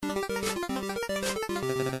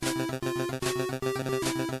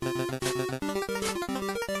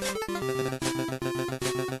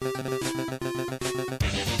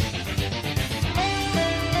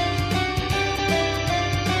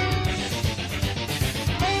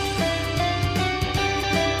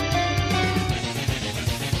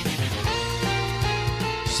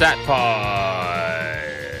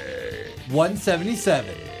Satpod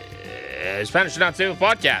 177. Spanish Not Safe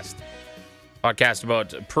Podcast. Podcast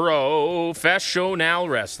about professional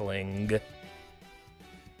wrestling.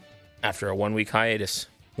 After a 1-week hiatus,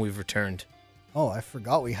 we've returned Oh, I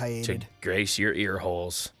forgot we to hiated. grace your ear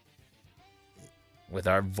holes with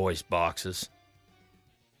our voice boxes.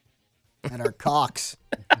 And our cocks.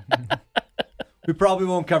 We probably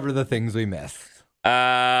won't cover the things we missed.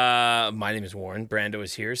 My name is Warren. Brando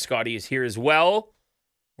is here. Scotty is here as well.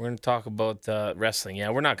 We're going to talk about wrestling.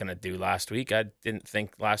 Yeah, we're not going to do last week. I didn't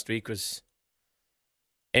think last week was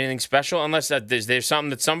anything special, unless there's something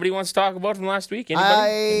that somebody wants to talk about from last week.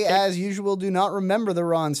 Anybody? I, as usual, do not remember the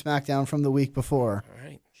Raw and SmackDown from the week before. All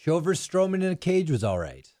right. Shover Strowman in a cage was all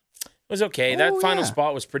right. It was okay. Oh, That final yeah.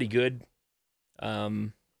 spot was pretty good. Where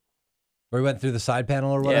we went through the side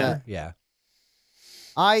panel or whatever. Yeah.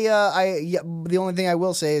 The only thing I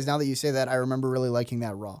will say is now that you say that, I remember really liking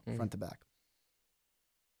that Raw front to back.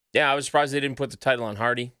 Yeah, I was surprised they didn't put the title on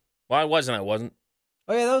Hardy. Well, I wasn't.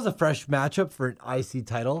 Oh, yeah, that was a fresh matchup for an IC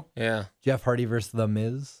title. Yeah. Jeff Hardy versus The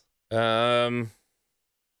Miz. Yeah,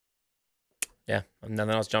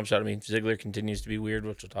 nothing else jumps out at me. Ziggler continues to be weird,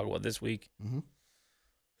 which we'll talk about this week.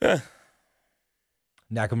 Mm-hmm.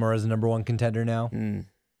 Nakamura's the number one contender now.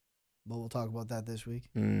 But we'll talk about that this week.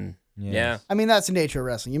 Yeah. I mean, that's the nature of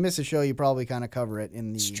wrestling. You miss a show, you probably kind of cover it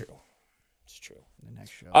in the. It's true. The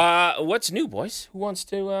next show. What's new, boys? Who wants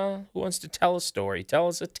to tell a story? Tell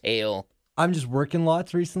us a tale. I'm just working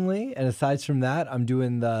lots recently, and aside from that, I'm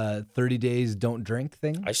doing the 30 days don't drink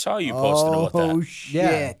thing. I saw you posted about that. Oh shit!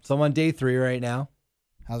 Yeah, so I'm on day 3 right now.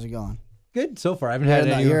 How's it going? Good so far. I haven't had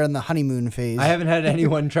any. You're in the honeymoon phase. I haven't had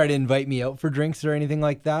anyone try to invite me out for drinks or anything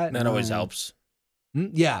like that. That always helps.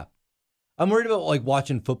 Yeah. I'm worried about like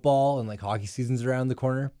watching football and like hockey season's around the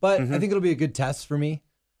corner, but I think it'll be a good test for me.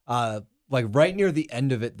 Like right near the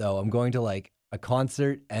end of it though, I'm going to like a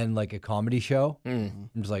concert and like a comedy show. I'm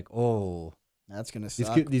just like, oh, that's gonna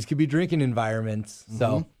suck. these could be drinking environments.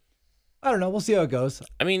 So I don't know. We'll see how it goes.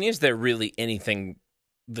 I mean, is there really anything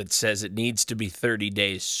that says it needs to be 30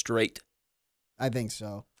 days straight? I think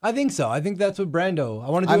so. I think that's what Brando. I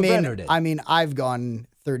want to do what Brando did. I mean, I've gone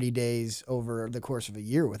 30 days over the course of a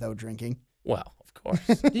year without drinking. Well, of course.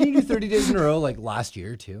 Didn't you do 30 days in a row like last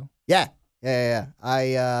year too? Yeah.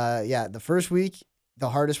 The first week, the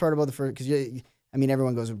hardest part about the first, because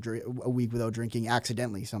everyone goes a week without drinking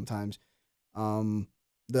accidentally sometimes. The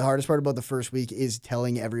hardest part about the first week is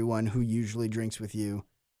telling everyone who usually drinks with you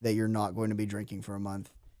that you're not going to be drinking for a month,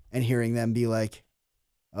 and hearing them be like,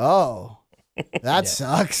 "Oh, that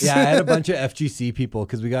sucks." Yeah, I had a bunch of FGC people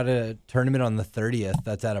because we got a tournament on the 30th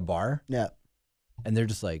that's at a bar. Yeah. And they're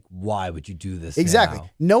just like, why would you do this Exactly. now?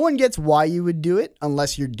 No one gets why you would do it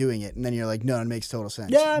unless you're doing it. And then you're like, no, it makes total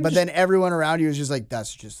sense. Yeah, but then everyone around you is just like,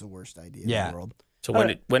 that's just the worst idea in the world. So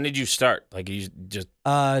when did you start? Like you just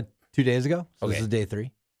 2 days ago. So Okay. This is day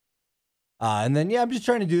 3. And then, I'm just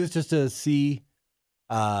trying to do this just to see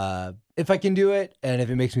if I can do it and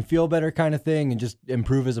if it makes me feel better kind of thing and just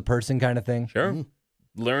improve as a person kind of thing. sure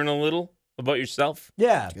learn a little about yourself.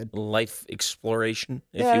 Yeah. Life exploration,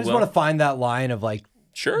 if I you just will. want to find that line of like,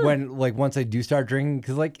 Sure. when like once I do start drinking,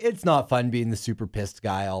 because like it's not fun being the super pissed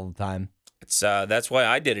guy all the time. It's that's why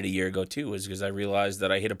I did it a year ago too, was because I realized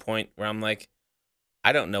that I hit a point where I'm like,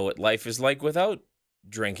 I don't know what life is like without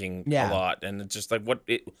drinking a lot, and it's just like, what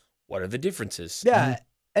are the differences? Yeah,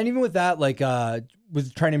 and even with that, like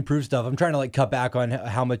with trying to improve stuff, I'm trying to like cut back on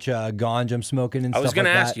how much ganj I'm smoking and I stuff. was going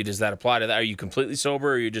to like ask that. you, does that apply to that? Are you completely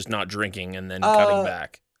sober, or are you just not drinking and then cutting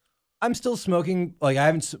back? I'm still smoking. Like I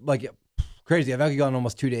haven't crazy. I've actually gone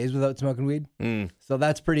almost 2 days without smoking weed. So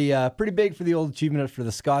that's pretty big for the old achievement for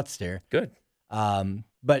the Scots there. Good.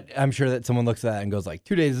 But I'm sure that someone looks at that and goes like,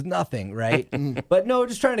 2 days is nothing, right? But no,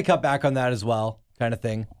 just trying to cut back on that as well, kind of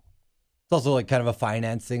thing. It's also like kind of a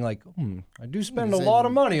finance thing. Like, I do spend a lot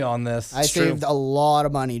of money on this. I saved a lot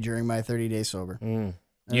of money during my 30 days sober.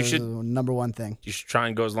 You should the number one thing. You should try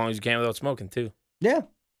and go as long as you can without smoking too. Yeah.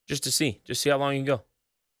 Just to see how long you can go.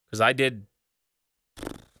 Because I did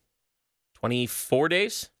 24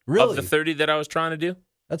 days of the 30 that I was trying to do.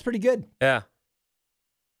 That's pretty good. Yeah.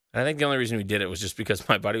 And I think the only reason we did it was just because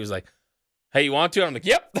my buddy was like, Hey, you want to? I'm like,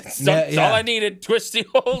 yep. That's all I needed. Twist the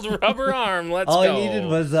old rubber arm. Let's all go. I needed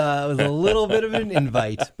was a little bit of an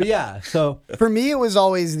invite. But yeah, so For me, it was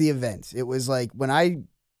always the events. It was like when I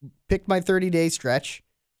picked my 30-day stretch,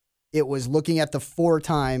 it was looking at the 4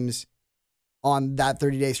 times on that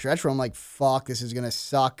 30-day stretch where I'm like, fuck, this is going to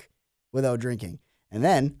suck without drinking. And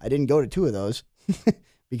then I didn't go to 2 of those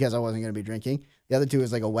because I wasn't going to be drinking. The other 2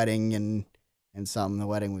 was like a wedding and some. The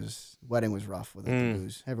wedding was rough without the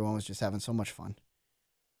booze. Everyone was just having so much fun.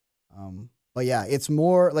 But yeah, it's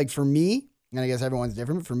more like for me, and I guess everyone's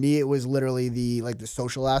different. But for me, it was literally the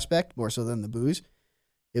social aspect more so than the booze.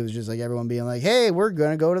 It was just like everyone being like, hey, we're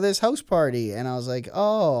going to go to this house party. And I was like,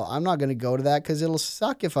 oh, I'm not going to go to that because it'll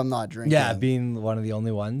suck if I'm not drinking. yeah, being one of the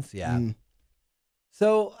only ones. Yeah.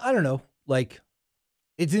 So I don't know. Like,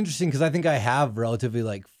 it's interesting because I think I have relatively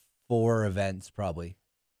like 4 events probably.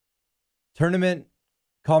 Tournament,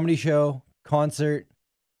 comedy show, concert,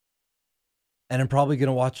 and I'm probably going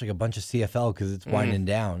to watch like a bunch of CFL because it's winding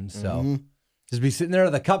down. So just be sitting there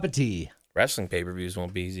with a cup of tea. Wrestling pay-per-views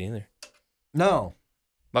won't be easy either. No.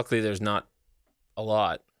 Luckily, there's not a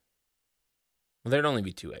lot. Well, there'd only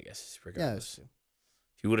be 2, I guess, regardless. Yeah,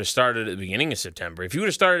 if you would have started at the beginning of September, if you would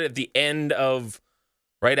have started at the end of,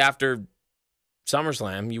 right after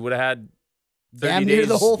SummerSlam, you would have had 30 damn near days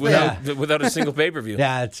the whole thing. without a single pay-per-view.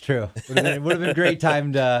 Yeah, it's true. It would have been a great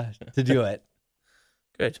time to do it.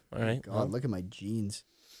 Good. All right. God, look at my jeans.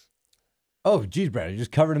 Oh, geez, Brad, you're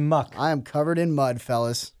just covered in muck. I am covered in mud,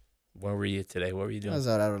 fellas. Where were you today? What were you I doing? was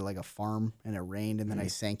out at like a farm and it rained and then I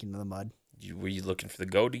sank into the mud. Were you looking for the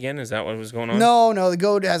goat again? Is that what was going on? No, the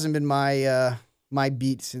goat hasn't been my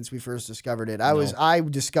beat since we first discovered it. I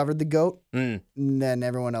discovered the goat, and then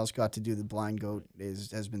everyone else got to do the blind goat.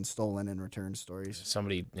 Has been stolen and returned stories.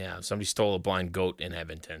 Somebody stole a blind goat in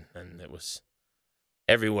Edmonton, and it was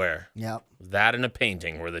everywhere. Yeah, that and a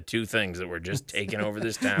painting were the 2 things that were just taking over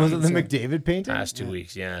this town. Was it the McDavid painting? Past 2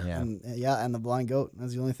 weeks? Yeah. And the blind goat.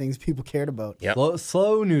 That's the only things people cared about. Yep.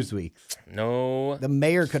 Slow news week. No. The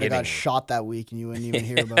mayor could have got kidding. shot that week, and you wouldn't even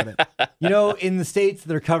hear about it. You know, in the States,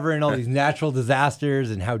 they're covering all these natural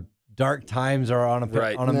disasters and how dark times are on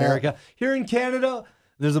America. Here in Canada,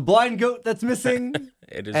 there's a blind goat that's missing,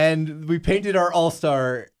 It is. and we painted our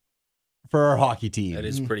all-star for our hockey team. That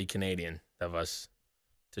is pretty Canadian of us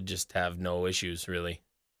to just have no issues, really.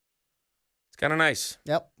 It's kind of nice.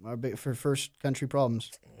 Yep, our big for first country problems.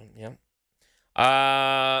 Yep.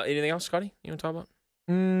 Anything else, Scotty? You want to talk about?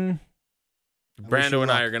 Brando and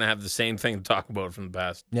I are going to have the same thing to talk about from the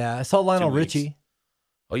past. Yeah, I saw Lionel 2 weeks. Richie.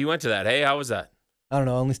 Oh, you went to that. Hey, how was that? I don't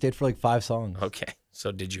know. I only stayed for like 5 songs. Okay.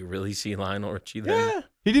 So did you really see Lionel Richie then? Yeah.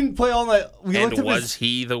 He didn't play all night. And was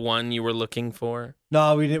he the one you were looking for?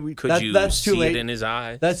 No, we didn't. Could you that's see too late. it in his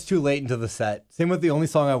eyes? That's too late into the set. Same with the only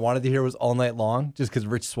song I wanted to hear was All Night Long, just because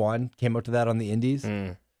Rich Swann came out to that on the Indies.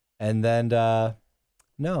 And then,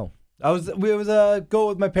 no. It was a go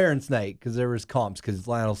with my parents' night because there was comps because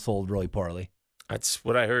Lionel sold really poorly. That's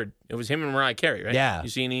what I heard. It was him and Mariah Carey, right? Yeah. You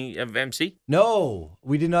see any of MC? No,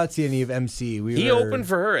 we did not see any of MC. He opened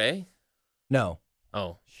for her, eh? No.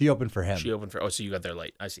 Oh. She opened for him. She opened for... Oh, so you got there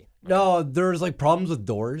late. I see. Okay. No, there was like problems with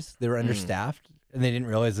doors. They were understaffed and they didn't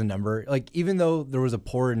realize the number. Like even though there was a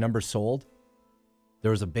poor number sold,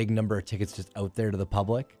 there was a big number of tickets just out there to the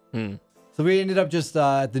public. So we ended up just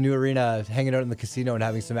at the new arena hanging out in the casino and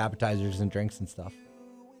having some appetizers and drinks and stuff.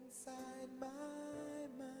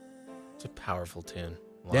 It's a powerful tune.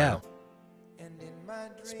 Lionel. Yeah.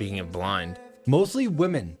 Speaking of blind. Mostly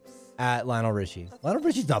women at Lionel Richie. Lionel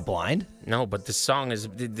Richie's not blind. No, but the song is...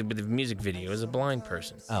 The music video is a blind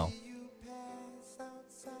person. Oh.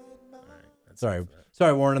 All right,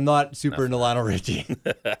 Sorry, Warren. I'm not super into Lionel Richie.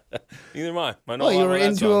 Neither am I. Well, you were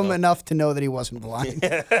into him enough to know that he wasn't blind.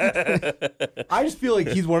 I just feel like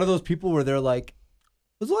he's one of those people where they're like,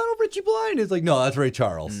 was Lionel Richie blind? It's like, no, that's Ray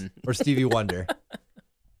Charles or Stevie Wonder.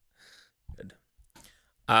 Good.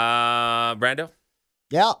 Brando?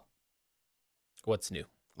 Yeah. What's new?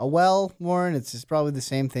 Oh, well, Warren, it's just probably the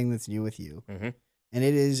same thing that's new with you. And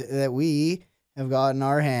it is that we have gotten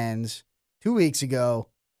our hands 2 weeks ago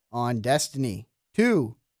on Destiny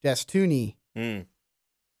 2. Destiny. And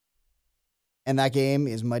that game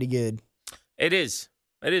is mighty good. It is.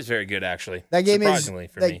 It is very good, actually. That game surprisingly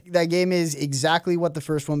is for me. That game is exactly what the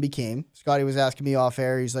first one became. Scotty was asking me off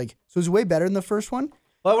air. He's like, "So it's way better than the first one?"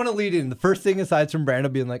 Well, I want to lead in. The first thing, aside from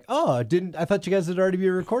Brando being like, "Oh, I thought you guys would already be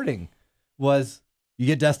recording," was you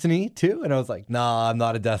get Destiny too, and I was like, "Nah, I'm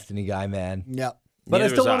not a Destiny guy, man." Yep. But I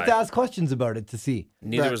still wanted to ask questions about it to see.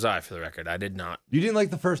 Neither was I, for the record. I did not. You didn't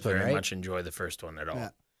like the first one, right? Very much enjoy the first one at all. Yeah.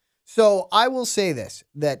 So I will say this: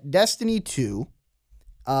 that Destiny 2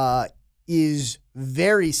 is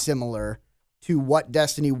very similar to what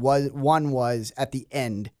Destiny 1 was at the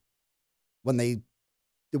end when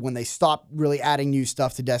they stopped really adding new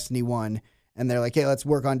stuff to Destiny 1 and they're like, hey, let's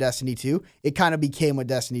work on Destiny 2. It kind of became what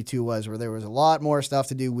Destiny 2 was, where there was a lot more stuff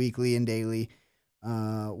to do weekly and daily.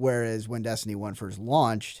 Whereas when Destiny 1 first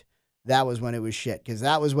launched, that was when it was shit, because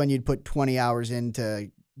that was when you'd put 20 hours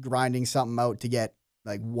into grinding something out to get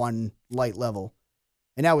like one light level.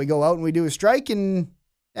 And now we go out and we do a strike and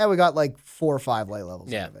we got like 4 or 5 light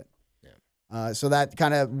levels out of it. Yeah. So that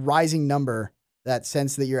kind of rising number, that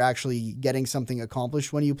sense that you're actually getting something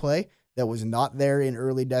accomplished when you play that was not there in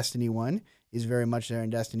early Destiny 1 is very much there in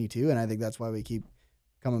Destiny 2. And I think that's why we keep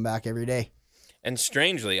coming back every day. And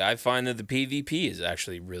strangely, I find that the PvP is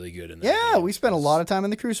actually really good in that. Yeah, game. we spent a lot of time in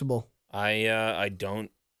the Crucible.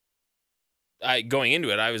 Going into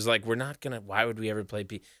it, I was like, why would we ever play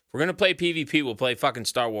If we're going to play PvP, we'll play fucking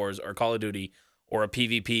Star Wars or Call of Duty or a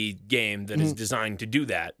PvP game that is designed to do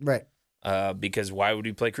that. Right. Because why would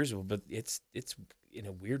we play Crucible? But it's in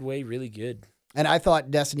a weird way really good. And I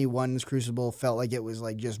thought Destiny 1's Crucible felt like it was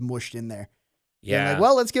like just mushed in there. Yeah. And like,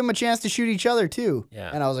 well, let's give them a chance to shoot each other too. Yeah.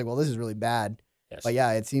 And I was like, well, this is really bad. Yes. But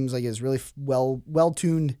yeah, it seems like it's really well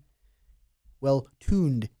tuned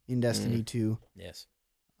in Destiny 2. Yes.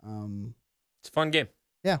 It's a fun game.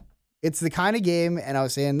 Yeah. It's the kind of game, and I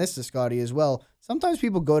was saying this to Scotty as well, sometimes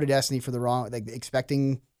people go to Destiny for the wrong, like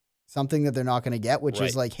expecting something that they're not going to get, which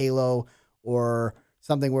is like Halo or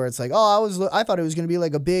something where it's like, oh, I thought it was going to be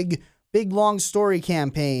like a big long story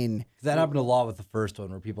campaign. That happened a lot with the first one,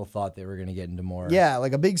 where people thought they were going to get into more. Yeah,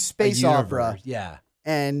 like a big space opera. Yeah.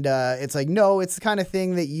 And it's like, no, it's the kind of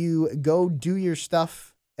thing that you go do your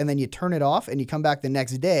stuff and then you turn it off and you come back the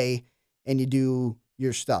next day and you do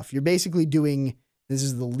your stuff. You're basically doing, this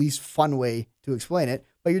is the least fun way to explain it,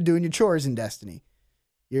 but you're doing your chores in Destiny.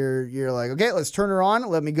 You're like, okay, let's turn her on.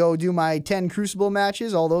 Let me go do my 10 Crucible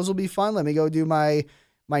matches. All those will be fun. Let me go do my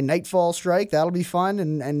Nightfall strike. That'll be fun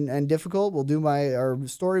and difficult. We'll do our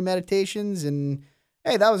story meditations. And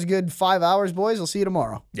hey, that was a good 5 hours, boys. I'll see you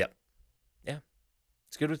tomorrow. Yep. Yeah.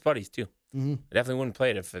 It's good with buddies too. Mm-hmm. I definitely wouldn't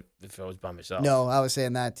play it if I was by myself. No, I was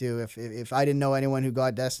saying that too. If I didn't know anyone who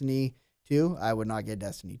got Destiny 2, I would not get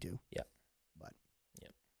Destiny 2. Yeah. But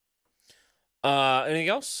yeah. Anything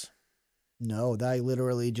else? No, I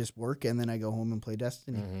literally just work and then I go home and play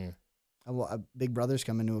Destiny. Mm-hmm. Big Brother's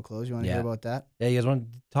coming to a close. You want to hear about that? Yeah, you guys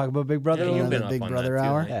want to talk about Big Brother? Yeah, a you've little been bit? up Big on Brother that too,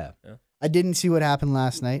 hour. right? Yeah. I didn't see what happened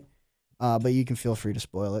last night, but you can feel free to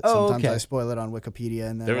spoil it. Oh, Sometimes okay. I spoil it on Wikipedia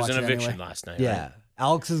and then There was watch an it eviction anyway. last night. Yeah. Right?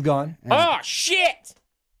 Alex is gone. Oh shit!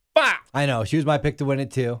 Fuck! I know. She was my pick to win it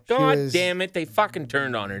too. God was- damn it! They fucking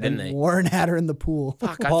turned on her, didn't they? Warren had her in the pool.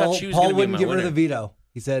 Fuck! I Paul thought she was going to be wouldn't my give winner. her the veto.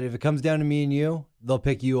 He said, if it comes down to me and you, they'll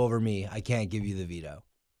pick you over me. I can't give you the veto.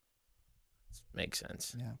 Makes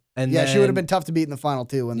sense. Yeah, And yeah, then, she would have been tough to beat in the final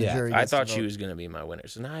two when the Yeah. jury. I Gets to thought she vote. was going to be my winner.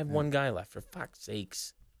 So now I have one guy left. For fuck's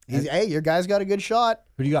sakes, Hey, your guy's got a good shot.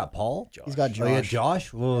 Who do you got, Paul? Josh. He's got Oh, yeah, Josh.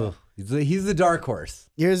 Josh? Whoa. He's the dark horse.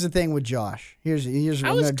 Here's the thing with Josh. Here's How I'm is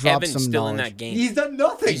gonna drop Kevin some still knowledge. in that game? He's done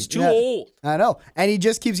nothing. He's too Yeah. old. I know, and he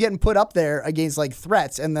just keeps getting put up there against like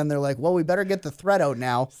threats, and then they're like, "Well, we better get the threat out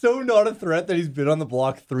now." So not a threat that he's been on the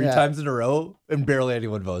block 3 Yeah. times in a row and barely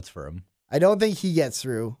anyone votes for him. I don't think he gets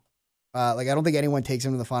through. I don't think anyone takes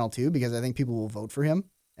him to the final two because I think people will vote for him,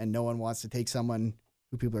 and no one wants to take someone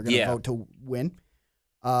who people are going to vote to win.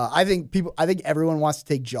 I think everyone wants to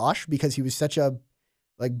take Josh because he was such a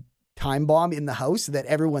time bomb in the house that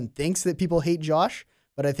everyone thinks that people hate Josh.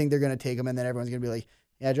 But I think they're going to take him, and then everyone's going to be like,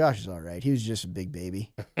 "Yeah, Josh is all right. He was just a big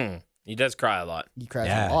baby. He does cry a lot. He cries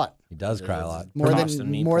Yeah. a lot, He does cry a lot. more Costing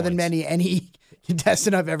me than points. any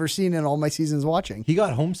contestant I've ever seen in all my seasons watching." He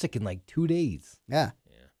got homesick in like 2 days. Yeah.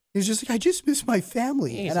 He was just like, "I just miss my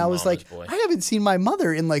family," He's and a I was mama's like, boy. "I haven't seen my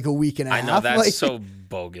mother in like a week and a I half." know that's Like, so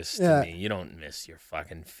bogus to Yeah. me. You don't miss your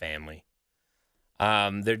fucking family.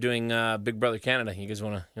 They're doing Big Brother Canada. You guys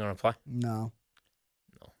want to apply? No,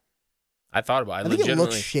 I thought about it. I think it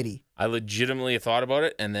looks shitty. I legitimately thought about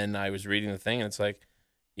it, and then I was reading the thing, and it's like,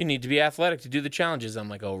 you need to be athletic to do the challenges. I'm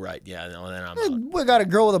like, oh right, yeah. No, then I'm out. We got a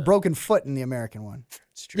girl with a broken foot in the American one.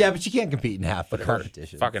 It's true. Yeah, but she can't compete in half the but her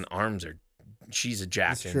competition. fucking arms are. She's a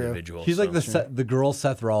jacked That's true. individual. She's like so- the girl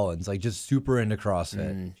Seth Rollins, like just super into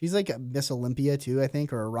CrossFit. Mm. She's like a Miss Olympia too, I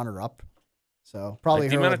think, or a runner-up. So probably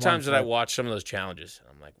Like the her amount of with one times that I foot. watch some of those challenges,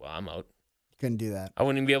 I'm like, well, I'm out. Couldn't do that. I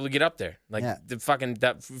wouldn't even be able to get up there. Like Yeah.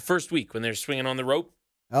 that first week when they're swinging on the rope,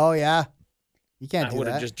 Oh yeah, you can't I do would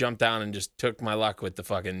that. have just jumped down and just took my luck with the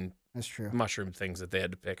fucking That's true. mushroom things that they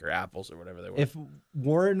had to pick, or apples or whatever they were.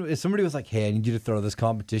 If somebody was like, "Hey, I need you to throw this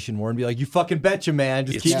competition," Warren would be like, "You fucking betcha, man.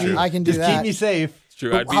 Just It's keep true. me, I can do just that. keep me safe." It's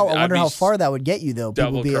true. But I wonder how far that would get you, though.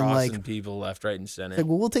 People double being crossing like, people left, right, and center.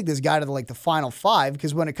 well, we'll take this guy to the final 5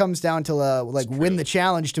 because when it comes down to win the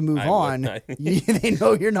challenge to move on, they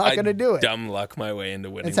know you're not going to do it. Dumb luck my way into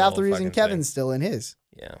winning. It's half the reason fucking Kevin's thing. still in his.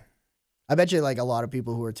 Yeah. I bet you a lot of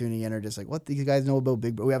people who are tuning in are just like, what do you guys know about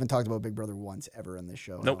Big Brother? We haven't talked about Big Brother once ever in this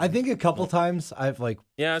show. Nope. I think a couple times I've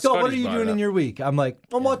Yeah, Scott, what are Scotty's you brought it doing in up. your week? I'm I'm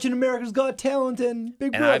watching America's Got Talent and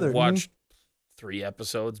Big And Brother. I've watched 3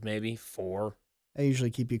 episodes, maybe 4. I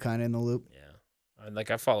usually keep you kind of in the loop. Yeah.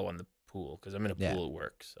 I follow on the pool because I'm in a pool at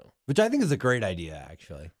work. So Which I think is a great idea,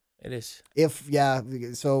 actually. it is.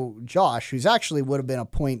 So Josh, who's actually would have been a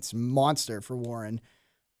points monster for Warren,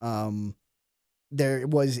 there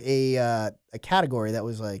was a category that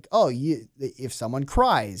was like, if someone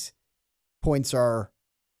cries, points are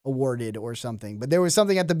awarded or something. But there was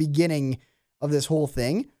something at the beginning of this whole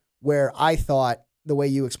thing where I thought the way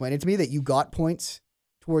you explained it to me that you got points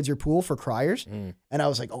towards your pool for criers. And I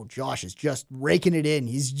was like, oh, Josh is just raking it in.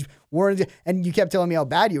 He's Warren. And you kept telling me how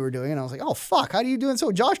bad you were doing. And I was like, oh, fuck, how are you doing?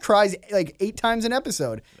 So Josh cries 8 times an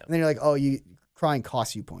episode. Yep. And then you're like, crying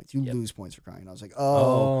costs you points. You lose points for crying. And I was like,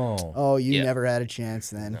 you never had a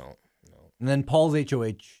chance then. No. And then Paul's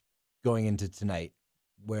HOH going into tonight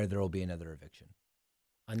where there will be another eviction.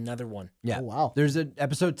 Another one. Yeah. Oh, wow. There's an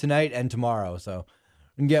episode tonight and tomorrow. So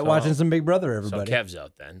we can get watching some Big Brother, everybody. So Kev's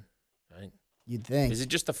out then, right? You'd think. Is it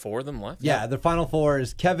just the 4 of them left? Yeah, the final 4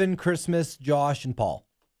 is Kevin, Christmas, Josh, and Paul.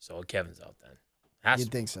 So Kevin's out then.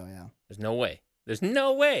 You'd think so, yeah. There's no way. There's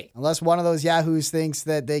no way. Unless one of those yahoos thinks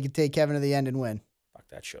that they could take Kevin to the end and win. Fuck,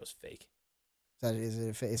 that show's fake. Is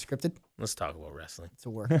it scripted? Let's talk about wrestling. It's a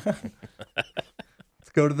work. Let's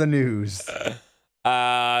go to the news.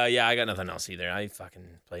 Yeah, I got nothing else either. I fucking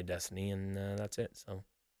played Destiny and that's it. So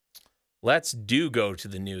let's go to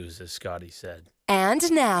the news, as Scotty said.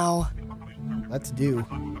 And now, Let's do.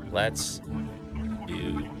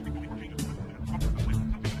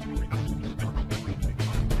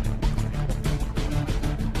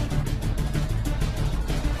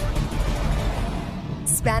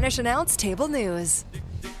 Spanish Announce Table News.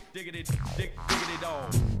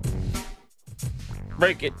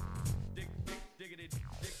 Break it.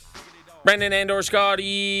 Brendan and/or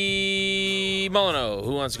Scotty Molyneux.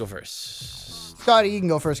 Who wants to go first? Scotty, you can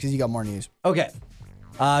go first because you got more news. Okay.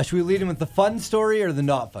 Should we lead in with the fun story or the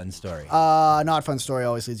not fun story? Not fun story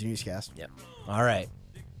always leads to newscast. Yep. All right.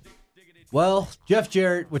 Well, Jeff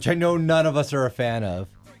Jarrett, which I know none of us are a fan of,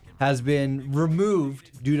 has been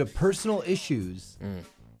removed due to personal issues,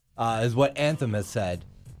 is what Anthem has said,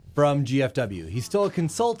 from GFW. He's still a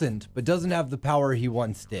consultant, but doesn't have the power he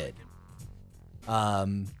once did.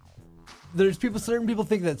 Certain people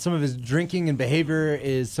think that some of his drinking and behavior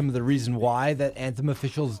is some of the reason why that Anthem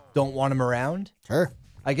officials don't want him around. Sure.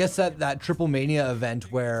 I guess that Triple Mania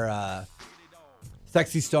event where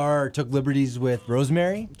Sexy Star took liberties with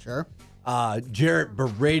Rosemary. Sure. Jarrett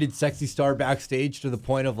berated Sexy Star backstage to the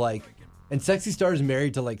point of and Sexy Star is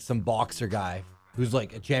married to some boxer guy who's a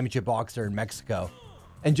championship boxer in Mexico.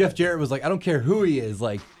 And Jeff Jarrett was like, I don't care who he is,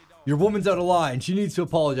 your woman's out of line. She needs to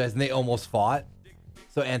apologize. And they almost fought.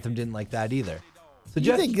 So Anthem didn't like that either. So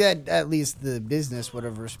You think that at least the business would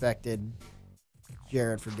have respected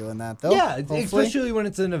Jarrett for doing that, though? Yeah, hopefully? especially when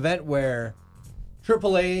it's an event where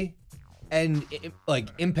AAA and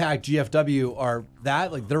Impact GFW are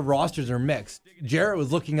their rosters are mixed. Jarrett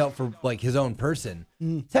was looking out for his own person.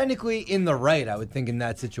 Technically in the right, I would think, in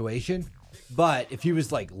that situation. But if he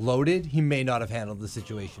was loaded, he may not have handled the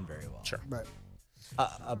situation very well. Sure. Right.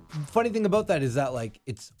 A funny thing about that is that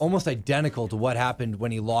it's almost identical to what happened when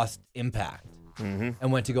he lost Impact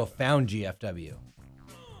and went to go found GFW.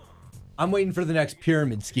 I'm waiting for the next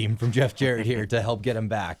pyramid scheme from Jeff Jarrett here to help get him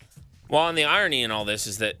back. Well, and the irony in all this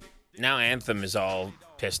is that now Anthem is all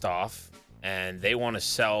pissed off and they want to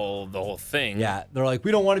sell the whole thing. Yeah, they're like,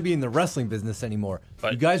 we don't want to be in the wrestling business anymore.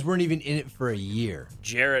 But you guys weren't even in it for a year.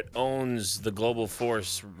 Jarrett owns the Global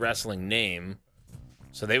Force Wrestling name,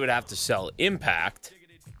 so they would have to sell Impact.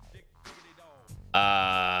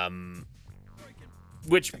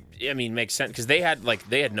 Which, I mean, makes sense because they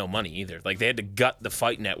had no money either. They had to gut the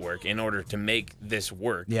Fight Network in order to make this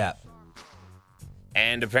work. Yeah.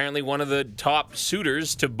 And apparently one of the top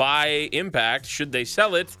suitors to buy Impact, should they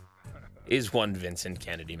sell it, is one Vincent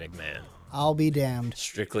Kennedy McMahon. I'll be damned.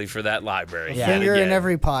 Strictly for that library. Yeah. Finger Yet in again.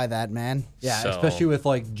 every pie, that man. Yeah, So- especially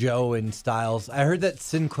with Joe and Styles. I heard that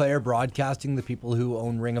Sinclair Broadcasting, the people who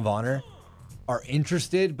own Ring of Honor, are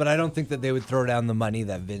interested, but I don't think that they would throw down the money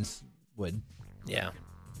that Vince would. Yeah.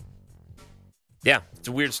 Yeah, it's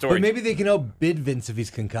a weird story. But maybe they can outbid Vince if he's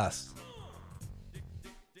concussed.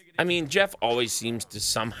 I mean, Jeff always seems to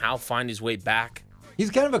somehow find his way back. He's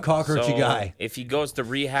kind of a cockroachy So guy. if he goes to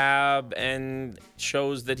rehab and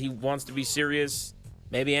shows that he wants to be serious,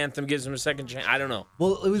 maybe Anthem gives him a second chance. I don't know.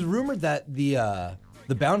 Well, it was rumored that the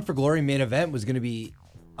Bound for Glory main event was going to be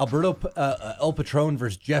Alberto El Patron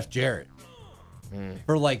versus Jeff Jarrett.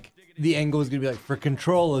 For like, the angle was going to be like for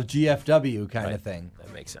control of GFW kind of thing.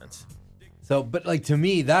 That makes sense. So, but like to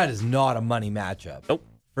me, that is not a money matchup. Nope.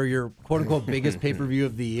 For your quote unquote biggest pay-per-view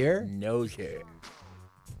of the year. No shit.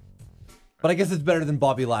 But I guess it's better than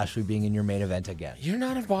Bobby Lashley being in your main event again. You're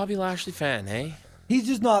not a Bobby Lashley fan, hey? He's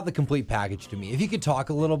just not the complete package to me. If he could talk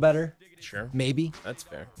a little better, Sure. maybe. That's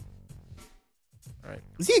fair. All right.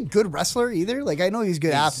 Is he a good wrestler either? Like I know he's a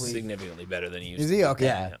good athlete. Significantly better than he used Is to. he okay?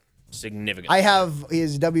 Yeah. Significantly. I have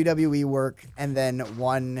his WWE work and then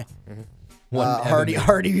one One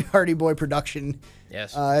Hardy Boy production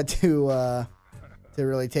Yes. to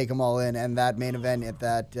really take them all in, and that main event at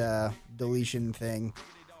that deletion thing,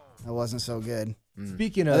 that wasn't so good.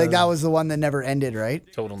 Speaking of, I think that was the one that never ended, right?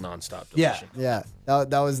 Total nonstop Yeah. deletion. Yeah,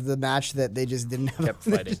 that was the match that they just didn't have. Kept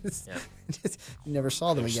fighting. Yeah. just never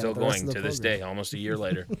saw them They're again. still at the rest going of the to this program. day, almost a year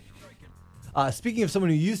later. speaking of someone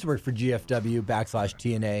who used to work for GFW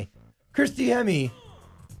 /TNA, Christy Hemme,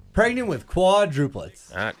 pregnant with quadruplets.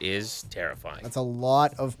 That is terrifying. That's a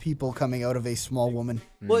lot of people coming out of a small woman.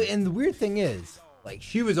 Well, and the weird thing is, like,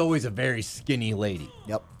 she was always a very skinny lady.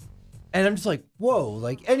 Yep. And I'm just like, whoa,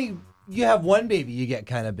 like, you have one baby, you get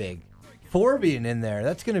kind of big. 4 being in there,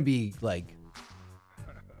 that's going to be, like,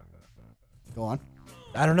 Go on.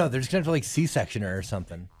 I don't know, they're just going to have to, like, C-section her or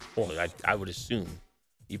something. Well, I would assume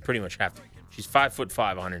you pretty much have to. She's 5'5",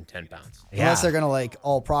 110 pounds. Unless they're gonna like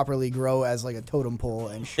all properly grow as like a totem pole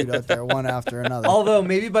and shoot out there one after another. Although,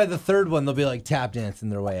 maybe by the third one, they'll be, like, tap dancing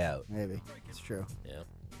their way out. Maybe it's true.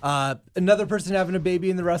 Yeah. Another person having a baby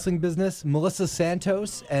in the wrestling business, Melissa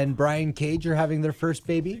Santos and Brian Cage are having their first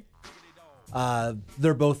baby.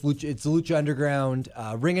 They're both it's Lucha Underground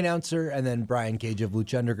ring announcer, and then Brian Cage of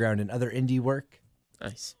Lucha Underground and other indie work.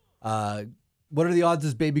 Nice. What are the odds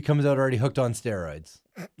this baby comes out already hooked on steroids?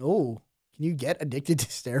 Oh, can you get addicted to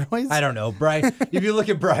steroids? I don't know, Brian. If you look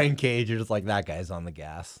at Brian Cage, you're just like, that guy's on the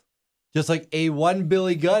gas. Just like a one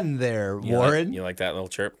Billy Gunn there, Warren. You like that little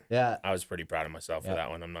chirp? Yeah. I was pretty proud of myself for that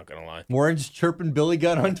one. I'm not gonna lie. Warren's chirping Billy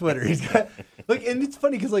Gunn on Twitter. He's got like, and it's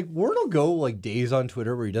funny because like Warren will go like days on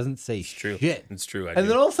Twitter where he doesn't say True. shit. It's true. And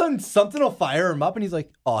then all of a sudden something will fire him up and he's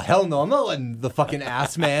like, oh, hell no, I'm not letting the fucking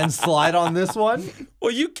ass man slide on this one.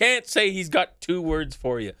 Well, you can't say he's got 2 words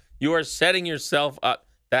for you. You are setting yourself up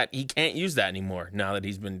that he can't use that anymore now that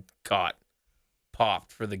he's been caught,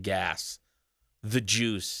 popped for the gas, the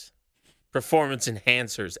juice, performance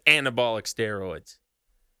enhancers, anabolic steroids.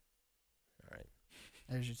 All right.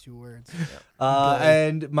 There's your 2 words.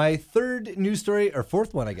 And my third news story, or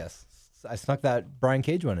fourth one, I guess. I snuck that Brian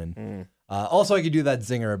Cage one in. Also, I could do that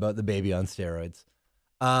zinger about the baby on steroids.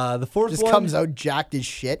 The fourth Just one comes out jacked as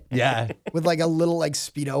shit. Yeah. With like a little like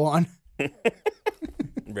Speedo on.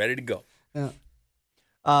 Ready to go. Yeah.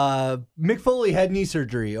 Mick Foley had knee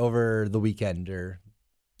surgery over the weekend or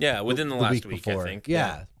Yeah, within the last week, I think.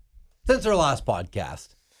 Yeah. Since our last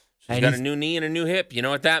podcast. He's got a new knee and a new hip. You know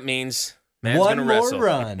what that means. Man's one gonna more wrestle.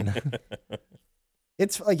 run.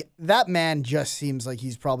 It's like that man just seems like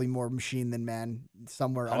he's probably more machine than man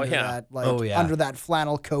somewhere under that under that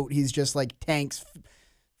flannel coat. He's just like tanks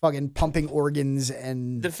fucking pumping organs.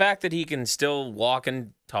 And The fact that he can still walk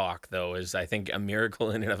and talk, though, is, I think, a miracle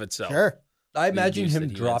in and of itself. sure. I imagine juice him that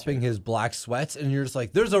he dropping his black sweats and you're just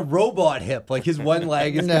like, there's a robot hip. Like his one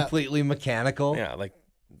leg is Yeah. completely mechanical. Yeah, like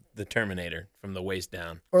the Terminator from the waist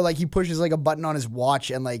down. Or like he pushes like a button on his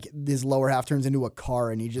watch and like his lower half turns into a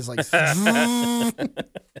car and he just like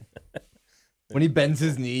When he bends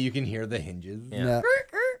his knee, you can hear the hinges. yeah.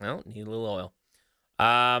 Well, need a little oil.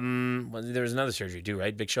 Well, there was another surgery too,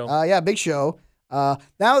 right? Big Show? Yeah, Big Show. Now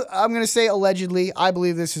I'm gonna say allegedly. I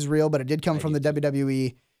believe this is real, but it did come from the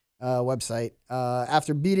WWE website.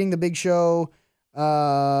 After beating the Big Show,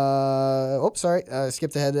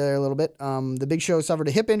 skipped ahead there a little bit. The Big Show suffered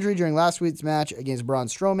a hip injury during last week's match against Braun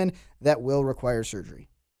Strowman that will require surgery.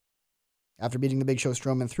 After beating the Big Show,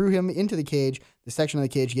 Strowman threw him into the cage. The section of the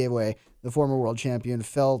cage gave way. The former world champion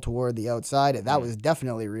fell toward the outside. That was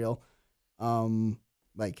definitely real.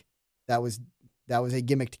 Like that was a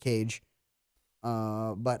gimmicked cage.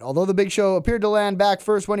 But although the Big Show appeared to land back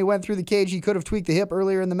first when he went through the cage, he could have tweaked the hip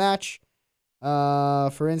earlier in the match.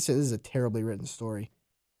 For instance, this is a terribly written story.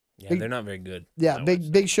 Yeah, they're not very good. Yeah, on that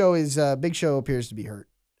website. Big Show appears to be hurt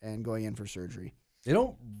and going in for surgery. They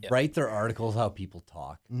don't write their articles how people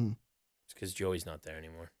talk. Mm-hmm. It's because Joey's not there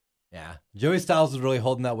anymore. Yeah. Joey Styles is really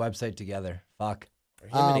holding that website together. Fuck. Are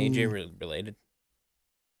him and AJ related?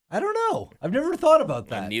 I don't know. I've never thought about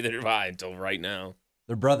that. And neither have I until right now.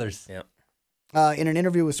 They're brothers. Yeah. In an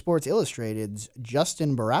interview with Sports Illustrated's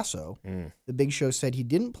Justin Barrasso, the Big Show said he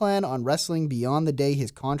didn't plan on wrestling beyond the day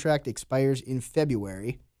his contract expires in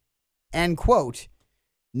February. And, quote,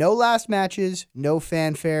 no last matches, no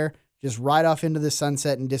fanfare, just ride off into the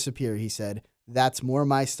sunset and disappear, he said. That's more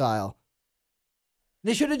my style.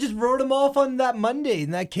 They should have just wrote him off on that Monday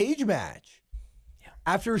in that cage match. Yeah.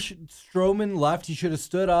 After Strowman left, he should have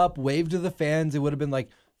stood up, waved to the fans. It would have been like,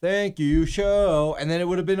 thank you, show. And then it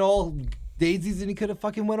would have been all daisies and he could have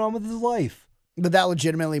fucking went on with his life. But that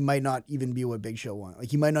legitimately might not even be what Big Show wants. Like,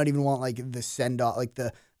 he might not even want, like, the send-off, like,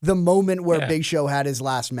 the moment where Big Show had his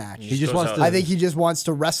last match. He just wants to... I think he just wants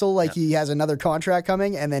to wrestle like he has another contract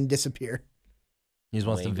coming and then disappear. He just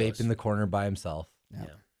wants to vape in the corner by himself. Yeah.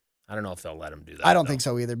 I don't know if they'll let him do that. I don't think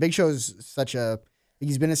so either. Big Show's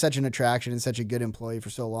he's been such an attraction and such a good employee for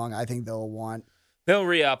so long. I think they'll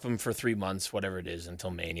re-up him for 3 months, whatever it is, until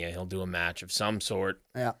Mania. He'll do a match of some sort.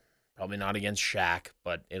 Yeah. Probably not against Shaq,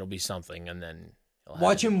 but it'll be something, and then he'll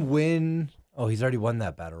watch him win. Oh, he's already won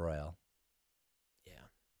that Battle Royale.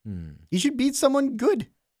 Yeah. He should beat someone good,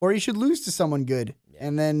 or he should lose to someone good,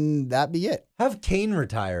 and then that be it. Have Kane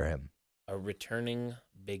retire him. A returning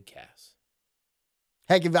Big Cass.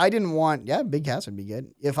 Heck, if I didn't want, Big Cass would be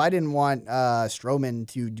good. If I didn't want Strowman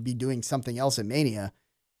to be doing something else at Mania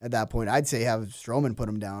at that point, I'd say have Strowman put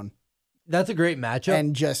him down. That's a great matchup.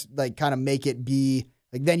 And just like kind of make it be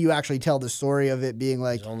like, then you actually tell the story of it being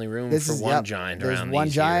like, there's only room for one giant there's around one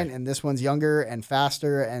these giant here. and this one's younger and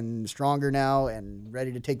faster and stronger now and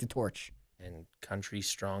ready to take the torch. And country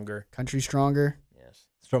stronger. Country stronger. Yes.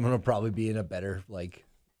 Strowman will probably be in a better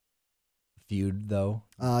feud though.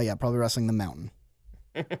 Yeah, probably wrestling the Mountain.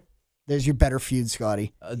 There's your better feud,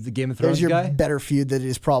 Scotty. The Game of Thrones There's your guy? better feud that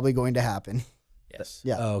is probably going to happen. Yes.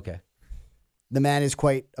 Yeah. Oh, okay. The man is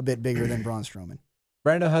quite a bit bigger than Braun Strowman.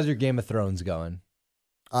 Brando, how's your Game of Thrones going?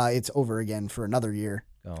 It's over again for another year.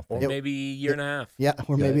 Oh, Or maybe a year and a half. Yeah,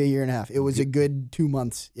 or Good. maybe a year and a half. It was a good 2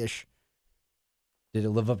 months-ish. did it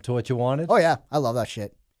live up to what you wanted? Oh, yeah. I love that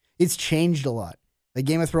shit. It's changed a lot. Like,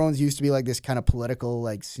 Game of Thrones used to be like this kind of political,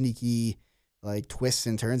 like, sneaky, like, twists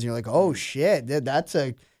and turns. And you're like, oh, shit, that's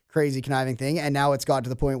a crazy conniving thing. And now it's got to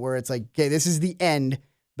the point where it's like, okay, this is the end.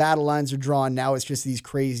 Battle lines are drawn. Now it's just these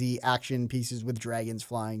crazy action pieces with dragons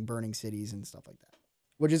flying, burning cities and stuff like that,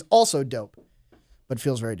 which is also dope, but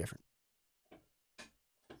feels very different.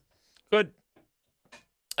 Good.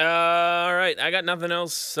 All right. I got nothing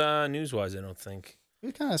else news-wise, I don't think. It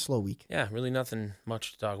was kind of a slow week. Yeah, really nothing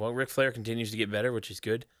much to talk about. Ric Flair continues to get better, which is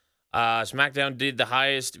good. SmackDown did the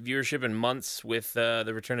highest viewership in months with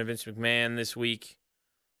the return of Vince McMahon this week,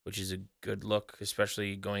 which is a good look,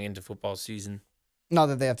 especially going into football season. Not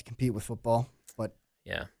that they have to compete with football, but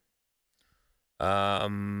Yeah.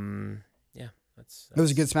 Yeah, that's it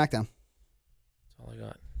was a good SmackDown. That's all I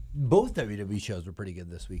got. Both WWE shows were pretty good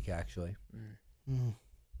this week, actually.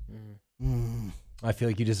 I feel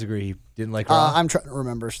like you disagree. Didn't like Raw? I'm trying to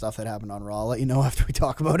remember stuff that happened on Raw. I'll let you know after we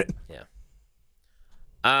talk about it. Yeah.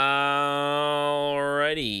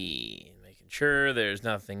 Alrighty. Making sure there's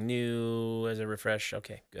nothing new as a refresh.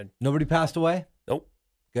 Okay, good. Nobody passed away? Nope.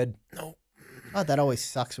 Good. Nope. Oh, that always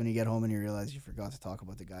sucks when you get home and you realize you forgot to talk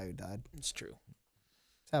about the guy who died. It's true.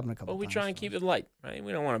 It's happened a couple But we times. try and keep it light, right?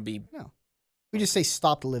 We don't want to be. No. We just say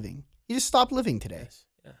stopped living. You just stopped living today. Yes.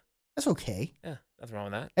 Yeah. That's okay. Yeah. Nothing wrong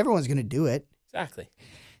with that. Everyone's going to do it. Exactly.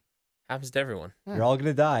 Happens to everyone. You're all going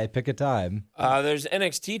to die. Pick a time. There's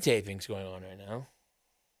NXT tapings going on right now.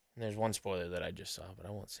 And there's one spoiler that I just saw, but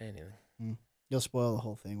I won't say anything. You'll spoil the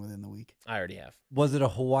whole thing within the week. I already have. Was it a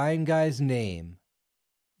Hawaiian guy's name?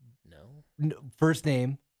 No. First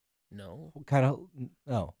name? No. Kind of.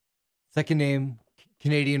 No. Second name?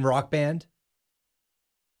 Canadian rock band?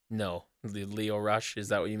 No. Leo Rush, is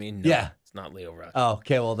that what you mean? No, Yeah. It's not Leo Rush. Oh,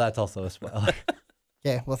 okay. Well, that's also a spoiler.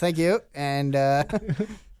 Okay, well, thank you. And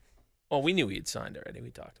Well, we knew he had signed already. We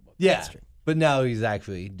talked about that. yeah. But now he's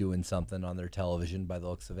actually doing something on their television by the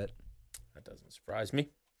looks of it. That doesn't surprise me.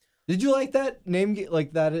 Did you like that name,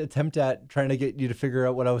 like that attempt at trying to get you to figure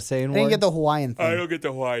out what I was saying? I didn't Warren? get the Hawaiian thing. I don't get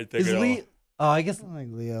the Hawaii thing Is at Lee? all. Oh, I guess. I don't like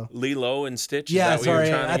Leo. Lilo and Stitch? Is Yeah, that what you were sorry.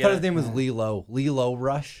 trying to I get thought at? his name was Lilo. Lilo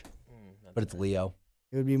Rush, but it's Leo.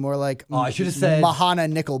 It would be more like Oh, I should have said-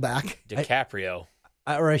 Mahana Nickelback. DiCaprio.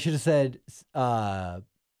 Or I should have said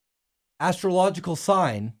astrological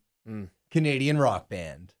sign, Canadian rock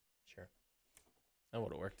band. Sure. That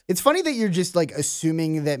would have worked. It's funny that you're just like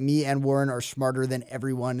assuming that me and Warren are smarter than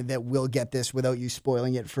everyone that will get this without you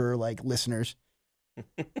spoiling it for like listeners.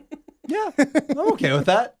 Yeah, I'm okay with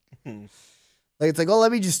that. Like it's like, oh,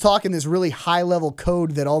 let me just talk in this really high level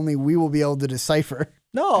code that only we will be able to decipher.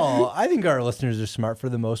 No, I think our listeners are smart for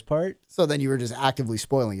the most part. So then you were just actively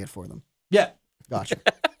spoiling it for them. Yeah. Gotcha.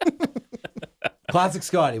 Classic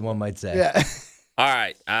Scotty, one might say. Yeah. All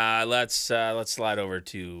right, let's slide over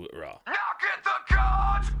to Raw. Now get the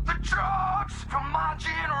guns, the drugs from my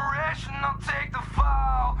generation. I'll take the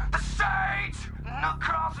fall, the state, and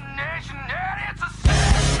across the nation. And it's a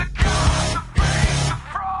sin, the cops, the fake, the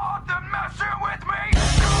fraud, they're messing with me.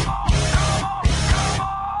 Come on, come on, come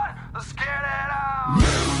on, let's get it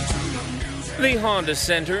out. The Honda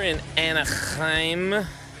Center in Anaheim,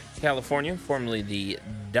 California, formerly the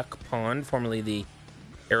Duck Pond, formerly the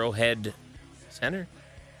Arrowhead Center.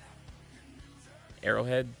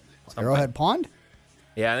 Arrowhead? something. Arrowhead Pond?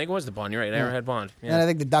 Yeah, I think it was the pond. You're right, Arrowhead Pond. And I Yeah,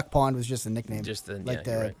 think the Duck Pond was just a nickname. just the like yeah, you're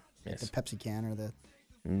the, right. like the Yes. Pepsi can or the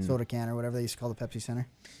soda can or whatever they used to call the Pepsi Center.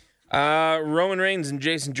 Roman Reigns and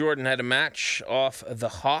Jason Jordan had a match off the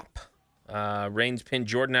hop. Reigns pinned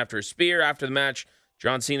Jordan after a spear. After the match,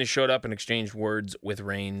 John Cena showed up and exchanged words with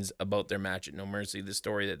Reigns about their match at No Mercy. The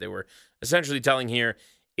story that they were essentially telling here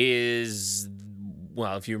is,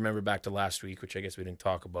 well, if you remember back to last week, which I guess we didn't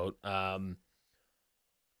talk about,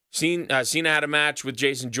 Cena had a match with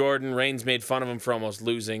Jason Jordan. Reigns made fun of him for almost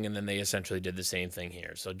losing, and then they essentially did the same thing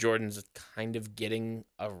here. So Jordan's kind of getting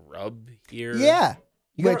a rub here. Yeah.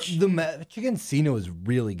 Which the match against Cena was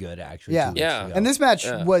really good, actually. Yeah. 2 weeks Yeah. ago. And this match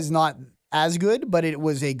Yeah. was not as good, but it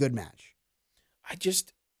was a good match.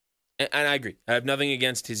 And I agree. I have nothing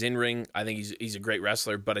against his in-ring. I think he's a great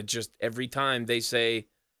wrestler, but it just, every time they say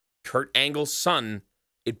Kurt Angle's son,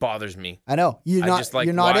 it bothers me. I know. You're I not, just like,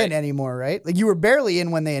 you're not why- in anymore, right? Like you were barely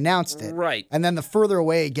in when they announced it. Right. And then the further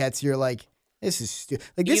away it gets, you're like, this is stupid.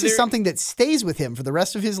 Like this is Either- something that stays with him for the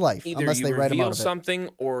rest of his life, Either unless you they write him reveal out of it. something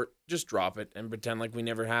or just drop it and pretend like we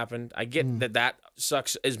never happened. I get Mm. that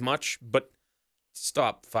sucks as much, but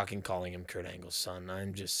stop fucking calling him Kurt Angle's son.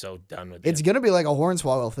 I'm just so done with it. It's gonna be like a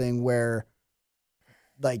Hornswoggle thing where,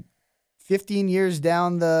 like, 15 years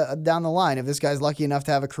down the line, if this guy's lucky enough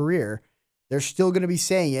to have a career, they're still gonna be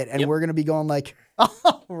saying it, and Yep. we're gonna be going like,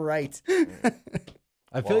 oh, right.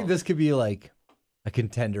 I feel like this could be like a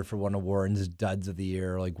contender for one of Warren's duds of the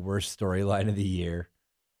year, like worst storyline of the year.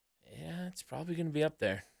 Yeah, it's probably going to be up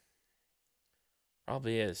there.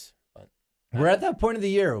 Probably is. But We're at that point of the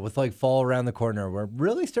year with like fall around the corner. We're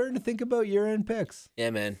really starting to think about year-end picks. yeah,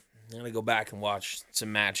 man, I'm going to go back and watch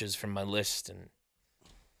some matches from my list and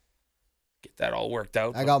get that all worked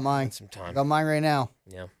out. I got mine. Need some I time. got mine right now.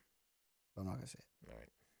 Yeah. I'm not gonna say it.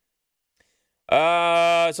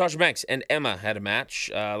 Sasha Banks and Emma had a match.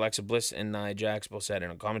 Alexa Bliss and Nia Jax both sat in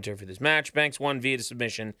on commentary for this match. Banks won via the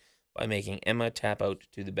submission by making Emma tap out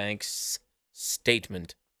to the Banks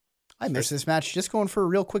statement. I missed this match. Just going for a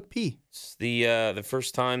real quick pee. It's the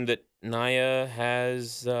first time that Nia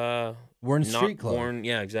has Warren not Street Club. worn.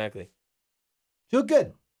 Yeah, exactly. Feel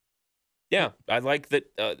good. Yeah, I like that.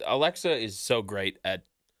 Alexa is so great at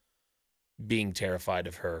being terrified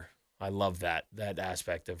of her. I love that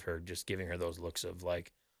aspect of her, just giving her those looks of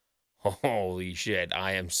like, holy shit,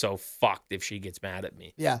 I am so fucked if she gets mad at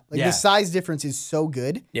me. Yeah, like Yeah. the size difference is so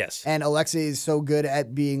good, Yes. and Alexa is so good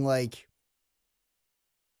at being like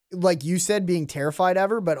you said, being terrified of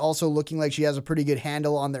her, but also looking like she has a pretty good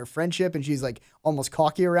handle on their friendship, and she's like almost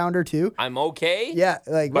cocky around her too. I'm okay. Yeah,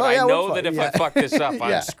 like But well, yeah, I we're know fine. that if Yeah. I fuck this up, Yeah.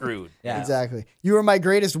 I'm screwed. Yeah. Exactly. You are my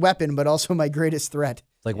greatest weapon, but also my greatest threat.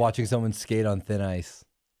 It's like watching someone skate on thin ice.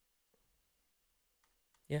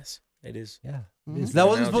 Yes, it is. Yeah. Mhm. That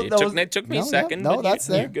wasn't Analogy. supposed. It took me No, a second. no, but that's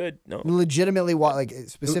you're there. good. No. Legitimately, like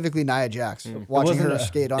specifically Nia Jax, watching wasn't her a-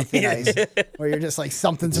 skate on thin ice, where you're just like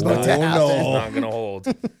something's about Oh, to happen. no. It's not gonna hold.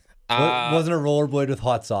 Wasn't a rollerblade with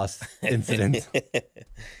hot sauce incident.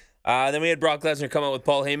 Then we had Brock Lesnar come out with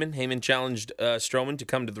Paul Heyman. Heyman challenged Strowman to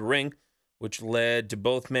come to the ring, which led to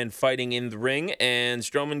both men fighting in the ring and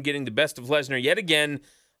Strowman getting the best of Lesnar yet again.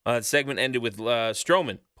 The segment ended with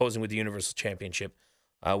Strowman posing with the Universal Championship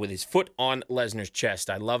with his foot on Lesnar's chest.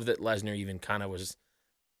 I love that Lesnar even kind of was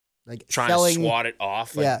Like trying selling, to swat it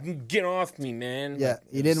off. Like, yeah. get off me, man. Yeah, Like,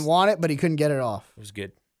 he it didn't was- want it, but he couldn't get it off. It was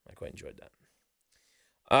good. I quite enjoyed that.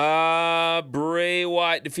 Bray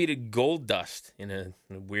Wyatt defeated Goldust in a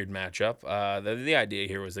weird matchup. The idea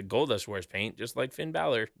here was that Goldust wears paint, just like Finn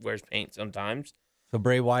Balor wears paint sometimes. So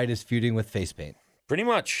Bray Wyatt is feuding with face paint. Pretty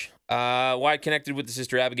much. Wyatt connected with the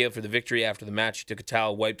sister Abigail for the victory. After the match, he took a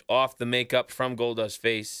towel, wiped off the makeup from Goldust's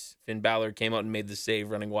face. Finn Balor came out and made the save,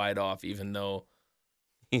 running Wyatt off, even though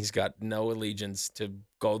he's got no allegiance to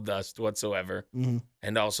Goldust whatsoever. Mm-hmm.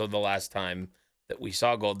 And also the last time that we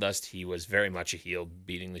saw Goldust, he was very much a heel,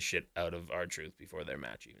 beating the shit out of R-Truth before their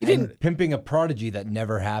match even started. And pimping a prodigy that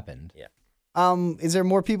never happened. Is there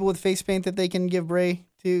more people with face paint that they can give Bray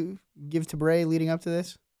to give to Bray leading up to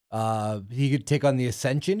this? He could take on the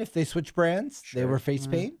Ascension if they switch brands. They Sure. were face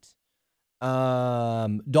paint.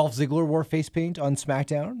 Dolph Ziggler wore face paint on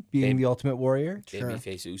SmackDown, being the Ultimate Warrior. Sure.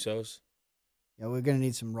 Babyface Usos. Yeah, we're gonna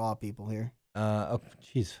need some Raw people here. Oh,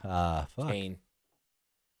 jeez. Fuck. Kane.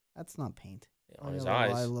 That's not paint. On his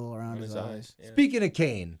Probably a eyes. little around On his eyes. Yeah. Speaking of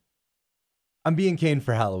Kane, I'm being Kane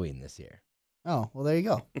for Halloween this year. Oh, well, there you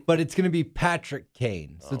go. But it's going to be Patrick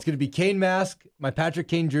Kane. So it's going to be Kane mask, my Patrick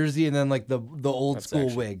Kane jersey, and then like the old That's school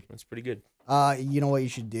actually- wig. That's pretty good. You know what you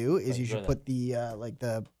should do is you enjoy should put the like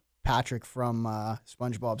the Patrick from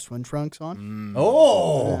SpongeBob Swim Trunks on.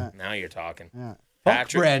 Oh, Yeah. Now you're talking. Yeah. fuck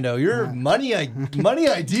Patrick- Brando, you're money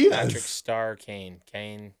ideas. Patrick Star Kane.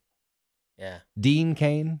 Kane. Yeah. Dean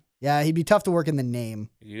Kane. Yeah, he'd be tough to work in the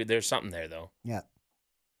name. There's something there, though. Yeah.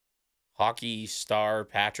 Hockey star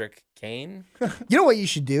Patrick Kane. You know what you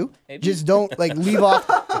should do? Maybe. Just don't like leave off.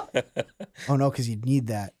 Oh no, because you'd need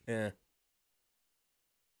that. Yeah.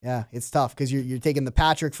 Yeah, it's tough because you're taking the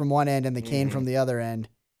Patrick from one end and the Kane from the other end.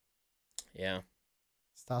 Yeah.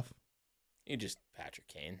 It's tough. You just Patrick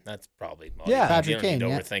Kane. That's probably Yeah. Patrick you don't need Kane, to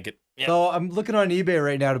yeah. overthink it. Yeah. So I'm looking on eBay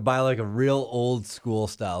right now to buy like a real old school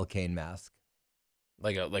style Kane mask.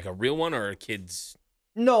 like a real one or a kid's.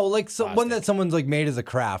 No, like one Plastic. that someone's like made as a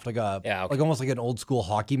craft, like a Yeah, okay. like almost like an old school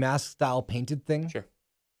hockey mask style painted thing. Sure.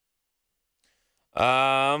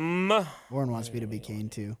 Warren wants me to be Kane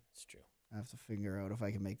too. It's true. I have to figure out if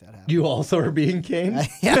I can make that happen. You also are being Kane.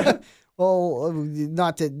 Yeah. Well,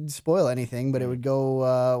 not to spoil anything, but it would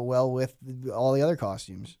go well with all the other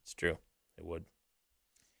costumes. It's true. It would.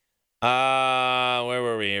 Where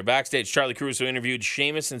were we here? Backstage, Charlie Caruso interviewed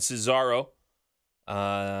Sheamus and Cesaro.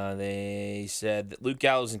 They said that Luke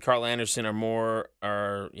Gallows and Carl Anderson are more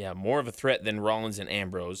of a threat than Rollins and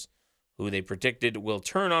Ambrose, who they predicted will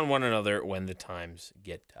turn on one another when the times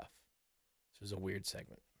get tough. This was a weird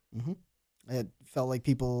segment. It felt like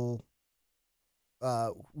people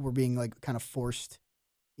were being like kind of forced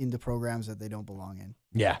into programs that they don't belong in.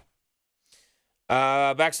 Yeah.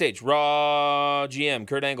 Backstage, Raw GM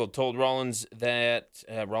Kurt Angle told Rollins that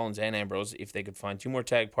Rollins and Ambrose, if they could find 2 more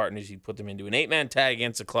tag partners, he'd put them into an 8-man tag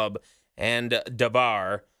against the Club and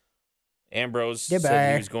Dabar. Ambrose said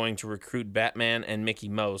Dabar. he was going to recruit Batman and Mickey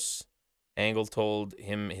Mouse. Angle told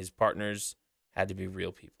him his partners had to be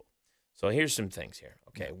real people. So here's some things here.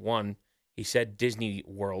 Okay, one, he said Disney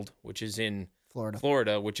World, which is in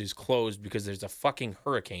Florida, which is closed because there's a fucking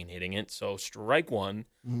hurricane hitting it. So strike one.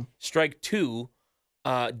 Strike two,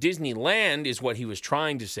 Disneyland is what he was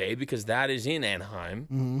trying to say because that is in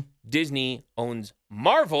Anaheim. Disney owns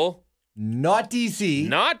Marvel, Not DC.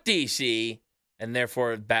 not DC, and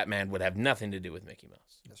therefore Batman would have nothing to do with Mickey Mouse.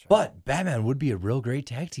 But Batman would be a real great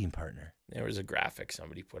tag team partner. There was a graphic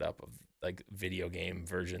somebody put up of like video game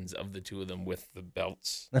versions of the two of them with the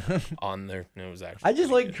belts on there. And it was actually I just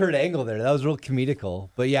pretty like good. Kurt Angle there. That was real comedical.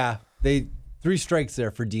 But yeah, 3 strikes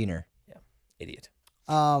there for Diener. Idiot.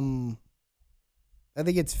 I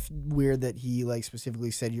think it's weird that he like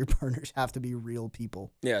specifically said your partners have to be real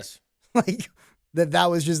people. Yes. Like that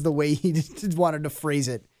was just the way he just wanted to phrase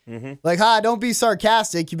it. Like, don't be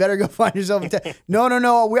sarcastic. You better go find yourself a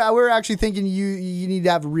No. We're actually thinking you need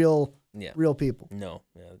to have real people. No.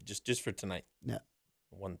 Yeah. Just for tonight. Yeah.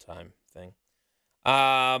 One time thing.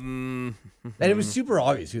 And it was super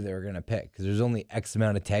obvious who they were going to pick because there's only X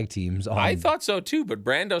amount of tag teams on. I thought so too, but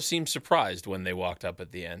Brando seemed surprised when they walked up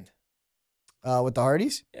at the end. With the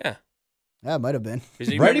Hardys? Yeah. Yeah, it might have been. 'Cause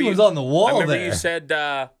you Brady remember was you- on the wall I remember there. you said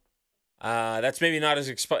that's maybe not as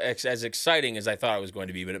exciting as I thought it was going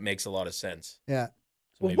to be, but it makes a lot of sense. Yeah. So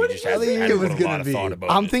Well, maybe what you just did you think hadn't it was put a lot gonna of be? thought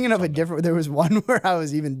about I'm it thinking or of a something. different. There was one where I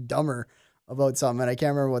was even dumber about something, and I can't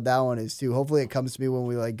remember what that one is too. Hopefully, it comes to me when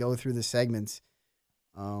we like go through the segments.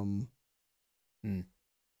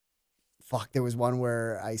 Fuck, there was one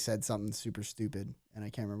where I said something super stupid, and I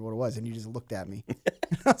can't remember what it was, and you just looked at me.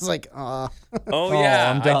 I was like, Oh Oh, yeah,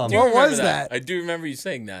 I'm I dumb. do What remember was that? I do remember you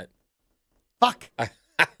saying that. fuck.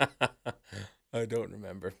 I don't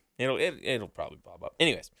remember. It'll probably pop up.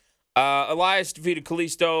 Anyways, Elias defeated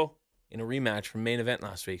Kalisto in a rematch from main event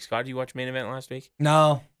last week. Scott, did you watch main event last week?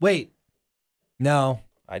 No, wait. No.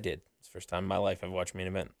 I did. It's the first time in my life I've watched main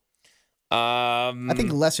event. I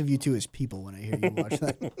think less of you two as people when I hear you watch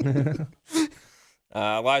that.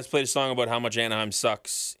 Elias played a song about how much Anaheim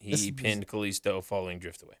sucks. He This- pinned Kalisto following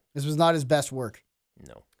Drift Away. This was not his best work.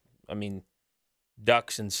 No. I mean,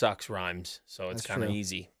 ducks and sucks rhymes, so it's That's kind of true.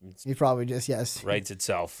 easy. It He probably just writes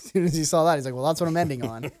itself. As soon as he saw that, he's like, "Well, that's what I'm ending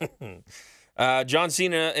on." John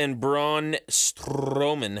Cena and Braun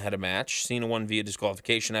Strowman had a match. Cena won via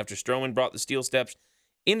disqualification after Strowman brought the steel steps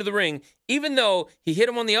into the ring, even though he hit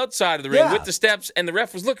him on the outside of the ring with the steps, and the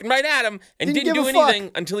ref was looking right at him and didn't do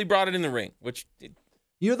anything until he brought it in the ring. Which,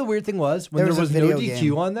 you know, the weird thing was when there was no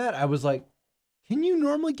DQ on that, I was like, can you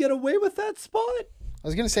normally get away with that spot? I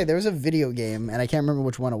was gonna say there was a video game, and I can't remember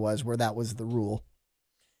which one it was, where that was the rule.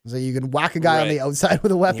 So you can whack a guy on the outside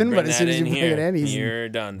with a weapon, but as soon as you bring it in, you're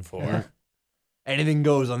done for. Anything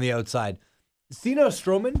goes on the outside. Cena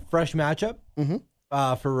Strowman, fresh matchup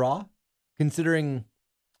for Raw. Considering,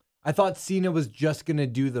 I thought Cena was just gonna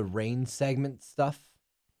do the Reigns segment stuff,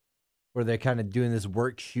 where they're kind of doing this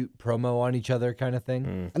work shoot promo on each other kind of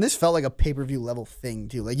thing. And this felt like a pay-per-view level thing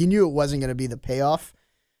too. Like you knew it wasn't gonna be the payoff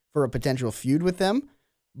for a potential feud with them,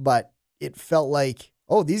 but it felt like,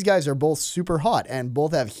 oh, these guys are both super hot and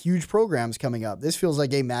both have huge programs coming up. This feels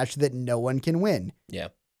like a match that no one can win. Yeah.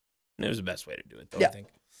 It was the best way to do it, though, I think.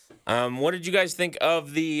 What did you guys think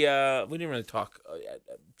of the... we didn't really talk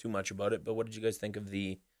too much about it, but what did you guys think of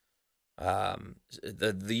the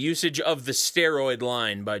usage of the steroid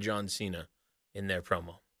line by John Cena in their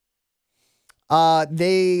promo?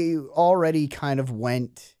 They already kind of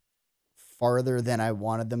went farther than I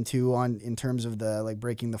wanted them to in terms of the like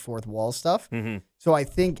breaking the fourth wall stuff. Mm-hmm. So I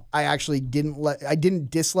think I actually didn't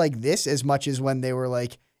dislike this as much as when they were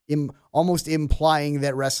like almost implying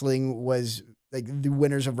that wrestling was like the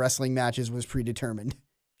winners of wrestling matches was predetermined.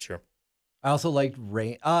 Sure. I also liked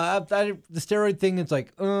Reigns. The steroid thing, it's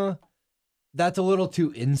like, that's a little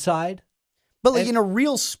too inside. But like in a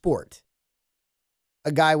real sport,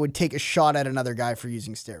 a guy would take a shot at another guy for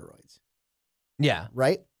using steroids. Yeah.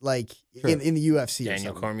 Right? Like Sure. in the UFC.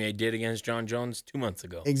 Daniel Cormier did against John Jones 2 months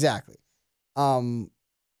ago. Exactly. So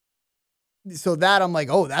that I'm like,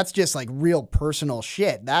 oh, that's just like real personal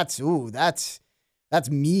shit. That's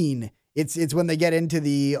mean. It's when they get into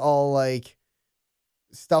the all like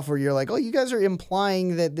stuff where you're like, oh, you guys are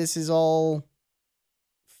implying that this is all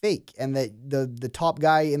fake and that the top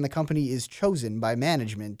guy in the company is chosen by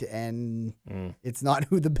management and it's not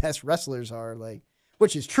who the best wrestlers are, like,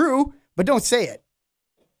 which is true, but don't say it.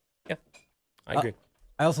 Yeah, I agree.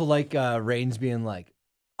 I also like Reigns being like,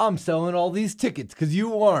 I'm selling all these tickets because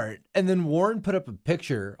you aren't. And then Warren put up a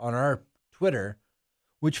picture on our Twitter,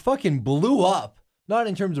 which fucking blew up. Not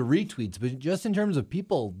in terms of retweets, but just in terms of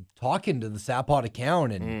people talking to the Sapot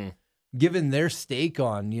account and giving their stake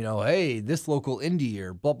on, you know, hey, this local indie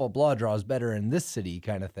or blah, blah, blah draws better in this city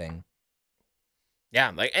kind of thing.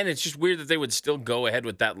 Yeah, like, and it's just weird that they would still go ahead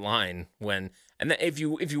with that line and then if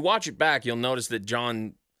you watch it back, you'll notice that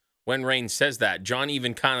John, when Reigns says that, John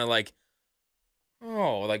even kind of like,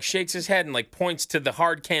 like shakes his head and like points to the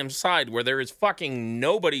hard cam side where there is fucking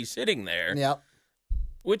nobody sitting there. Yeah.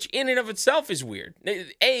 Which in and of itself is weird.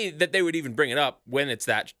 A, that they would even bring it up when it's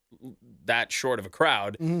that short of a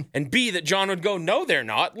crowd. And B, that John would go, no, they're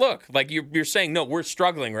not. Look, like you're saying, no, we're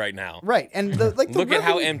struggling right now. Right. And look at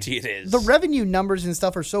how empty it is. The revenue numbers and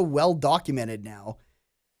stuff are so well documented now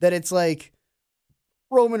that it's like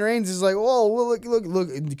Roman Reigns is like, oh, well, look,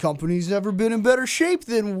 the company's never been in better shape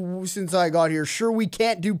than since I got here. Sure, we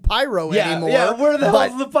can't do pyro anymore. Yeah, where the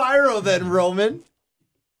hell's the pyro then, Roman?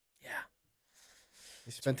 He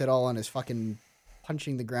spent it all on his fucking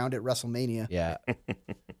punching the ground at WrestleMania. Yeah.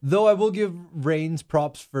 Though I will give Reigns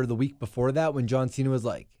props for the week before that when John Cena was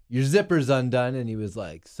like, your zipper's undone. And he was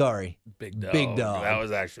like, sorry. Big dog. That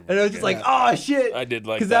was actually And I was just like, oh, shit. I did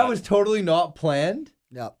like that. Because that was totally not planned.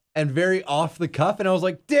 Yep. And very off the cuff. And I was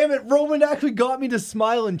like, damn it, Roman actually got me to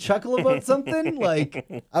smile and chuckle about something. Like,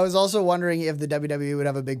 I was also wondering if the WWE would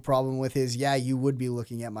have a big problem with his, you would be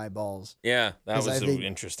looking at my balls. Yeah, that was an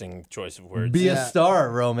interesting choice of words. Be a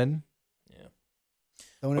star, Roman. Yeah.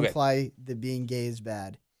 Don't imply that being gay is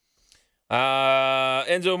bad.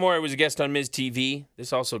 Enzo Amore was a guest on Miz TV.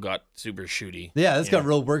 This also got super shooty. Yeah, this got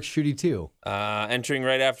real work shooty too. Entering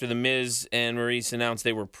right after the Miz and Maurice announced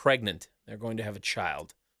they were pregnant. They're going to have a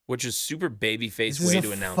child. Which is super babyface way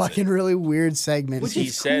to announce it. Fucking really weird segment. Which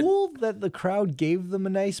is cool that the crowd gave them a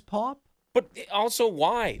nice pop. But also,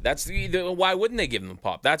 why? Why wouldn't they give them a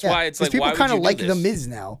pop? That's why it's like, people why would kind you of like do the this? Miz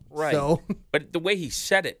now, right? So. But the way he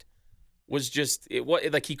said it was just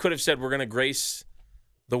like he could have said, "We're going to grace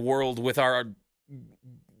the world with our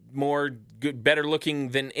better looking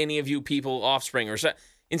than any of you people offspring," or so.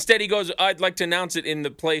 Instead, he goes, "I'd like to announce it in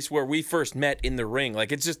the place where we first met in the ring."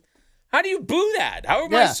 Like it's just. How do you boo that? How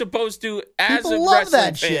am I supposed to, as people a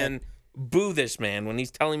wrestling fan, shit. boo this man when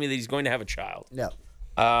he's telling me that he's going to have a child? No.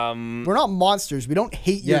 We're not monsters. We don't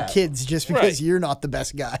hate your kids just because you're not the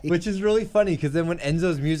best guy. Which is really funny because then when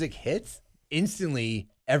Enzo's music hits, instantly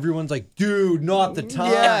everyone's like, dude, not the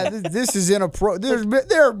time. Yeah, this is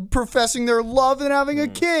they're professing their love and having a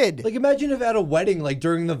kid. Like imagine if at a wedding, like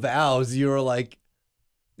during the vows, you were like,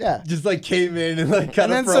 Yeah. Just like came in and like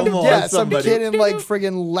kind And of then promo on some somebody. kid in like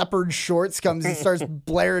friggin' leopard shorts comes and starts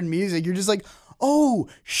blaring music. You're just like, oh,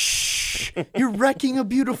 shh, you're wrecking a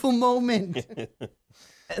beautiful moment.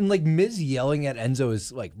 And like Miz yelling at Enzo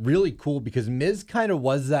is like really cool because Miz kind of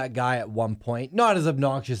was that guy at one point, not as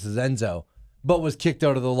obnoxious as Enzo, but was kicked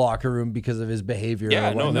out of the locker room because of his behavior.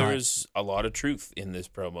 Yeah, or no, whatnot. there was a lot of truth in this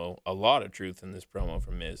promo. A lot of truth in this promo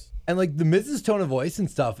from Miz. And like the Miz's tone of voice and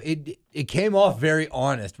stuff, it came off very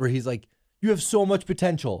honest, where he's like, "You have so much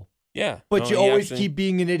potential, Yeah. but no, you he always actually- keep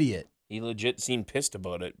being an idiot." He legit seemed pissed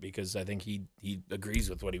about it because I think he agrees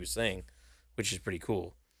with what he was saying, which is pretty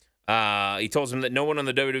cool. He told him that no one on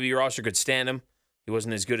the WWE roster could stand him. He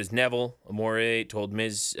wasn't as good as Neville. Amore told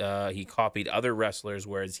Miz he copied other wrestlers,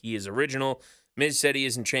 whereas he is original. Miz said he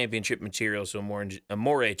isn't championship material, so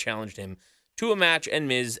Amore challenged him to a match, and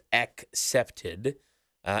Miz accepted.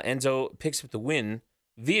 Enzo picks up the win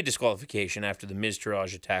via disqualification after the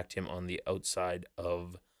Miz-Taraj attacked him on the outside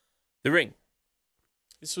of the ring.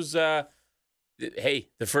 This was, the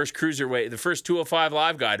first cruiserweight, the first 205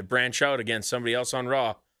 Live guy to branch out against somebody else on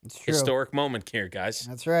Raw. It's true. Historic moment here, guys.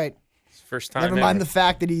 That's right. First time Never ever. mind the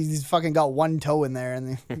fact that he's fucking got one toe in there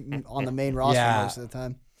and on the main roster Yeah. most of the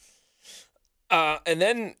time. And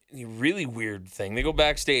then the really weird thing, they go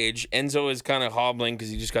backstage. Enzo is kind of hobbling because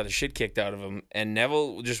he just got the shit kicked out of him, and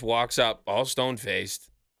Neville just walks up all stone faced,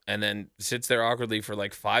 and then sits there awkwardly for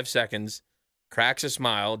like 5 seconds, cracks a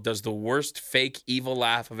smile, does the worst fake evil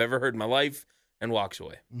laugh I've ever heard in my life, and walks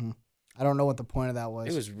away. I don't know what the point of that was.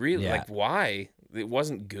 It was really Yeah. like, why? It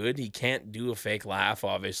wasn't good. He can't do a fake laugh,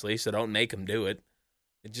 obviously, so don't make him do it.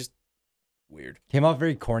 It just weird. Came off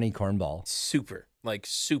very corny cornball. Super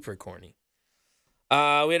corny. We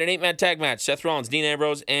had an 8-man tag match. Seth Rollins, Dean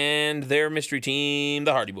Ambrose, and their mystery team,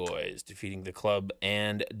 the Hardy Boys, defeating the Club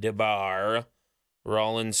and DeBar.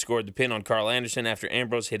 Rollins scored the pin on Carl Anderson after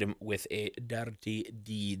Ambrose hit him with a dirty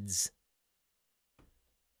deeds.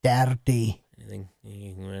 Dirty. Anything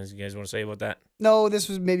you guys want to say about that? No, this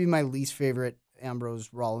was maybe my least favorite Ambrose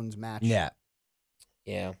Rollins match. Yeah.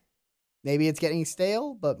 Yeah. Maybe it's getting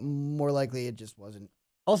stale, but more likely it just wasn't.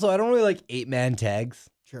 Also, I don't really like 8-man tags.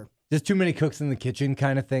 Sure. Just too many cooks in the kitchen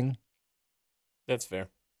kind of thing. That's fair.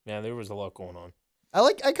 Yeah, there was a lot going on.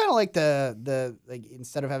 I kind of like the like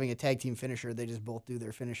instead of having a tag team finisher, they just both do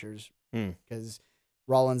their finishers because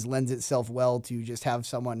Rollins lends itself well to just have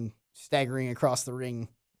someone staggering across the ring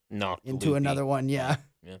Knock into Loopy. another one. Yeah.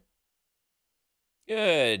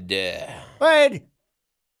 Good. But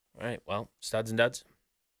All right, well, studs and duds.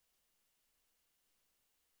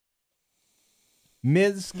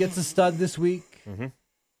 Miz gets a stud this week. Mm-hmm.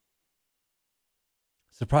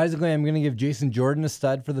 Surprisingly, I'm going to give Jason Jordan a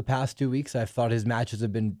stud for the past 2 weeks. I've thought his matches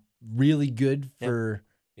have been really good for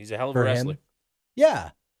He's a hell of a for wrestler. him.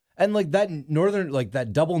 Yeah. And like that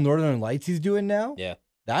double Northern Lights he's doing now. Yeah,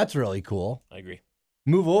 That's really cool. I agree.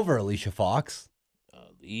 Move over, Alicia Fox.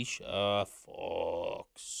 Alicia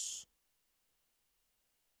Fox.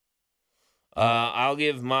 I'll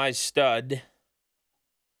give my stud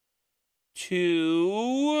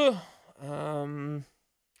to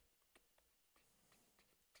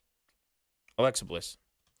Alexa Bliss.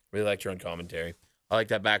 Really liked her on commentary. I like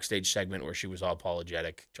that backstage segment where she was all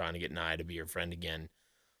apologetic, trying to get Nia to be her friend again.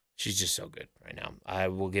 She's just so good right now. I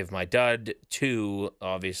will give my dud to,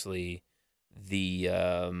 obviously, the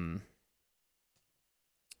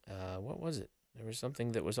what was it? There was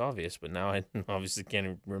something that was obvious, but now I obviously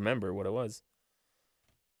can't remember what it was.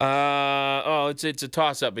 It's a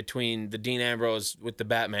toss up between the Dean Ambrose with the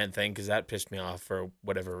Batman thing, because that pissed me off for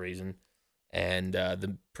whatever reason, and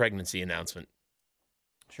the pregnancy announcement.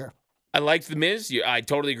 sure. I liked The Miz. I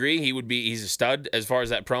totally agree. He's a stud as far as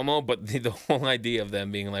that promo, but the whole idea of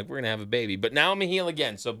them being like, we're going to have a baby. But now I'm a heel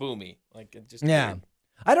again, so boo me. Like, it just Yeah. weird.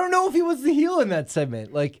 I don't know if he was the heel in that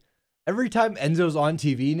segment. Like every time Enzo's on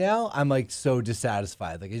TV now, I'm like so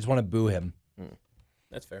dissatisfied. Like I just want to boo him.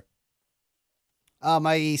 That's fair.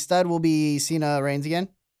 My stud will be Cena Reigns again,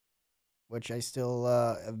 which I still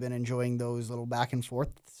have been enjoying those little back and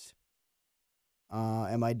forths.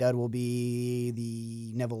 And my dud will be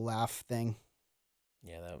the Neville laugh thing.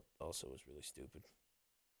 Yeah, that also was really stupid.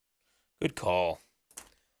 Good call.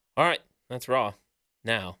 All right, that's Raw.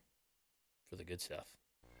 Now, for the good stuff.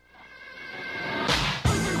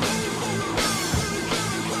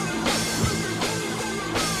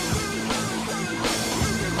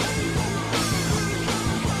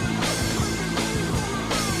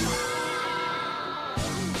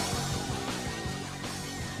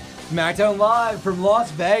 SmackDown Live from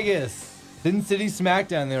Las Vegas. Sin City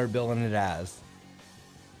SmackDown they were billing it as.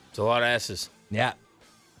 It's a lot of S's. Yeah.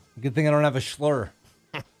 Good thing I don't have a slur.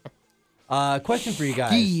 Question for you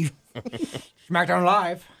guys. Steve. SmackDown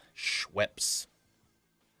Live. Schweppes.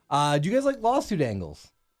 Do you guys like lawsuit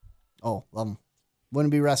angles? Oh, love him.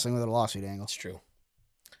 Wouldn't be wrestling without a lawsuit angle. That's true.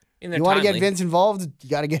 You want to get Vince involved, you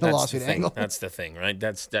got to get a That's the lawsuit thing. angle. That's the thing, right?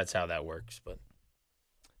 That's how that works. But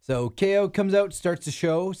So KO comes out, starts the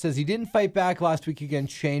show, says he didn't fight back last week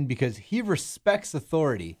against Shane because he respects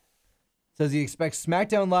authority. Says he expects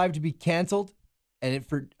SmackDown Live to be canceled and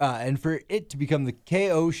for it to become the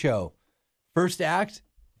KO show. First act,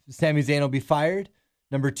 Sami Zayn will be fired.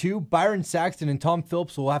 Number 2, Byron Saxton and Tom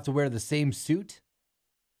Phillips will have to wear the same suit.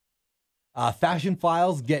 Fashion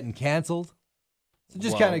Files getting canceled. So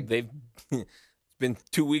just kind of they've it's been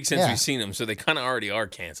 2 weeks since Yeah. we've seen them, so they kind of already are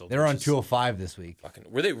canceled. they're which on is 205 this week. Fucking,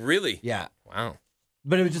 were they really? Yeah, Wow.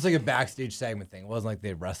 but it was just like a backstage segment thing. It wasn't like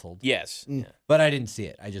they wrestled. Yes. Mm. Yeah. But I didn't see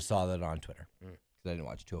it. I just saw that on Twitter because I didn't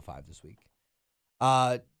watch 205 this week.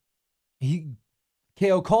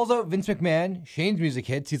 KO calls out Vince McMahon. Shane's music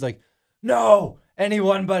hits. He's like, "No,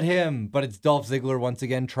 anyone but him." But it's Dolph Ziggler once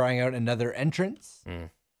again trying out another entrance.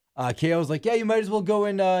 KO's like, "Yeah, you might as well go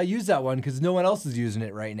and use that one because no one else is using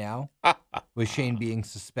it right now." With Shane being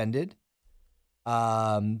suspended.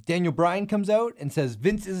 Daniel Bryan comes out and says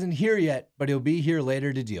Vince isn't here yet, but he'll be here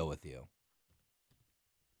later to deal with you.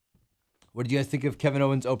 What did you guys think of Kevin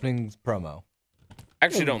Owens' opening promo? I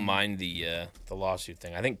actually don't mind the lawsuit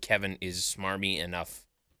thing. I think Kevin is smarmy enough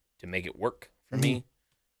to make it work for me.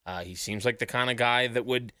 He seems like the kind of guy that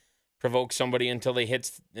would provoke somebody until he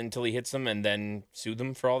hits them and then sue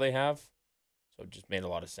them for all they have. So it just made a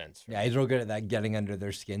lot of sense. Yeah, he's real good at that getting under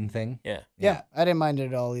their skin thing. Yeah. Yeah, I didn't mind it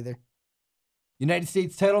at all either. United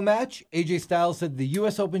States title match. AJ Styles said the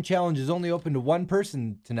U.S. Open Challenge is only open to one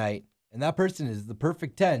person tonight, and that person is the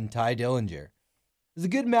Perfect 10, Ty Dillinger. It was a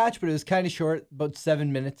good match, but it was kind of short, about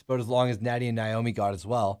 7 minutes, about as long as Natty and Naomi got as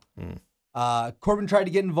well. Corbin tried to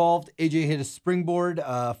get involved. AJ hit a springboard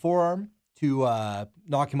forearm to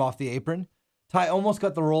knock him off the apron. Ty almost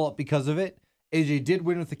got the roll-up because of it. AJ did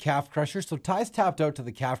win with the calf crusher, so Ty's tapped out to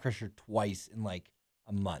the calf crusher twice in like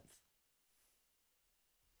a month.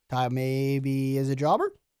 Ty maybe is a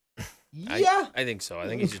jobber? Yeah. I think so. I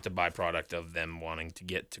think he's just a byproduct of them wanting to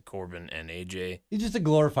get to Corbin and AJ. He's just a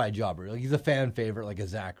glorified jobber. Like he's a fan favorite, like a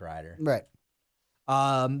Zack Ryder. Right.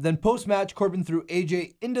 Then post-match, Corbin threw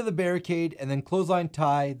AJ into the barricade and then clotheslined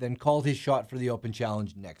Ty, then called his shot for the Open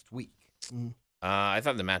Challenge next week. I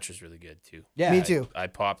thought the match was really good too. Yeah. Me too. I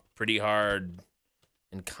popped pretty hard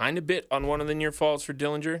and kind of bit on one of the near falls for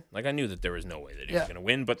Dillinger. Like I knew that there was no way that he was going to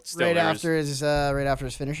win, but still, Right there after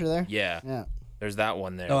his finisher there. yeah, Yeah. there's that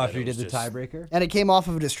one there. Oh, that after he it did the was just- tiebreaker? And it came off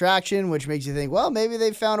of a distraction, which makes you think, well, maybe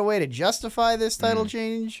they found a way to justify this title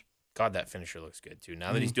change. God, that finisher looks good too.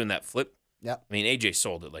 Now that he's doing that flip, Yep. I mean AJ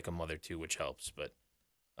sold it like a mother too, which helps. But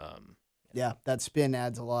Yeah, that spin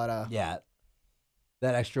adds a lot of. Yeah.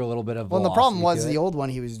 That extra little bit of Well, and the problem velocity was to the it. old one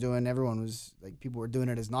he was doing. Everyone was like, people were doing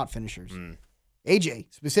it as not finishers. Mm. AJ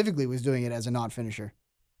specifically was doing it as a not finisher.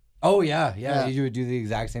 Oh, yeah. Yeah. Yeah. AJ would do the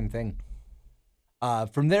exact same thing.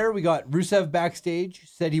 From there, we got Rusev backstage,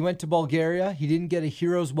 said he went to Bulgaria. He didn't get a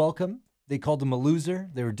hero's welcome. They called him a loser.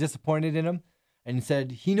 They were disappointed in him. And he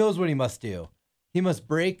said he knows what he must do. He must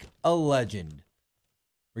break a legend.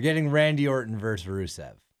 We're getting Randy Orton versus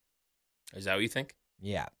Rusev. is that what you think?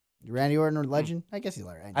 Yeah. Randy Orton or legend? I guess he's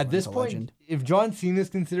like Randy At this Orton's a point, legend. if John Cena's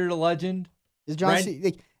considered a legend, Is John Rand- Cena?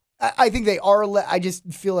 Like, I think they are. I just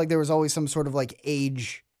feel like there was always some sort of like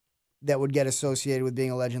age that would get associated with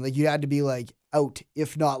being a legend. Like you had to be like out,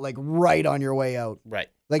 if not like right on your way out. Right.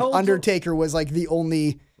 Like How old's Undertaker was like the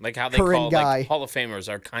only. Like how they Current call guy. like Hall of Famers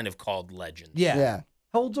are kind of called legends. yeah. Yeah.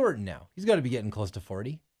 How old's Orton now? He's got to be getting close to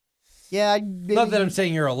 40. Yeah. Not that I'm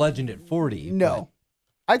saying you're a legend at 40. No.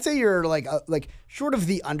 I'd say you're like short of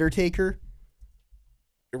the Undertaker.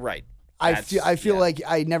 You're right. I That's- feel yeah. like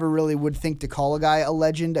I never really would think to call a guy a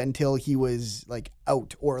legend until he was like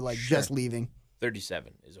out or like Sure. just leaving.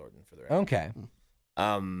 37 is Orton for the But, record. okay.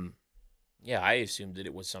 Yeah, I assumed that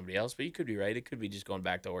it was somebody else, but you could be right. It could be just going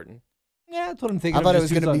back to Orton. Yeah, that's what I'm thinking. I of, thought it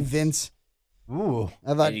just was going to be who's Vince. on- Ooh.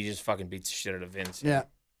 I thought, And he just fucking beats the shit out of Vince. yeah.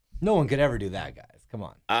 No one could ever do that, guys. Come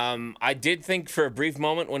on. I did think for a brief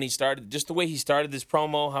moment when he started, just the way he started this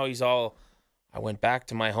promo, how he's all, I went back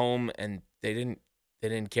to my home and they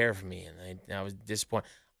didn't care for me, and I was disappointed.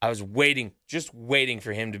 I was just waiting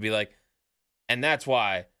for him to be like, and that's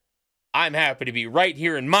why I'm happy to be right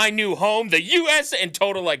here in my new home, the U.S. and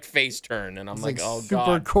total like face turn, and I'm It's like, oh super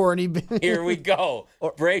god, corny. here we go.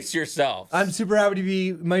 Brace yourself. I'm super happy to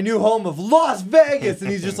be my new home of Las Vegas. And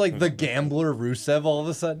he's just like the gambler Rusev all of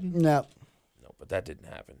a sudden. No. No, but that didn't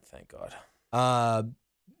happen. Thank God.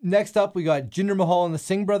 Next up, we got Jinder Mahal and the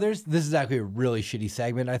Singh brothers. This is actually a really shitty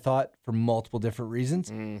segment, I thought, for multiple different reasons.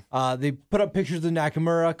 They put up pictures of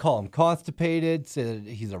Nakamura, call him constipated, say that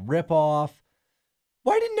he's a ripoff.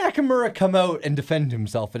 Why didn't Nakamura come out and defend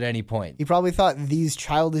himself at any point? He probably thought these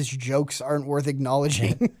childish jokes aren't worth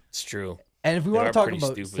acknowledging. It's true. And if we They want are to talk pretty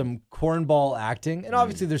about stupid. some cornball acting, and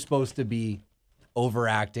obviously they're supposed to be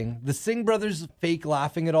overacting, the Singh brothers fake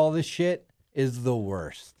laughing at all this shit is the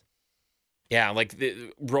worst. Yeah, like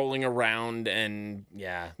the rolling around and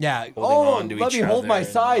Yeah. on to Let each me hold my other.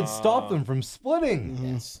 side, stop them from splitting.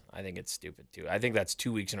 Yes, I think it's stupid too. I think that's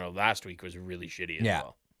 2 weeks in a row. Last week was really shitty as Yeah.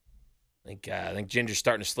 well. I think Ginger's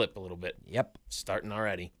starting to slip a little bit. Yep. Starting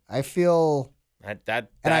already. I feel, That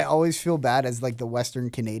and I always feel bad as like the Western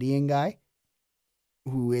Canadian guy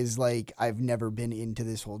who is like, I've never been into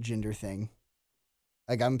this whole gender thing.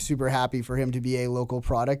 Like, I'm super happy for him to be a local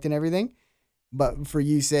product and everything. But for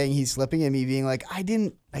you saying he's slipping and me being like, I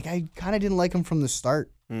kind of didn't like him from the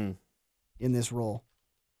start in this role.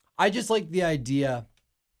 I just like the idea.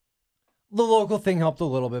 The local thing helped a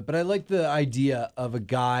little bit, but I like the idea of a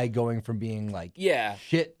guy going from being like Yeah.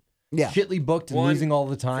 shitly booked and One, losing all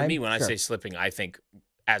the time. For me, when I Sure. say slipping, I think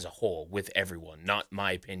as a whole with everyone, not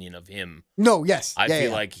my opinion of him. No, yes. I Yeah, feel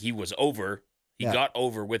yeah. like he was over. He Yeah. got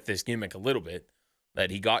over with this gimmick a little bit. That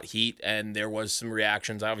he got heat and there was some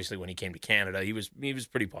reactions. Obviously, when he came to Canada, he was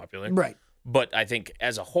pretty popular. Right. But I think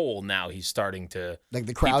as a whole now he's starting to Like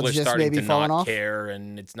the people crowd's are just starting maybe to falling not off. care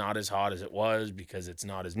and it's not as hot as it was because it's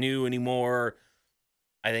not as new anymore.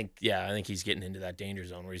 I think he's getting into that danger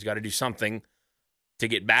zone where he's got to do something to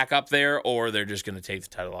get back up there, or they're just going to take the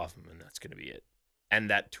title off him, and that's going to be it. And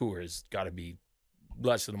that tour has got to be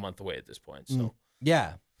less than a month away at this point, so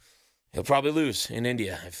Yeah. he'll probably lose in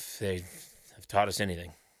India if they have taught us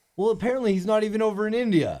anything. Well, apparently he's not even over in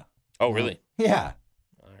India. Oh, really? Yeah.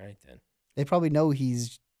 All right then. They probably know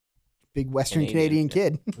he's big Western Canadian,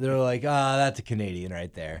 Canadian kid. They're like, that's a Canadian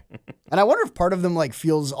right there. And I wonder if part of them like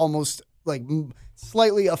feels almost like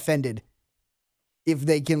slightly offended if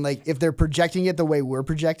they can like if they're projecting it the way we're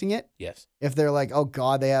projecting it. Yes. If they're like, oh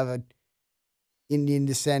God, they have a Indian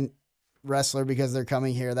descent wrestler because they're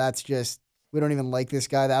coming here. That's just we don't even like this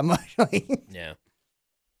guy that much. Yeah.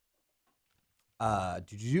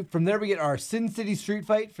 From there we get our Sin City Street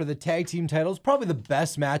Fight for the tag team titles. Probably the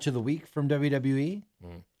best match of the week from WWE.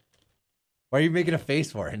 Why are you making a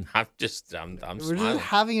face for it? I'm We're smiling. just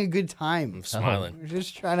having a good time. I'm smiling. We're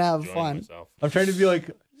just trying to have Enjoying fun. myself. I'm trying to be like,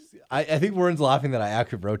 I think Warren's laughing that I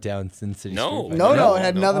actually wrote down Sin City No. Street Fight. No, it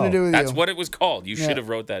had nothing to do with That's you. what it was called. You Yeah. should have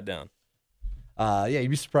wrote that down. Yeah, you'd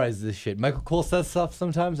be surprised at this shit. Michael Cole says stuff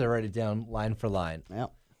sometimes. I write it down line for line. Yeah.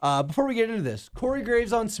 Before we get into this, Corey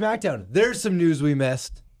Graves on SmackDown. There's some news we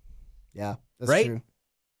missed. Yeah, that's Right? true.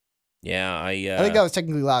 Yeah, I think that was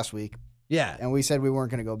technically last week, Yeah. and we said we weren't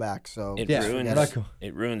going to go back. So It Yeah, ruins not cool.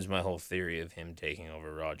 it ruins my whole theory of him taking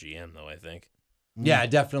over Raw GM, though. I think. Yeah, it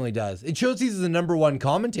definitely does. It shows he's the number one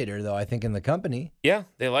commentator, though, I think, in the company. Yeah,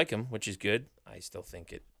 they like him, which is good. I still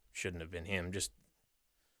think it shouldn't have been him. Just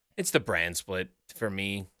it's the brand split for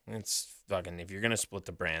me. It's fucking. If you're gonna split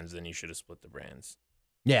the brands, then you should have split the brands.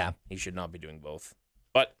 Yeah. He should not be doing both.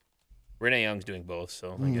 But Renee Young's doing both,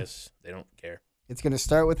 so I guess they don't care. it's going to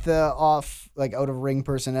start with the out of ring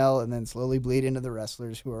personnel, and then slowly bleed into the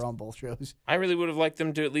wrestlers who are on both shows. I really would have liked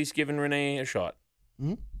them to at least given Renee a shot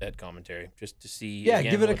Mhm. at commentary, just to see. Yeah,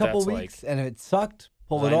 again, give it a what couple that's weeks, and if it sucked,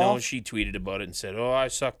 pull Like. it I know off. she tweeted about it and said, "Oh, I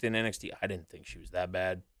sucked in NXT." I didn't think she was that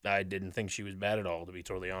bad. I didn't think she was bad at all, to be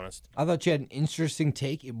totally honest. I thought she had an interesting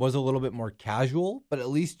take. It was a little bit more casual, but at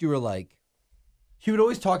least you were like, she would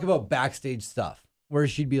always talk about backstage stuff, where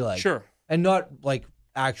she'd be like, Sure. and not like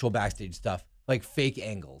actual backstage stuff, like fake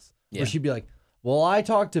angles, Yeah. where she'd be like, well, I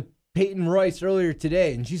talked to Peyton Royce earlier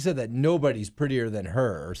today, and she said that nobody's prettier than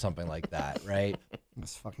her, or something like that, right?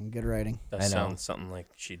 That's fucking good writing. That I know. sounds something like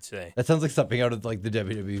she'd say. That sounds like something out of like the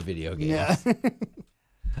WWE video game. Yeah.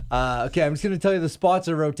 Okay, I'm just going to tell you the spots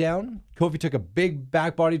I wrote down. Kofi took a big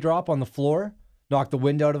back body drop on the floor, knocked the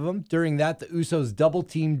wind out of him. During that, the Usos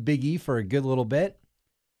double-teamed Big E for a good little bit.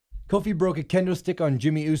 Kofi broke a kendo stick on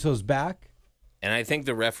Jimmy Uso's back. And I think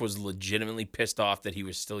the ref was legitimately pissed off that he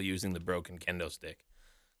was still using the broken kendo stick.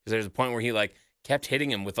 Because there's a point where he like kept hitting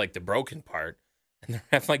him with like the broken part. And the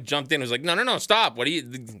ref like jumped in and was like, no, stop. What do you,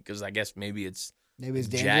 because I guess maybe it's Maybe it's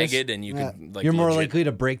dangerous. jagged and you Yeah. can like You're more legit- likely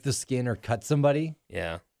to break the skin or cut somebody.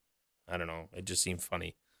 Yeah. I don't know. It just seemed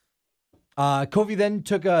funny. Kofi then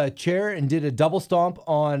took a chair and did a double stomp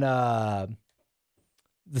on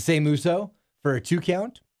the same Uso for a 2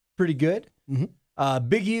 count. Pretty good.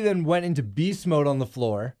 Big E then went into beast mode on the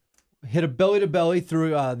floor, hit a belly to belly through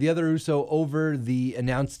the other Uso over the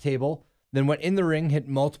announce table. then went in the ring, hit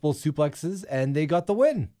multiple suplexes, and they got the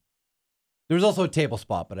win. There was also a table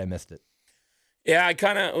spot, but I missed it. Yeah,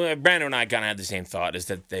 Brando and I kind of had the same thought, is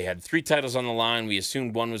that they had 3 titles on the line. We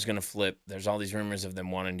assumed one was going to flip. There's all these rumors of them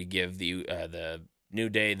wanting to give the New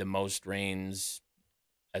Day the most reigns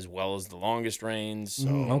as well as the longest reigns. So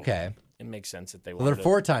Okay. it makes sense that they Well, wanted they're to.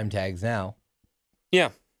 4-time tags now. Yeah.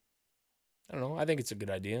 I don't know. I think it's a good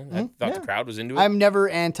idea. I thought the crowd was into it. I'm never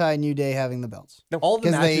anti New Day having the belts All the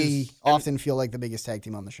because they matches often feel like the biggest tag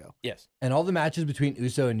team on the show. Yes. and all the matches between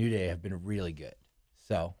Uso and New Day have been really good.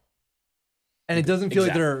 So, and it doesn't feel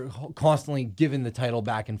like they're constantly giving the title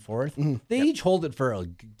back and forth. They each hold it for a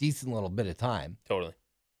decent little bit of time. Totally.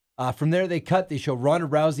 From there, they show Ronda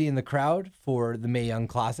Rousey in the crowd for the Mae Young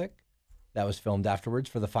Classic. That was filmed afterwards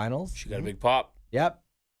for the finals. She got a big pop. Yep.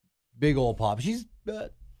 Big old pop. She's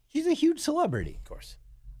a huge celebrity. Of course.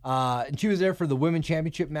 And she was there for the Women's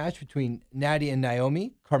Championship match between Natty and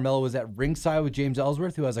Naomi. Carmella was at ringside with James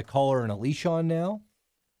Ellsworth, who has a collar and a leash on now.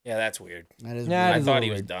 Yeah, that's weird. That is Yeah, weird. it I is a thought little he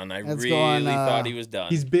was weird. done. I Let's really go on, thought he was done.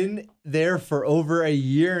 He's been there for over a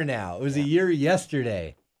year now. It was a year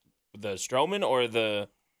yesterday. The Strowman or the...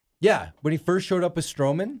 Yeah, when he first showed up with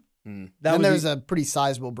Strowman. Then was there was a pretty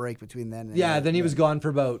sizable break between then. And Yeah, then he was gone for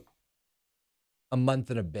about a month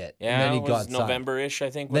and a bit. Yeah, and then he it was got signed. November-ish, I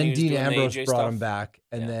think, when he Then was Dean doing Ambrose the AJ brought stuff. him back,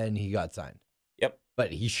 and Yeah. then he got signed. Yep.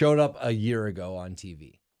 But he showed up a year ago on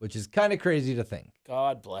TV, which is kind of crazy to think.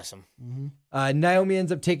 God bless him. Naomi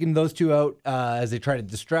ends up taking those two out as they try to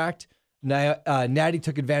distract. Natty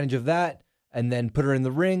took advantage of that and then put her in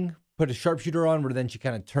the ring, put a sharpshooter on, where then she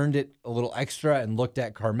kind of turned it a little extra and looked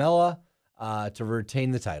at Carmella to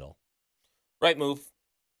retain the title. Right move.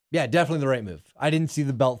 Yeah, definitely the right move. I didn't see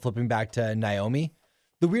the belt flipping back to Naomi.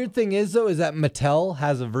 The weird thing is, though, is that Mattel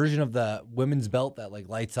has a version of the women's belt that like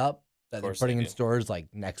lights up that they're course putting they in do. stores like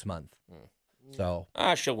next month. So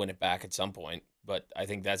She'll win it back at some point, but I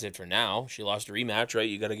think that's it for now. She lost a rematch, right?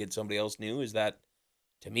 You got to get somebody else new. Is that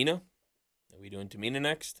Tamina? Are we doing Tamina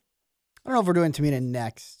next? I don't know if we're doing Tamina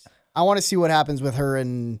next. I want to see what happens with her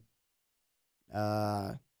and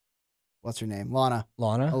what's her name, Lana, a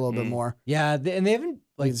Lana, little bit more. yeah, and they haven't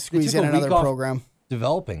like Squeeze they took in a week another off program.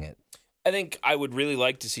 developing it. I think I would really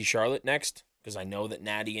like to see Charlotte next because I know that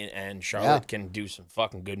Natty and Charlotte can do some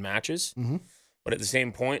fucking good matches. Mm-hmm. But at the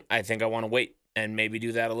same point, I think I want to wait and maybe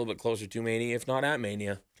do that a little bit closer to Mania, if not at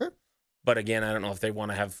Mania. Sure. But again, I don't know if they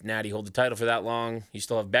want to have Natty hold the title for that long. You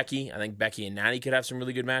still have Becky. I think Becky and Natty could have some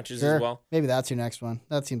really good matches Sure. as well. Maybe that's your next one.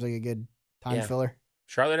 That seems like a good time Yeah. filler.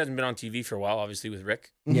 Charlotte hasn't been on TV for a while, obviously, with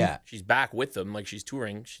Rick. Mhm. Yeah, She's back with them, like she's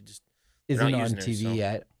touring. She just isn't not on using her, TV so-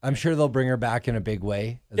 yet. I'm sure they'll bring her back in a big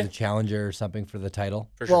way as Yeah. a challenger or something for the title.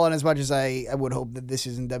 for sure. Well, and as much as I would hope that this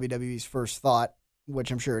isn't WWE's first thought,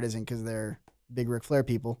 which I'm sure it isn't because they're big Ric Flair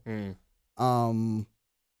people.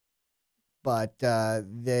 But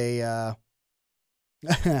they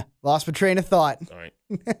lost my train of thought. All right,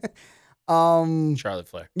 Charlotte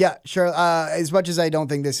Flair. Yeah, sure. As much as I don't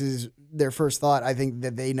think this is their first thought, I think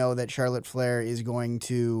that they know that Charlotte Flair is going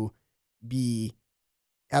to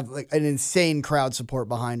have like an insane crowd support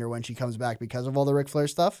behind her when she comes back because of all the Ric Flair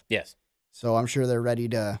stuff. Yes. So I'm sure they're ready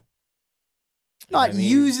to not I mean,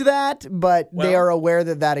 use that, but they well- are aware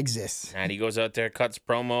that that exists. Natty goes out there, cuts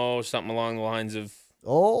promo, something along the lines of,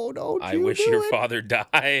 Oh, don't I you wish do your it father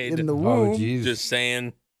died. in the Oh, womb. geez. Just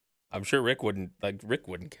saying. I'm sure Rick wouldn't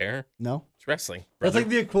care. No. It's wrestling. That's brother. like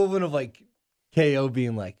the equivalent of like KO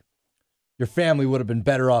being like, your family would have been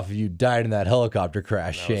better off if you died in that helicopter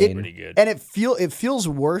crash, That was Shane. pretty good. And it feels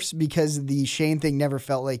worse because the Shane thing never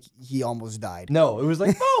felt like he almost died. No, it was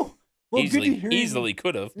like, oh, well, good to hear. easily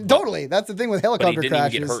could have. Totally. That's the thing with But he helicopter didn't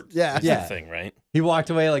crashes. even get hurt. Yeah. That's Yeah. the thing, right? He walked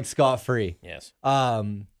away like scot-free. Yes.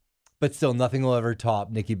 But still, nothing will ever top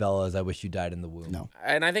Nikki Bella's I Wish You Died in the Womb. No.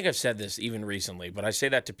 And I think I've said this even recently, but I say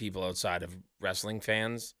that to people outside of wrestling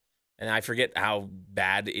fans, and I forget how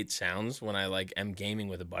bad it sounds when I like am gaming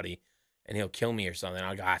with a buddy, and he'll kill me or something.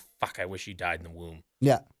 I'll go, fuck, I wish he died in the womb.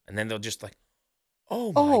 Yeah. And then they'll just like,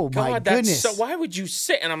 oh Oh, my my god, that's goodness. so. Why would you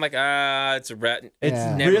say? And I'm like, it's a rat. It's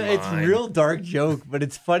Yeah. Never real. It's mind. real dark joke, but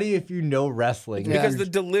it's funny if you know wrestling. Yeah. Because the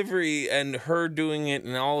delivery and her doing it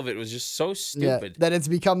and all of it was just so stupid. Yeah, that it's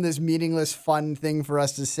become this meaningless, fun thing for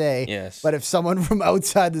us to say. Yes. But if someone from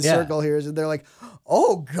outside the Yeah. circle hears it, they're like,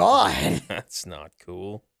 oh, God. That's not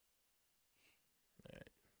cool.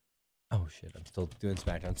 Oh shit! I'm still doing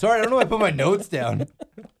SmackDown. Sorry, I don't know why I put my notes down.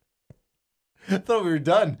 I thought we were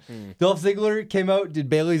done. Dolph Ziggler came out, did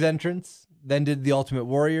Bailey's entrance, then did the Ultimate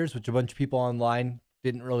Warriors, which a bunch of people online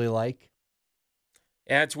didn't really like.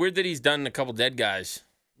 Yeah, it's weird that he's done a couple dead guys.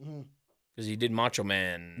 Because he did Macho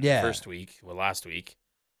Man Yeah. last week.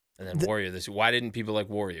 And then Warrior. Why didn't people like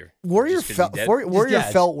Warrior? Warrior Just 'cause he dead? Warrior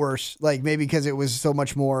felt worse, like maybe because it was so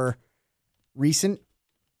much more recent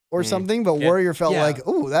or something. But Warrior felt like,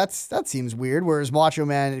 oh, that seems weird. Whereas Macho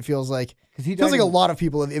Man, it feels like a lot of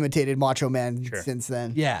people have imitated Macho Man since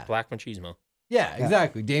then. Yeah, Black Machismo. Yeah,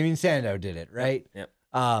 exactly. Damien Sandow did it, right? Yep.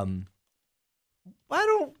 I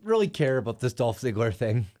don't really care about this Dolph Ziggler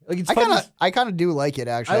thing. Like, it's I kind of do like it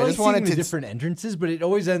actually. I just like wanted seeing to the different entrances, but it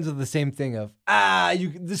always ends with the same thing of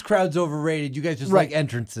this crowd's overrated. You guys just Right. like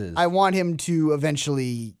entrances. I want him to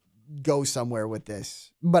eventually go somewhere with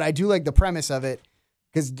this, but I do like the premise of it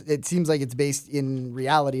because it seems like it's based in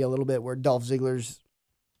reality a little bit, where Dolph Ziggler's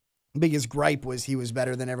biggest gripe was he was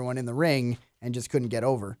better than everyone in the ring and just couldn't get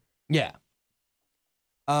over. Yeah.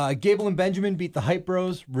 Gable and Benjamin beat the Hype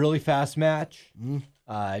Bros. Really fast match.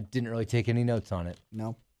 Didn't really take any notes on it.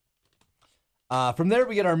 No. From there,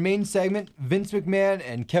 we get our main segment, Vince McMahon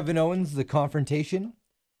and Kevin Owens, the confrontation.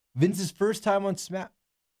 Vince's first time on SmackDown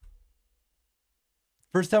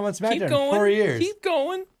Keep in going. 4 years. Keep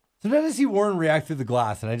going. Sometimes I see Warren react through the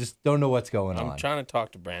glass, and I just don't know what's going on. I'm trying to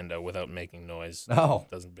talk to Brando without making noise. Oh.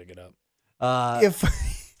 Doesn't pick it up. If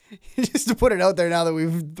just to put it out there, now that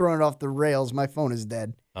we've thrown it off the rails, my phone is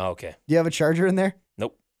dead. Oh, okay. Do you have a charger in there?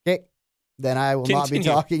 Nope. Okay. Then I will not be Continue.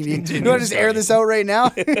 talking to you. Continue, You want to just air Scotty. this out right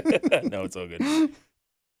now? No, it's all good.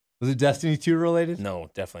 Was it Destiny 2 related? No,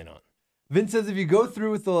 definitely not. Vince says if you go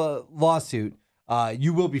through with the lawsuit,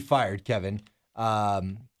 you will be fired, Kevin.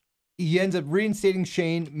 He ends up reinstating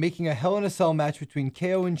Shane, making a Hell in a Cell match between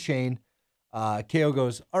KO and Shane. KO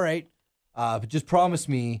goes, all right, but just promise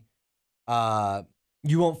me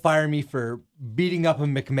you won't fire me for beating up a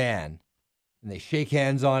McMahon. And they shake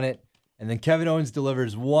hands on it. And then Kevin Owens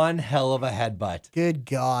delivers one hell of a headbutt. Good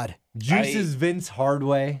God. Juices Vince hard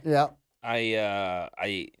way. Yeah.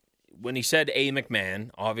 I when he said A. McMahon,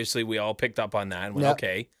 obviously we all picked up on that and went, Yep.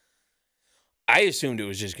 okay. I assumed it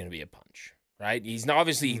was just going to be a punch, right? He's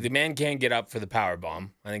obviously, the man can't get up for the power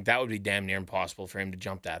bomb. I think that would be damn near impossible for him to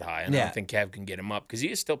jump that high. And I don't think Kev can get him up because he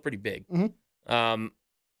is still pretty big.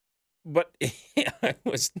 But I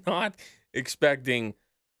was not expecting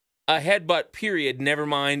a headbutt, period. Never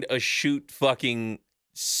mind a shoot fucking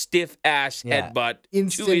stiff ass headbutt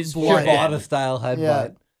Instant to his blood. forehead. Shibata style headbutt. Yeah.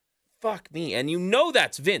 Fuck me. And you know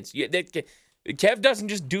that's Vince. Kev doesn't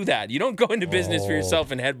just do that. You don't go into business for yourself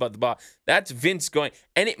and headbutt the ball. That's Vince going.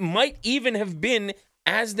 And it might even have been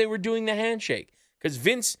as they were doing the handshake. Because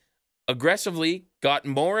Vince aggressively got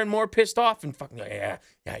more and more pissed off and fucking, yeah,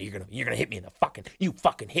 you're gonna hit me in the fucking, you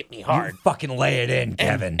fucking hit me hard. You fucking lay it in,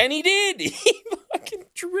 Kevin. And he did. He fucking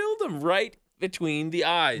drilled him right between the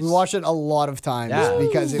eyes. We watched it a lot of times Yeah.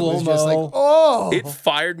 because it was just Slow-mo. like, oh. It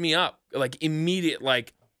fired me up. Like immediate,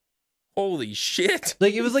 like, holy shit.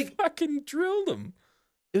 Like, it was like Fucking drilled him.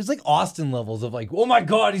 It was like Austin levels of like, oh my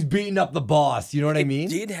God, he's beating up the boss. You know what I mean?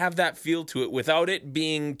 It did have that feel to it without it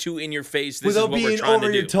being too in your face. This Without is what we're being trying over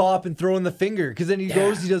to your do. top and throwing the finger. Because then he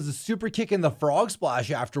goes, he does the super kick and the frog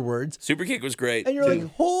splash afterwards. Super kick was great. And you're like,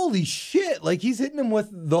 holy shit. Like, he's hitting him with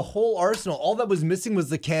the whole arsenal. All that was missing was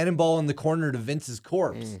the cannonball in the corner to Vince's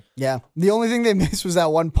corpse. Yeah. The only thing they missed was that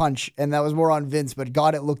one punch, and that was more on Vince, but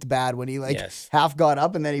God, it looked bad when he half got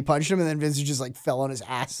up and then he punched him, and then Vince just like fell on his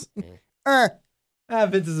ass.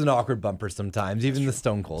 Vince is an awkward bumper sometimes, even the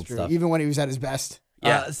Stone Cold stuff. Even when he was at his best.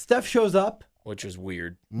 Steph shows up, which is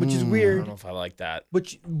weird. which is I weird. don't know if I like that.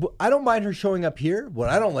 Which I don't mind her showing up here. What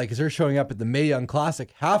I don't like is her showing up at the Mae Young Classic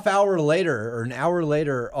half hour later or an hour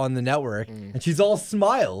later on the network, and she's all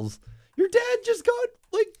smiles. Your dad just got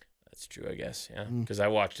like. That's true, I guess. Yeah, because I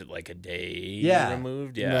watched it like a day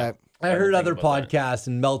removed. Yeah, Right. I didn't heard think other about that. podcasts,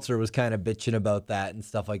 and Meltzer was kind of bitching about that and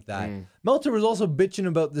stuff like that. Meltzer was also bitching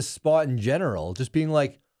about this spot in general, just being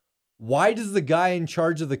like, "Why does the guy in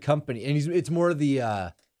charge of the company?" And it's more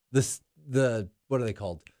the what are they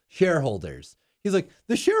called? Shareholders. He's like,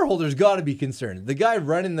 the shareholders got to be concerned. The guy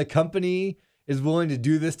running the company is willing to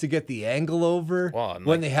do this to get the angle over Well, and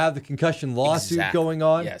when they have the concussion lawsuit Exactly. going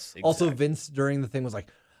on. Yes, Also, exactly. Vince during the thing was like,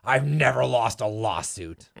 I've never lost a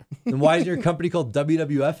lawsuit. Then why is your company called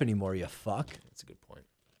WWF anymore, you fuck? That's a good point.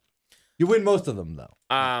 You win most of them, though.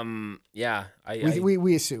 Yeah,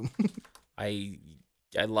 We assume. I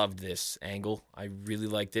loved this angle. I really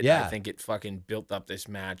liked it. Yeah. I think it fucking built up this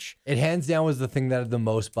match. It hands down was the thing that had the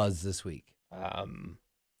most buzz this week.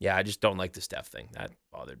 Yeah, I just don't like the Steph thing. That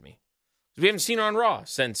bothered me. We haven't seen her on Raw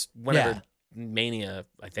since whenever Mania.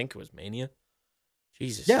 I think it was Mania.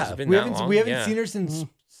 Jesus, has Yeah, it been we that haven't long? we haven't Yeah. seen her since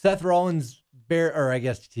Seth Rollins or I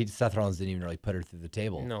guess Seth Rollins didn't even really put her through the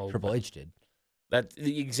table. No, Triple but- H did. That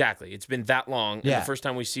exactly. It's been that long. And Yeah. the first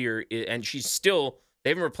time we see her, and she's still. They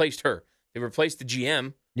haven't replaced her. They replaced the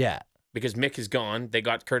GM. Yeah, because Mick is gone. They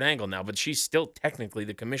got Kurt Angle now, but she's still technically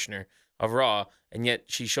the commissioner of Raw, and yet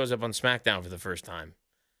she shows up on SmackDown for the first time.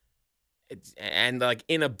 And like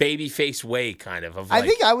in a babyface way, kind of. I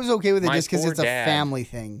think I was okay with it my just because poor it's a dad. family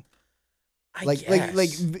thing. I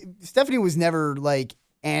guess. Stephanie was never like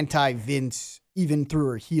anti-Vince even through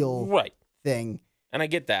her heel right. thing. And I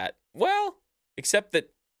get that. Well, except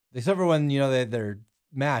that Except for when, they had their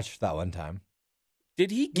match that one time.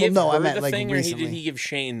 did he give no, I her meant, the like, thing, or recently. did he give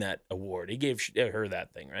Shane that award? He gave her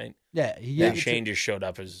that thing, right? Yeah, he Yeah, gave it to- Shane just showed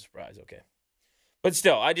up as a surprise. Okay, but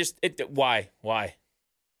still, why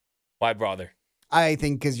bother? I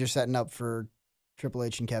think because you're setting up for Triple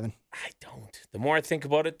H and Kevin. I don't. The more I think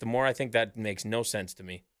about it, the more I think that makes no sense to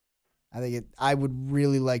me. I would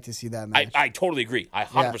really like to see that match. I totally agree. I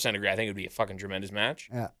 100% agree. I think it would be a fucking tremendous match.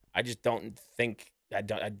 Yeah. I just don't think I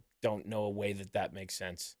don't know a way that makes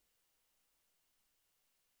sense.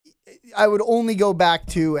 I would only go back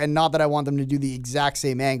to, and not that I want them to do the exact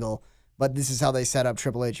same angle, but this is how they set up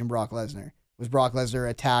Triple H and Brock Lesnar. Was Brock Lesnar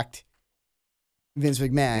attacked Vince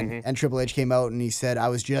McMahon, and Triple H came out and he said, I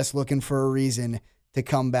was just looking for a reason to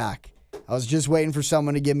come back. I was just waiting for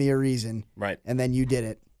someone to give me a reason. Right. And then you did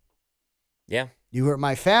it. Yeah. You hurt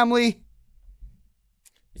my family.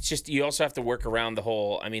 It's just you also have to work around the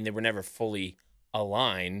whole. I mean, they were never fully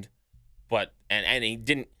aligned, but and he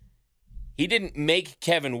didn't make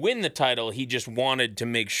Kevin win the title. He just wanted to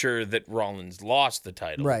make sure that Rollins lost the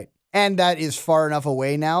title. Right. And that is far enough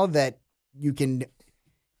away now that you can,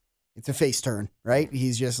 it's a face turn, right?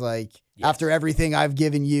 He's just like, Yes. after everything I've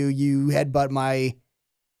given you, you headbutt my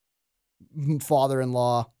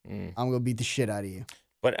father-in-law. I'm going to beat the shit out of you.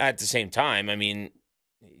 But at the same time, I mean,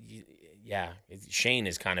 yeah, Shane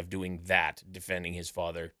is kind of doing that, defending his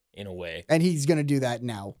father in a way. And he's going to do that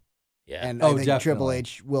now. Yeah. And I think definitely. Triple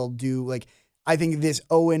H will do, like, I think this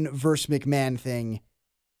Owen versus McMahon thing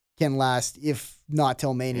can last, if not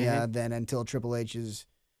till Mania, then until Triple H is.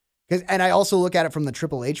 And I also look at it from the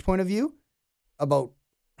Triple H point of view about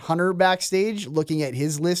Hunter backstage, looking at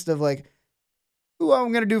his list of, like, who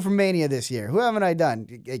I'm going to do for Mania this year? Who haven't I done?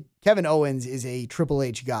 Kevin Owens is a Triple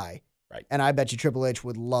H guy. Right. And I bet you Triple H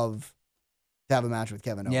would love to have a match with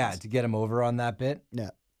Kevin Owens. Yeah, to get him over on that bit.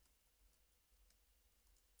 Yeah.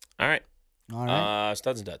 All right. All right.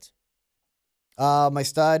 Studs and duds. My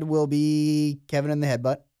stud will be Kevin in the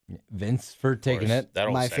Headbutt. Vince for taking course. it. That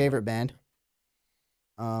old My segment. favorite band.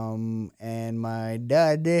 And my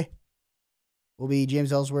dud will be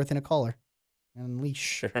James Ellsworth in a collar and leash.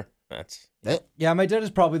 Sure. That's Yeah, my dad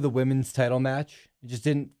is probably the women's title match. It just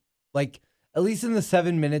didn't, like, at least in the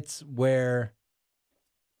 7 minutes where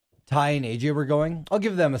Ty and AJ were going, I'll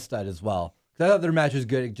give them a stud as well. Because I thought their match was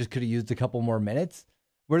good. It just could have used a couple more minutes.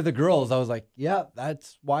 Where the girls, I was like, yeah,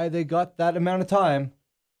 that's why they got that amount of time.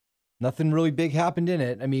 Nothing really big happened in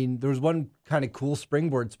it. I mean, there was one kind of cool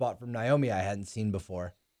springboard spot from Naomi I hadn't seen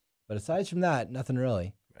before. But aside from that, nothing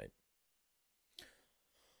really. right.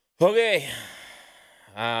 Okay.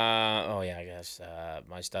 I guess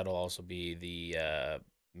my stud will also be the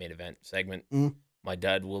main event segment. My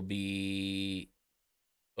dud will be,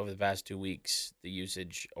 over the past 2 weeks, the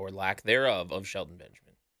usage or lack thereof of Shelton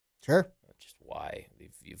Benjamin. Sure. Just why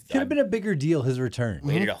you've Should have been a bigger deal, his return.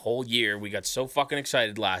 waited a whole year. We got so fucking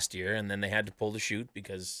excited last year, and then they had to pull the shoot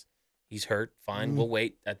because he's hurt. Fine, we'll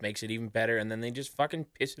wait. That makes it even better. And then they just fucking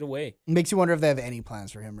piss it away. Makes you wonder if they have any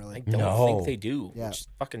plans for him, I really. don't No. think they do, Yeah. which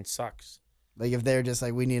fucking sucks. Like, if they're just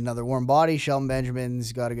like, we need another warm body, Shelton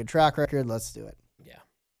Benjamin's got a good track record, let's do it. Yeah.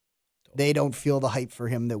 They don't feel the hype for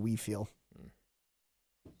him that we feel.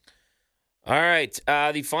 All right.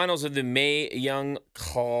 The finals of the Mae Young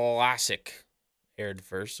Classic aired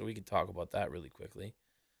first, so we can talk about that really quickly.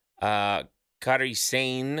 Kairi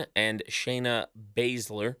Sane and Shayna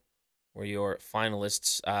Baszler were your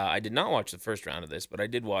finalists. I did not watch the first round of this, but I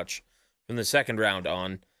did watch from the second round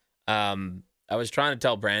on. I was trying to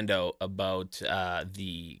tell Brando about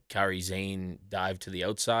the Kairi Sane dive to the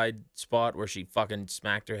outside spot where she fucking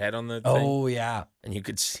smacked her head on the thing. Oh, yeah. And you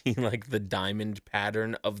could see like the diamond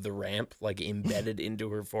pattern of the ramp like embedded into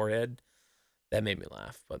her forehead. That made me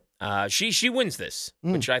laugh. But she wins this,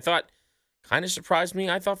 which I thought kind of surprised me.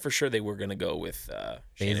 I thought for sure they were going to go with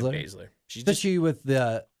Shayna Baszler. She's just, Especially with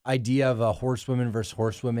the idea of a horsewomen versus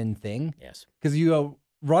horsewomen thing. yes. Because you go,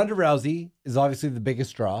 Ronda Rousey is obviously the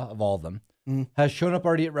biggest draw of all of them. Has shown up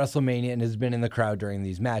already at WrestleMania and has been in the crowd during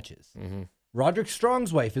these matches. Roderick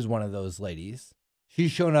Strong's wife is one of those ladies.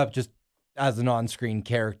 She's shown up just as an on-screen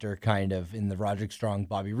character kind of in the Roderick Strong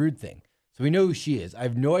Bobby Roode thing. So we know who she is. I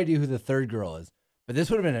have no idea who the third girl is, but this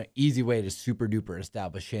would have been an easy way to super duper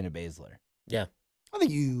establish Shayna Baszler. Yeah. I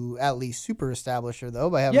think you at least super establish her, though,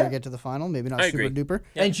 by having Yeah. her get to the final. Maybe not I super agree. duper.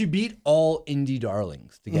 Yeah. And she beat all indie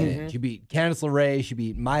darlings to get in. She beat Candice LeRae. She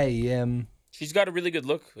beat Maya Yim. She's got a really good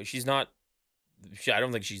look. She's not. I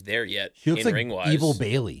don't think she's there yet. She looks in like ring wise. Evil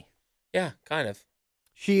Bailey. Yeah, kind of.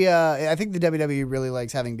 I think the WWE really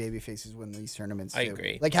likes having baby faces win these tournaments. I too.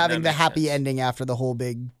 agree. Like having That the makes happy sense. ending after the whole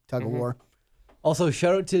big tug of war. Also,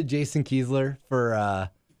 shout out to Jason Kiesler for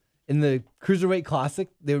in the Cruiserweight Classic.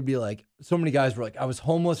 They would be like, so many guys were like, I was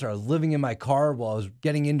homeless or I was living in my car while I was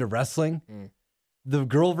getting into wrestling. The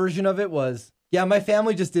girl version of it was, yeah, my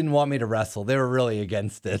family just didn't want me to wrestle. They were really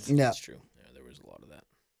against it. Yeah. That's true. Yeah, there was a lot of that.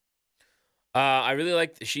 I really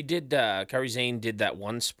liked. She did. Kairi Sane did that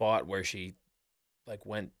one spot where she, like,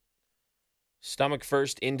 went stomach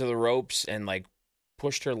first into the ropes and like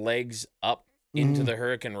pushed her legs up into the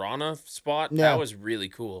Hurricane Rana spot. Yeah. That was really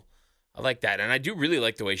cool. I like that, and I do really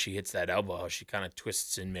like the way she hits that elbow. How she kind of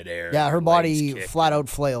twists in midair. Yeah, her legs body kick. flat out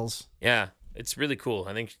flails. Yeah, it's really cool.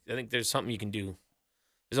 I think there's something you can do.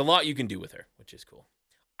 There's a lot you can do with her, which is cool.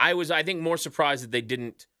 I think more surprised that they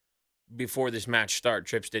didn't, before this match start,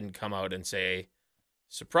 Trips didn't come out and say,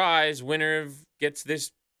 surprise, winner gets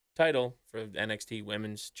this title for NXT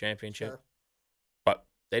Women's Championship. Sure. But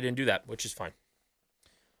they didn't do that, which is fine.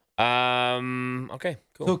 Okay,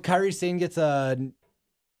 cool. So Kairi Sane gets a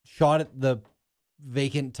shot at the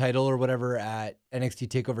vacant title or whatever at NXT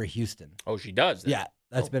TakeOver Houston. Oh, she does then. Yeah,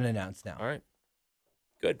 that's Oh. been announced now. All right.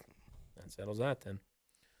 Good. That settles that then.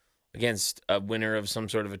 Against a winner of some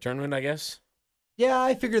sort of a tournament, I guess. Yeah,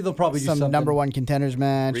 I figured they'll probably do Some something. number one contenders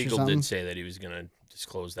match or Regal something. did say that he was going to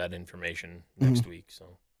disclose that information next week,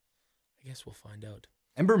 so I guess we'll find out.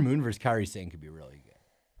 Ember Moon versus Kairi Sane could be really good.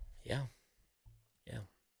 Yeah. Yeah.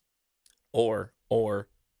 Or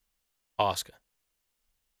Asuka.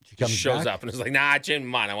 She Just comes shows back. up and is like, nah, change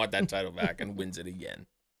my mind. I want that title back, and wins it again.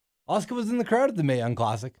 Asuka was in the crowd at the Mae Young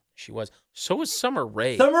Classic. She was. So was Summer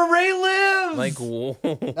Rae. Summer Rae lives. Like, whoa,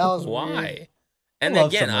 was why? weird. And I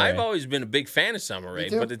love again, Summer I've Rae. always been a big fan of Summer Rae,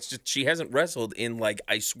 too. but it's just she hasn't wrestled in, like,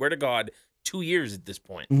 I swear to God, 2 years at this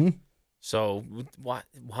point. Mhm. So why?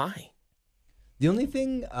 The only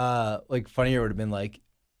thing, like funnier would have been like,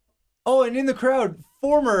 oh, and in the crowd,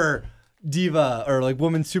 former diva or like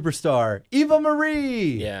woman superstar Eva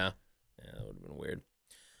Marie. Yeah, that would have been weird.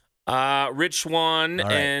 Rich Swann All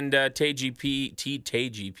right. and TJP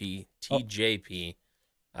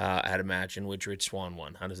had a match in which Rich Swann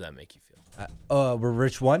won. How does that make you feel? Were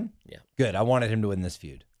Rich won? Yeah. Good. I wanted him to win this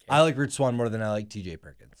feud. Okay. I like Rich Swann more than I like TJ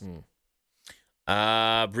Perkins.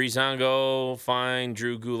 Breezango fined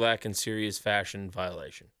Drew Gulak in serious fashion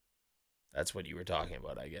violation. That's what you were talking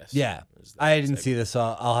about, I guess. Yeah. Was that I didn't segment. see this,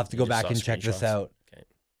 so I'll have to go You just back saw and check this screenshots? out.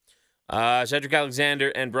 Okay. Cedric Alexander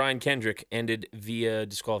and Brian Kendrick ended via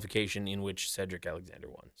disqualification, in which Cedric Alexander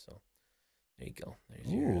won. So there you go.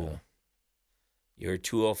 There's your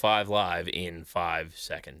 205 live in 5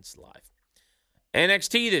 seconds live.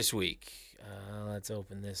 NXT this week. Let's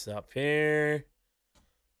open this up here.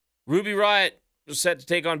 Ruby Riott was set to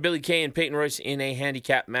take on Billie Kay and Peyton Royce in a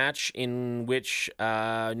handicap match in which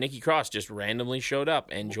Nikki Cross just randomly showed up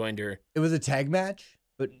and joined her. It was a tag match,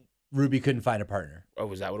 but Ruby couldn't find a partner. Oh,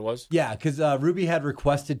 was that what it was? Yeah, because Ruby had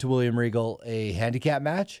requested to William Regal a handicap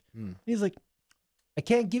match. He's like, I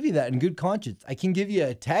can't give you that in good conscience. I can give you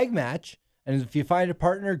a tag match, and if you find a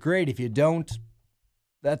partner, great. If you don't,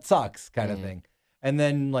 that sucks, kind of thing. And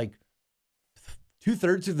then, like,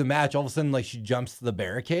 2/3 of the match, all of a sudden, like, she jumps to the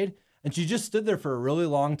barricade, and she just stood there for a really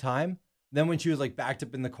long time. Then when she was, like, backed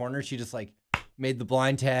up in the corner, she just, like, made the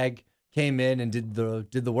blind tag, came in, and did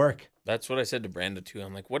the work. That's what I said to Brando, too.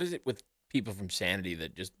 I'm like, what is it with people from Sanity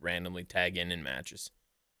that just randomly tag in matches?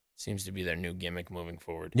 Seems to be their new gimmick moving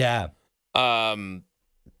forward. Yeah. Ruby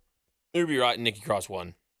Riott and Nikki Cross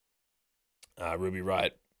won. Ruby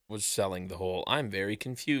Riott was selling the whole I'm very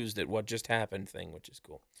confused at what just happened thing, which is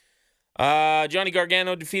cool. Johnny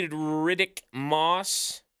Gargano defeated Riddick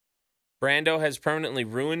Moss. Brando has permanently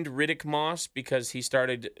ruined Riddick Moss because he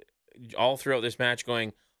started all throughout this match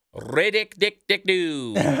going, Riddick Dick Dick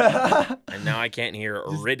Doo. And now I can't hear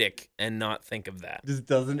Riddick and not think of that. Just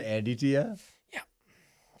doesn't Andy to you?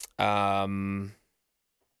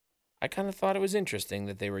 I kind of thought it was interesting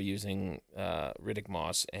that they were using Riddick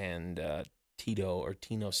Moss and Tino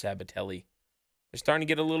Sabatelli. They're starting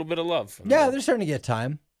to get a little bit of love from Yeah, them. they're starting to get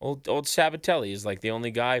time. Old Sabatelli is like the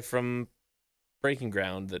only guy from Breaking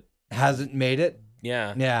Ground that, Hasn't made it.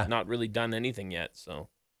 yeah, Yeah. not really done anything yet. So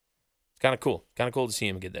it's kind of cool. Kind of cool to see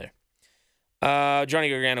him get there. Johnny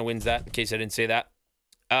Gargano wins that, in case I didn't say that.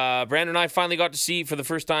 Brandon and I finally got to see, for the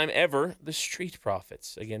first time ever, the Street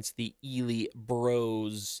Profits against the Ely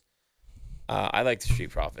Bros. I like the Street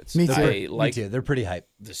Profits. Me too. I Me like too. They're pretty hype.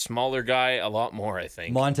 the smaller guy a lot more, I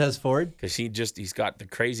think. Montez Ford. Because he's got the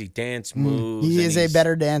crazy dance moves. He and is a he's-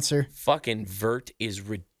 better dancer. Fucking vert is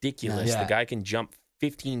ridiculous. Yeah. The guy can jump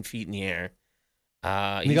 15 feet in the air.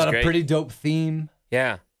 He He's got a great. pretty dope theme.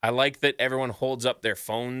 Yeah. I like that everyone holds up their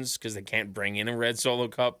phones because they can't bring in a red Solo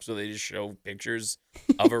Cup, so they just show pictures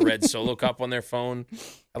of a red Solo Cup on their phone.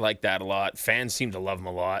 I like that a lot. Fans seem to love him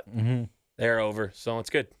a lot. Mm-hmm. They're over, so it's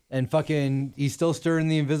good, And fucking, he's still stirring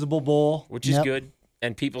the Invisible Bowl. which is Yep. good.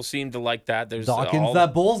 And people seem to like that. There's Dawkins,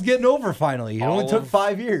 that bowl's getting over finally. It only all took of-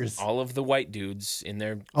 5 years. all of the white dudes in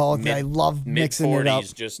their Oh, mid, I love mid mixing it up.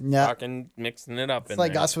 40s just Yeah. fucking mixing it up. It's in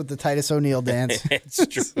like there. us with the Titus O'Neil dance. It's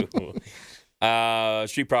true.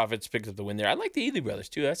 Street Profits picked up the win there. I like the Ely brothers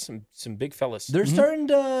too. That's some big fellas. They're starting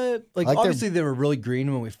to, like Like obviously they were really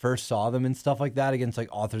green when we first saw them and stuff like that against like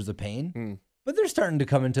Authors of Pain. Mm. But they're starting to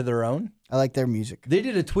come into their own. I like their music. They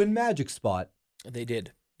did a Twin Magic spot. They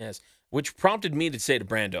did, yes. Which prompted me to say to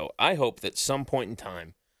Brando, I hope that some point in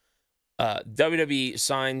time, WWE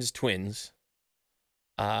signs Twins,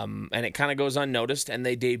 and it kind of goes unnoticed, and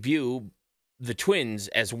they debut the Twins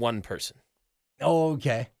as one person. Oh,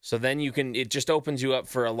 okay. So then it just opens you up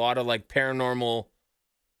for a lot of like paranormal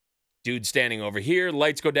dude standing over here,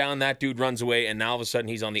 lights go down, that dude runs away, and now all of a sudden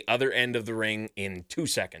he's on the other end of the ring in 2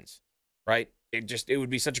 seconds, right? It would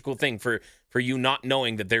be such a cool thing for you not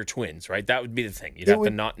knowing that they're twins, right? That would be the thing. You'd It have to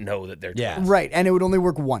would- not know that they're Yeah. twins. Right, and it would only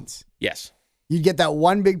work once. Yes. You'd get that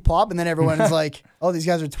one big pop, and then everyone is like, "Oh, these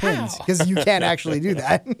guys are twins," How? because you can't actually do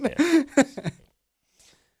that.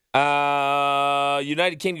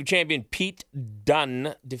 United Kingdom champion Pete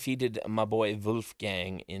Dunne defeated my boy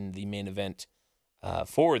Wolfgang in the main event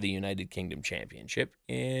for the United Kingdom Championship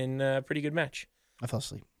in a pretty good match. I fell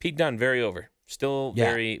asleep. Pete Dunne, very over. Still Yeah.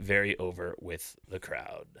 very, very over with the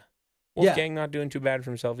crowd. Yeah. Wolfgang not doing too bad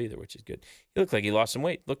for himself either, which is good. He looked like he lost some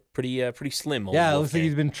weight. Looked pretty slim. Old Yeah, it looks like Wolfgang,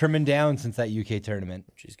 he's been trimming down since that UK tournament.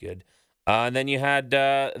 which is good. And then you had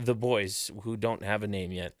the boys who don't have a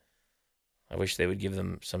name yet. I wish they would give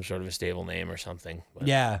them some sort of a stable name or something. But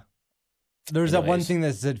Yeah. There was that one Anyways. thing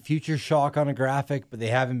that said Future Shock on a graphic, but they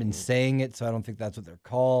haven't been saying it, so I don't think that's what they're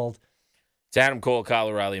called. It's Adam Cole, Kyle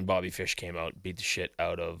O'Reilly, and Bobby Fish came out, beat the shit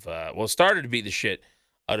out of, started to beat the shit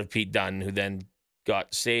out of Pete Dunne, who then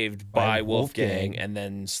got saved By by Wolfgang Wolfgang. and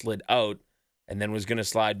then slid out and then was going to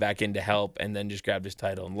slide back in to help and then just grabbed his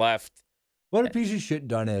title and left. What a piece of shit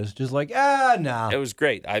Dunn is. Just like, nah. It was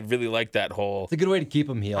great. I really liked that whole, It's a good way to keep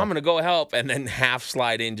him heel. I'm going to go help, and then half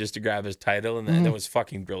slide in just to grab his title. And that was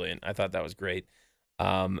fucking brilliant. I thought that was great.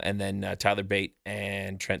 And then Tyler Bate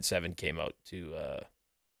and Trent Seven came out to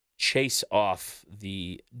chase off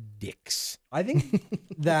the dicks. I think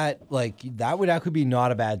that that would actually be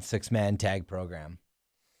not a bad 6-man tag program.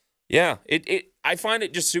 Yeah, I find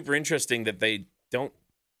it just super interesting that they don't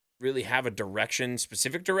really have a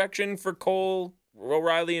specific direction for Cole,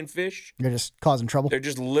 O'Reilly, and Fish. You're just causing trouble. They're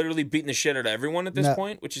just literally beating the shit out of everyone at this No.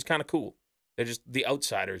 point, which is kind of cool. They're just the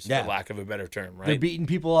outsiders, Yeah. for lack of a better term, They're right? beating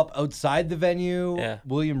people up outside the venue. Yeah.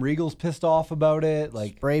 William Regal's pissed off about it.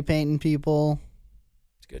 Like, Spray painting people.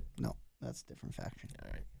 It's good. No, that's a different faction.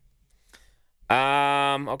 All right.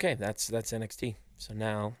 Okay, that's NXT. So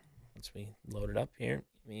now, once we load it up here,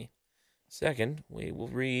 give me a second. We will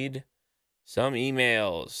read some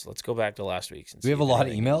emails. Let's go back to last week's. And Do we see have a if lot of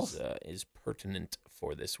anything emails? Is pertinent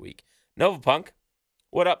for this week. Nova Punk,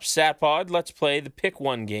 what up, Satpod? Let's play the pick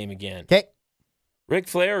one game again. Okay, Ric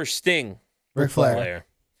Flair or Sting? Ric Flair.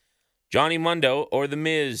 Johnny Mundo or The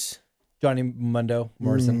Miz? Johnny Mundo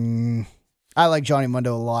Morrison. I like Johnny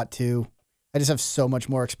Mundo a lot too. I just have so much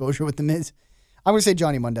more exposure with the Miz. I'm gonna say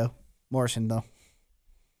Johnny Mundo. Morrison though.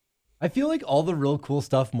 I feel like all the real cool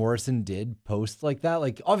stuff Morrison did post like that.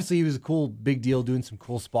 Like, obviously, he was a cool, big deal doing some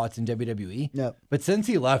cool spots in WWE. Yep. But since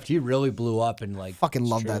he left, he really blew up and like. Fucking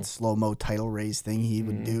love true. that slow mo title raise thing he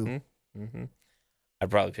would do. Mm-hmm. I'd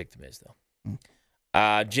probably pick The Miz, though.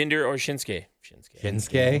 Mm. Jinder or Shinsuke?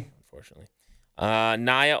 Shinsuke. Unfortunately.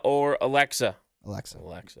 Nia or Alexa? Alexa.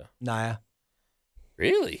 Nia.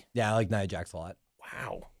 Really? Yeah, I like Nia Jax a lot.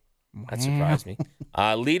 Wow. That surprised me.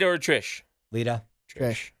 Lita or Trish? Lita.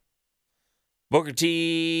 Trish. Booker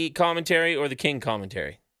T commentary or the King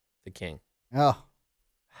commentary? The King. Oh,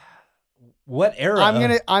 What era?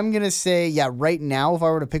 I'm gonna say right now, if I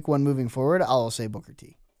were to pick one moving forward, I'll say Booker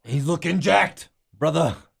T. He's looking jacked,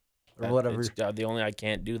 brother. Or whatever. It's, the only I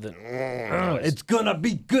can't do the. It's gonna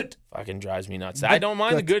be good. Fucking drives me nuts. I don't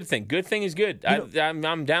mind the good thing. Good thing is good.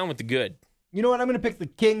 I'm down with the good. You know what? I'm gonna pick the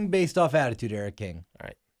King based off attitude era King. All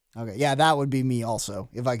right. Okay, yeah, that would be me also.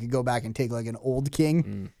 If I could go back and take like an old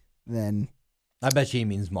king, then I bet she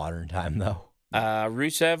means modern time though.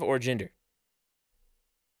 Rusev or Jinder?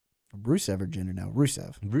 Rusev or Jinder now?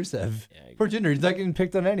 Rusev. Rusev. Yeah, Poor Jinder. He's not getting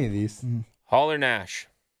picked on any of these. Hall or Nash?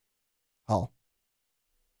 Hall.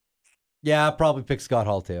 Yeah, I'll probably pick Scott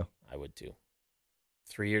Hall too. I would too.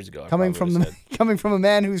 3 years ago. I Coming probably from would've said, coming from a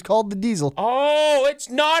man who's called the Diesel. oh, it's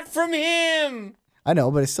not from him. I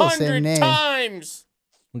know, but it's still the same 100 name. times.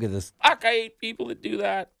 Look at this Fuck, I hate people that do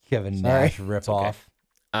that. Kevin Sorry. Nash ripoff.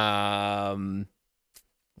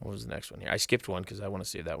 What was the next one here? I skipped one because I want to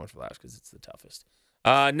save that one for last because it's the toughest.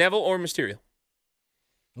 Neville or Mysterio?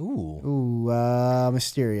 Ooh. Ooh,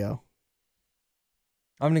 Mysterio.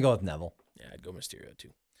 I'm going to go with Neville. Yeah, I'd go Mysterio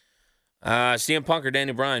too. CM Punk or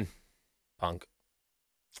Daniel Bryan? Punk.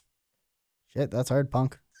 Shit, that's hard,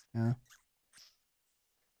 Punk. Yeah.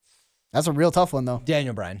 That's a real tough one, though.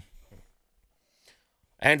 Daniel Bryan.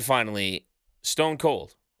 And finally, Stone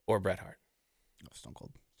Cold or Bret Hart? Stone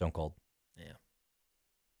Cold. Stone Cold. Yeah.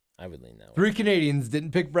 I would lean that way. 3 Canadians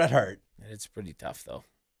didn't pick Bret Hart. It's pretty tough, though.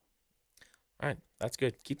 All right, that's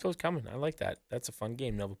good. Keep those coming. I like that. That's a fun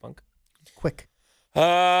game, Nova Punk. Quick.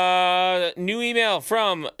 New email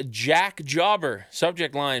from Jack Jobber.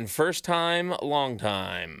 Subject line, first time, long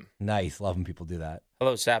time. Nice. Love when people do that.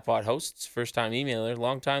 Hello, Satpod hosts. First time emailer,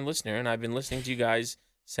 long time listener, and I've been listening to you guys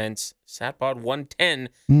since Satpod 110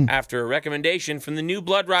 after a recommendation from the New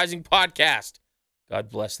Blood Rising podcast. God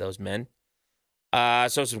bless those men.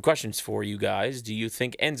 So some questions for you guys. Do you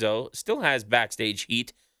think Enzo still has backstage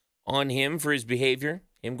heat on him for his behavior?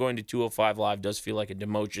 Him going to 205 Live does feel like a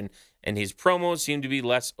demotion, and his promos seem to be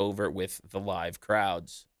less overt with the live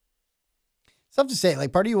crowds. It's tough to say.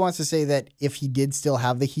 Like, part of you wants to say that if he did still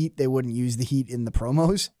have the heat, they wouldn't use the heat in the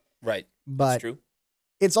promos. Right. But That's true.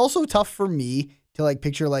 it's also tough for me to, like,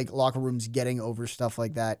 picture, like, locker rooms getting over stuff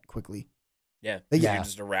like that quickly. Yeah. Like, You're yeah.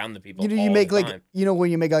 just around the people You all make, the like, time.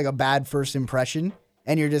 when you make, like, a bad first impression,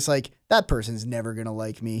 and you're just like, that person's never going to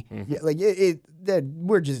like me. Mm-hmm. Yeah, like,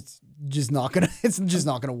 we're just not going to, it's just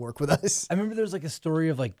not going to work with us. I remember there was like a story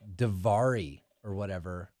of like Davari or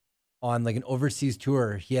whatever on like an overseas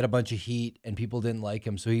tour. He had a bunch of heat and people didn't like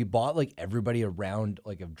him. So he bought like everybody around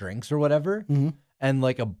like of drinks or whatever. And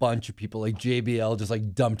like a bunch of people like JBL just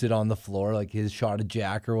like dumped it on the floor, like his shot of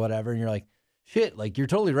Jack or whatever. And you're like, shit, like you're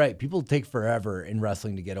totally right. People take forever in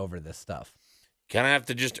wrestling to get over this stuff. Kind of have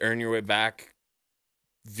to just earn your way back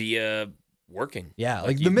via working. Yeah.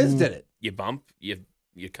 Like you, The Miz did it. You bump, you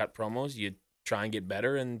cut promos, you try and get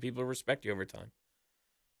better, and people respect you over time.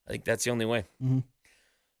 I think that's the only way.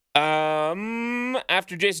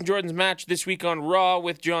 After Jason Jordan's match this week on Raw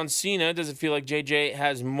with John Cena, does it feel like JJ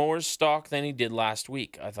has more stock than he did last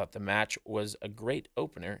week? I thought the match was a great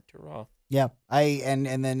opener to Raw. Yeah. And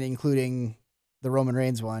then including the Roman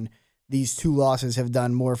Reigns one, these 2 losses have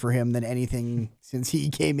done more for him than anything since he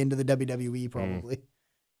came into the WWE, probably.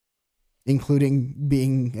 Including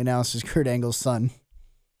being announced as Kurt Angle's son.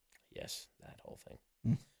 Yes, that whole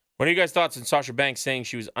thing. What are you guys' thoughts on Sasha Banks saying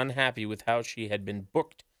she was unhappy with how she had been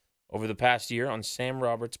booked over the past year on Sam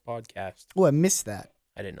Roberts' podcast? Oh, I missed that.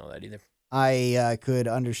 I didn't know that either. I could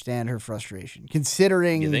understand her frustration,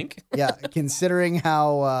 considering. You think? Yeah, considering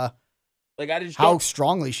how Like, I just how don't-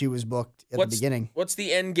 strongly she was booked at the beginning. What's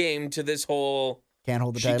the end game to this whole? Can't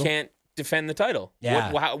hold the She title. can't defend the title.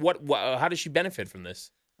 Yeah. What? How does she benefit from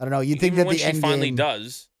this? I don't know. You'd think Even that when the she end finally game.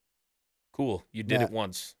 does, cool. You did Yeah. it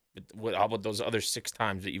once. But how about those other 6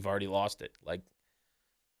 times that you've already lost it? Like,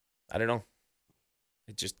 I don't know.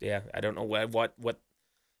 It just, I don't know what.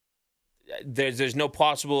 There's no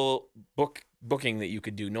possible booking that you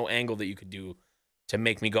could do, no angle that you could do to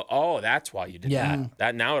make me go, oh, that's why you did Yeah. that.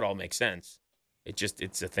 That now it all makes sense.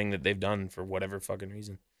 It's a thing that they've done for whatever fucking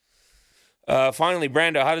reason. Finally,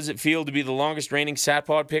 Brando, how does it feel to be the longest reigning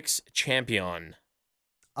Satpod Picks champion?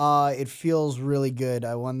 It feels really good.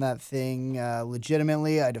 I won that thing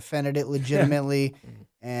legitimately. I defended it legitimately,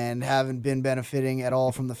 and haven't been benefiting at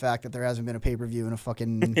all from the fact that there hasn't been a pay-per-view in a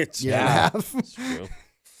fucking year and a half. It's true.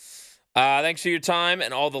 Thanks for your time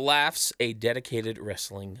and all the laughs. A dedicated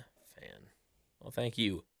wrestling fan. Well, thank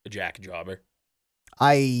you, Jack Jobber.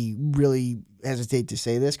 I really hesitate to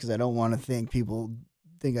say this because I don't want to think people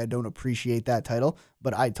think I don't appreciate that title,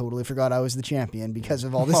 but I totally forgot I was the champion because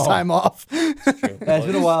of all this time off. True. It's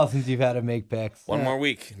been a while since you've had to make picks. One more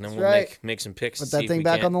week, and then That's we'll right. make some picks. Put see that if thing we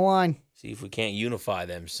back can't- on the line. See if we can't unify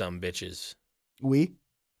them, some bitches. We?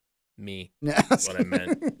 Me. Yeah. That's what I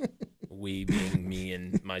meant. We being me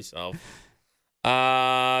and myself.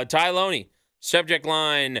 Ty Loney. Subject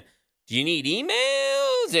line, do you need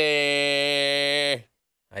emails?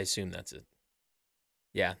 I assume that's it.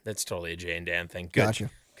 Yeah, that's totally a Jay and Dan thing. Good. Gotcha.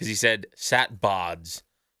 Because he said, Sat Bods.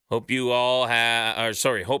 Hope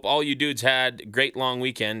all you dudes had a great long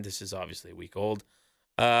weekend. This is obviously a week old.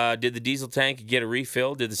 Did the diesel tank get a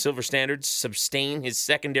refill? Did the Silver Standard sustain his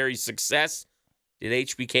secondary success? Did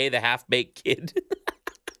HBK, the half-baked kid?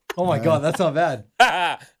 Oh my God, that's not bad.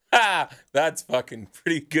 That's fucking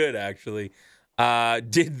pretty good, actually.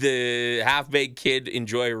 Did the half-baked kid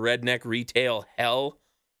enjoy redneck retail hell?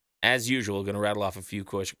 As usual, going to rattle off a few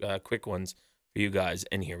quick ones for you guys,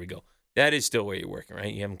 and here we go. That is still where you're working,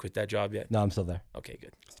 right? You haven't quit that job yet? No, I'm still there. Okay,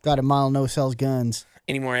 good. Got a mile no sells guns.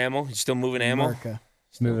 Any more ammo? You still moving ammo? America.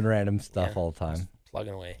 Moving random stuff Yeah. all the time.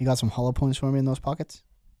 Plugging away. You got some hollow points for me in those pockets?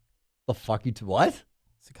 The fuck you? What?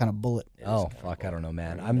 It's a kind of bullet. It is Oh kind of fuck, I cool. don't know,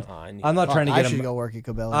 man. I need- I'm not trying to I get should go work at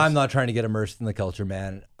Cabela's. I'm not trying to get immersed in the culture,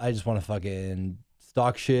 man. I just want to fucking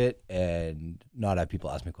stock shit and not have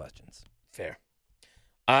people ask me questions. Fair.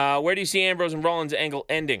 Where do you see Ambrose and Rollins' angle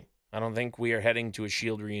ending? I don't think we are heading to a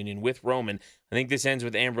Shield reunion with Roman. I think this ends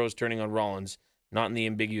with Ambrose turning on Rollins, not in the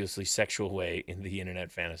ambiguously sexual way in the internet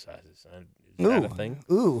fantasizes. Is that a thing?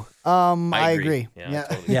 Ooh. I agree. Yeah,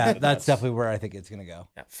 I totally Yeah, agree. that's definitely where I think it's gonna go.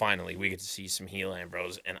 Yeah, finally, we get to see some heel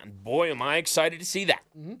Ambrose, and boy, am I excited to see that.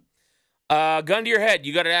 Gun to your head,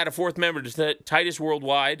 you got to add a fourth member to Titus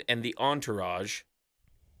Worldwide and the Entourage.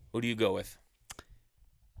 Who do you go with?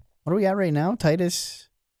 What are we at right now? Titus?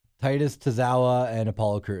 Tozawa, and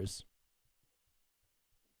Apollo Crews.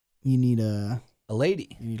 You need a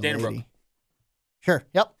lady. Dana Brooke. lady. Sure.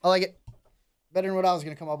 Yep. I like it. Better than what I was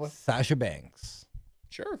going to come up with. Sasha Banks.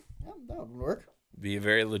 Sure. Yeah, that would work. Be a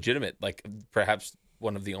very legitimate, like perhaps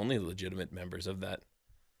one of the only legitimate members of that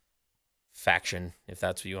faction, if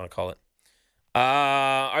that's what you want to call it.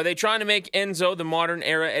 Are they trying to make Enzo the modern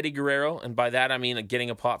era Eddie Guerrero? And by that, I mean getting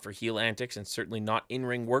a pop for heel antics and certainly not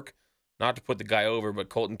in-ring work. Not to put the guy over, but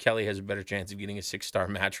Colton Kelly has a better chance of getting a 6-star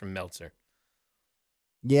match from Meltzer.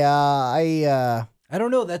 Yeah, I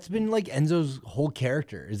don't know. That's been like Enzo's whole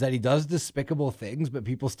character is that he does despicable things, but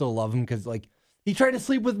people still love him because like he tried to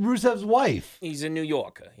sleep with Rusev's wife. He's a New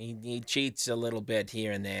Yorker. He cheats a little bit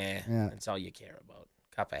here and there. Yeah. That's all you care about.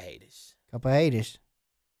 Cup of haters. couple of haters.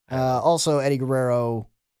 Also, Eddie Guerrero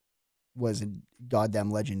was a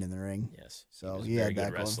goddamn legend in the ring. Yes. So was a he very had good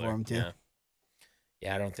that going wrestler. for him, too.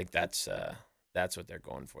 Yeah, I don't think that's what they're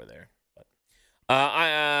going for there.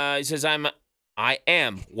 But he says I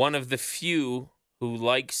am one of the few who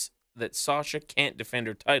likes that Sasha can't defend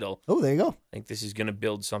her title. Oh, there you go. I think this is going to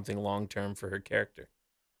build something long term for her character.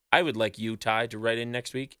 I would like you, Ty, to write in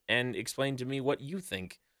next week and explain to me what you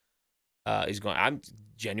think is going. I'm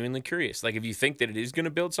genuinely curious. Like, if you think that it is going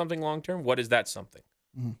to build something long term, what is that something?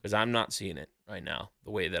 Because I'm not seeing it right now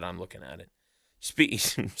the way that I'm looking at it.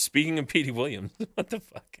 Speaking of Petey Williams, what the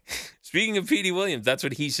fuck? Speaking of Petey Williams, that's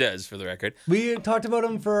what he says for the record. We talked about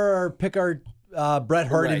him for our Bret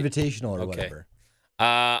Hart Right. Invitational or Okay. whatever.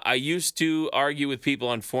 I used to argue with people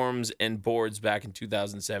on forums and boards back in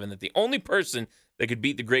 2007 that the only person that could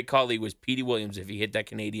beat the Great Khali was Petey Williams if he hit that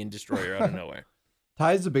Canadian destroyer out of nowhere.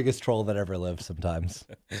 Ty's the biggest troll that ever lived sometimes.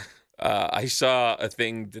 I saw a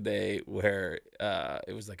thing today where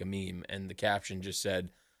it was like a meme, and the caption just said,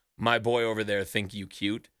 "My boy over there think you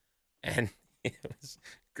cute," and it was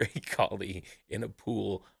Great Khali in a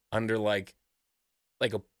pool under like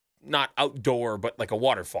a not outdoor, but like a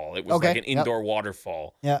waterfall. It was Okay, like an yep. indoor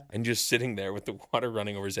waterfall. Yeah. And just sitting there with the water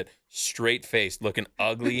running over his head, straight faced, looking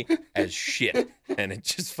ugly as shit. And it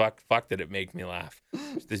just fuck did it make me laugh.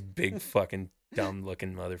 Just this big fucking dumb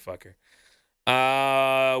looking motherfucker.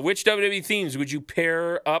 Which WWE themes would you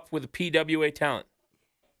pair up with a PWA talent?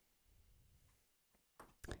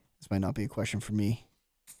 This might not be a question for me.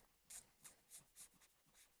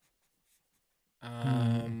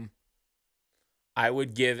 I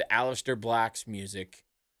would give Aleister Black's music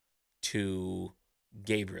to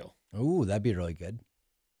Gabriel. Ooh, that'd be really good.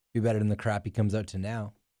 Be better than the crap he comes out to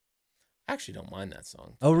now. I actually don't mind that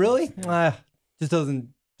song. Oh, really? Just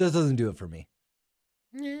doesn't do it for me.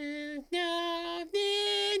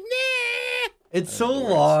 It's so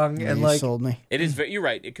long Yeah, and you like sold me. It is. You're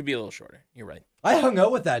right. It could be a little shorter. You're right. I hung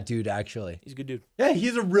out with that dude actually. He's a good dude. Yeah,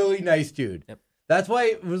 he's a really nice dude. Yep. That's why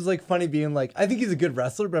it was like funny being like, I think he's a good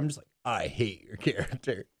wrestler, but I'm just like, I hate your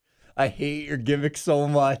character. I hate your gimmick so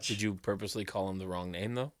much. Did you purposely call him the wrong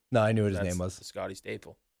name though? No, I knew what his That's name was. Scotty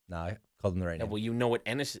Staple. No, I called him the right Yeah, name. well, you know what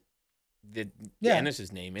Ennis, the Yeah.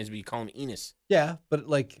 Ennis's name is, but you call him Enos. Yeah, but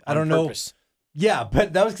like I on don't know. purpose. Yeah,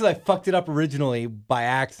 but that was because I fucked it up originally by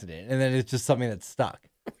accident, and then it's just something that stuck.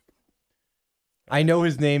 I know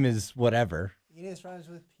his name is whatever. Penis rhymes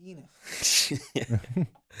with penis.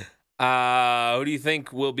 Who do you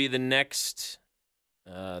think will be the next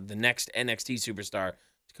NXT superstar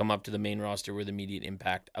to come up to the main roster with immediate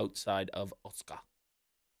impact outside of Asuka?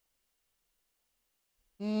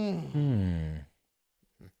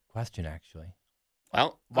 Question actually.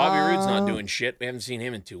 Well, Bobby Roode's not doing shit. We haven't seen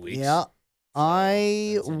him in 2 weeks. Yeah.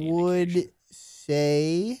 I that's any would indication.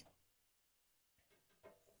 say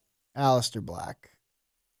Alistair Black.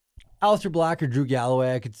 Alistair Black or Drew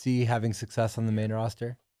Galloway, I could see having success on the main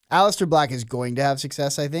roster. Alistair Black is going to have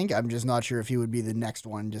success, I think. I'm just not sure if he would be the next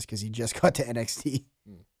one just because he just got to NXT.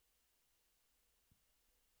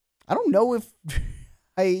 I don't know if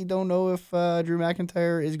Drew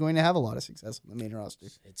McIntyre is going to have a lot of success on the main roster.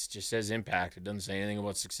 It just says Impact. It doesn't say anything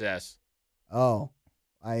about success. Oh,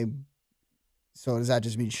 so does that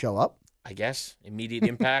just mean show up? I guess immediate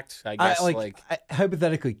impact. I guess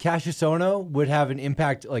hypothetically, Cassius Ohno would have an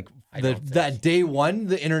impact that day one.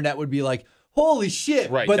 The internet would be like, "Holy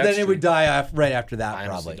shit!" Right, but then that's it would die right after that. I honestly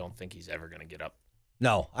probably don't think he's ever going to get up.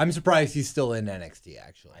 No, I'm surprised he's still in NXT.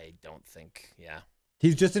 Actually, I don't think. Yeah,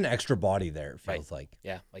 he's just an extra body there. It feels like.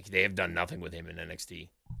 Yeah, like they have done nothing with him in NXT.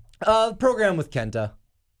 Program with Kenta,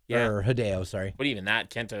 Yeah. or Hideo. Sorry, But even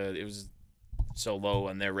that, Kenta, it was so low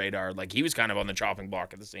on their radar. Like he was kind of on the chopping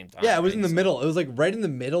block at the same time. yeah, it was in the So- middle. It was like right in the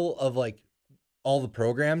middle of like all the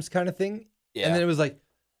programs kind of thing. Yeah. And then it was like,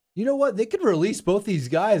 you know what? They could release both these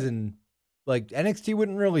guys and like NXT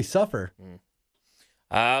wouldn't really suffer.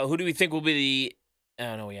 Who do we think will be the?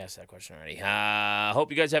 Oh no, we asked that question already. Hope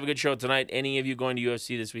you guys have a good show tonight. Any of you going to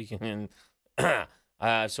UFC this weekend? So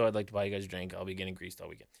I'd like to buy you guys a drink. I'll be getting greased all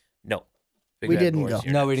weekend. No, Big We Bad didn't Boys, go.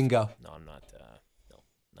 you're No, we next. didn't go. No, I'm not. No,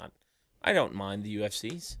 not. I don't mind the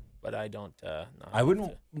UFCs, but I don't. No, I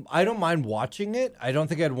wouldn't. I don't mind watching it. I don't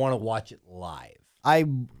think I'd want to watch it live. I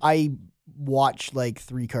watch like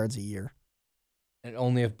 3 cards a year. And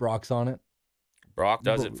only if Brock's on it. Brock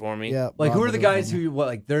does it for me. Yeah. Like, who are the Brock guys who, what,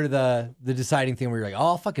 like, they're the deciding thing where you're like, oh,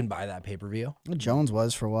 I'll fucking buy that pay per view. Jones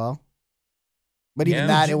was for a while. But even Yeah.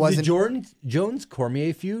 that, it The wasn't. Jones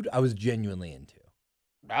Cormier feud, I was genuinely into.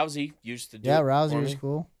 Rousey used to do. Yeah, it Rousey for was me.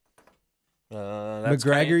 cool.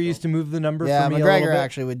 McGregor used to move the number Yeah, for me a little McGregor bit,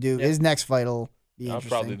 actually would do. Yeah. His next fight will be I'll interesting.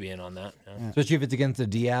 probably be in on that. Yeah. especially if it's against a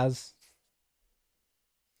Diaz.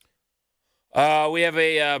 We have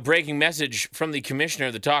a breaking message from the commissioner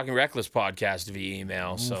of the Talking Reckless podcast via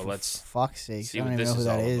email. So For let's fuck's sake, see I don't what even this know who is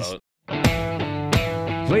that all is.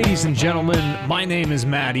 about. Ladies and gentlemen, my name is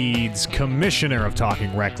Matt Eads, Commissioner of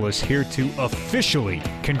Talking Reckless, here to officially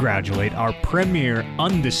congratulate our premier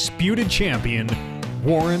undisputed champion,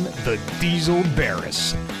 Warren the Diesel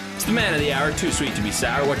Barris. It's the man of the hour, too sweet to be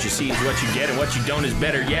sour. What you see is what you get, and what you don't is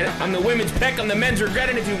better yet. I'm the women's pick, I'm the men's regret,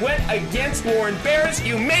 and if you went against Warren Barris,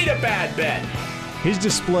 you made a bad bet. His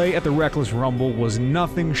display at the Reckless Rumble was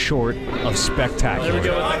nothing short of spectacular. There we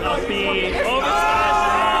go with the upbeat over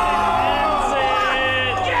smash.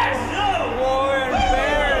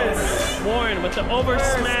 Warren with the over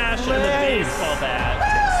smash and the baseball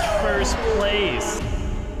bat. First place.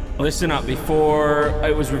 Listen up, before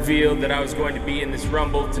it was revealed that I was going to be in this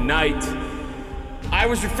Rumble tonight, I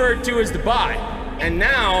was referred to as the bye. And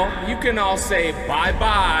now you can all say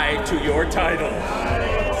bye-bye to your title.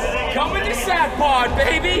 Coming to Sat Pod,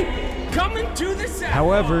 baby! Coming to the Sat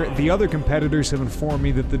However, Pod. the other competitors have informed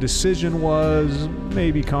me that the decision was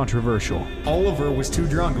maybe controversial. Oliver was too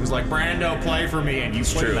drunk. It was like, Brando, play for me, and you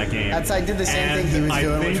played true. that game. I did the same And thing he was I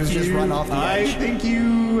doing, which think was just run off the I edge. think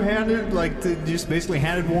you just basically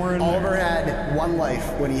handed Warren. Oliver had one life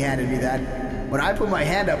when he handed me that. When I put my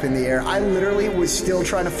hand up in the air, I literally was still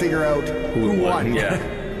trying to figure out who won. Yeah.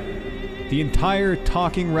 The entire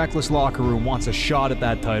Talking Reckless locker room wants a shot at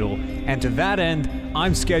that title, and to that end,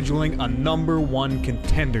 I'm scheduling a #1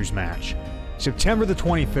 contenders match. September the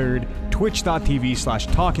 23rd,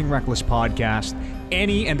 twitch.tv/Talking Reckless Podcast.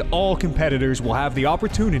 Any and all competitors will have the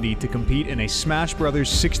opportunity to compete in a Smash Bros.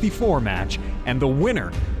 64 match, and the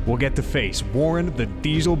winner will get to face Warren the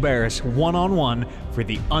Diesel Barris one-on-one for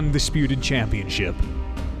the Undisputed Championship.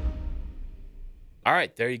 All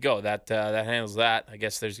right, there you go. That handles that. I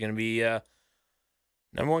guess there's going to be a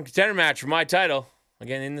 #1 contender match for my title,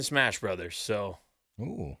 again, in the Smash Brothers. So,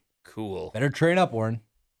 Ooh, cool. better train up, Warren.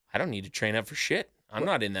 I don't need to train up for shit. I'm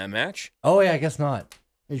not in that match. Oh yeah, I guess not.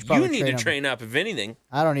 should You probably need to up. train up, if anything.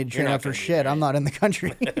 I don't need to You're train not up for gonna be shit. I'm great. not in the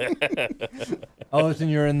country. Oh, so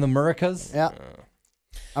you're in the Americas? Yeah.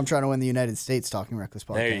 I'm trying to win the United States Talking Reckless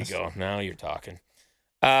podcast. There you go. Now you're talking.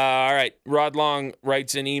 All right. Rod Long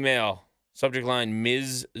writes an email. Subject line,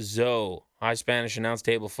 Ms. Zoe. High Spanish announce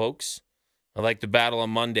table, folks. I like the battle on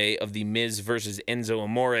Monday of the Miz versus Enzo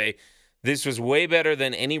Amore. This was way better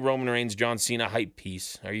than any Roman Reigns John Cena hype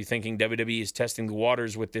piece. Are you thinking WWE is testing the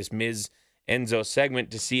waters with this Miz Enzo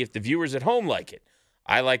segment to see if the viewers at home like it?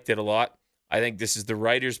 I liked it a lot. I think this is the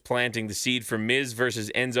writers planting the seed for Miz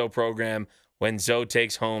versus Enzo program when Zoe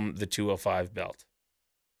takes home the 205 belt.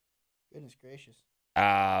 Goodness gracious.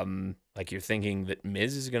 Like you're thinking that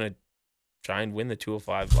Miz is gonna try and win the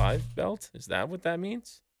 205 Live belt? Is that what that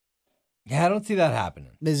means? Yeah, I don't see that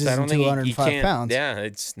happening. Miz I is don't think he 205 can't, pounds. Yeah,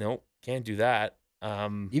 it's nope, can't do that.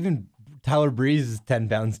 Even Tyler Breeze is 10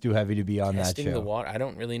 pounds too heavy to be on that Testing show. the water. I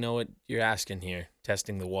don't really know what you're asking here.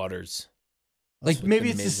 Testing the waters. Like With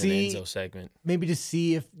maybe the it's to Miz and see, Enzo segment. maybe to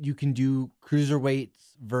see if you can do cruiserweights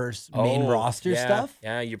versus main roster yeah, stuff.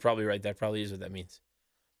 Yeah, you're probably right. That probably is what that means.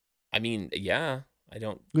 I mean, yeah, I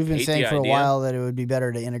don't. We've been hate saying the for a idea, while that it would be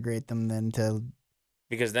better to integrate them than to.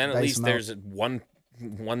 because then at dice least them out. there's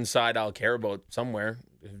one side I'll care about somewhere,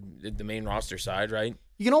 the main roster side, right?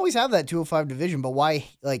 You can always have that 205 division, but why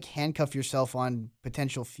like handcuff yourself on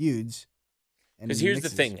potential feuds? and Because here's the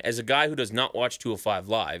mixes? thing: as a guy who does not watch 205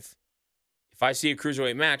 Live, if I see a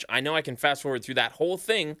cruiserweight match, I know I can fast forward through that whole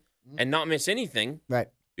thing and not miss anything Right.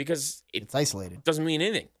 because it It's isolated. doesn't mean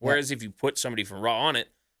anything. Whereas if you put somebody from Raw on it,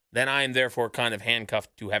 then I am therefore kind of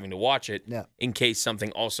handcuffed to having to watch it Yeah. in case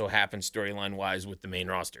something also happens storyline wise with the main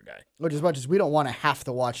roster guy. Which as much as we don't want to have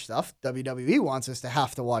to watch stuff, WWE wants us to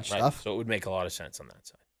have to watch Right? stuff. So it would make a lot of sense on that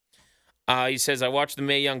side. He says, I watched the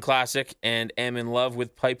Mae Young Classic and am in love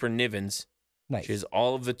with Piper Nivens. Nice. She has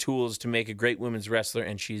all of the tools to make a great women's wrestler,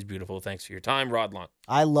 and she's beautiful. Thanks for your time, Rod Long.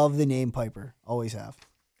 I love the name Piper. Always have.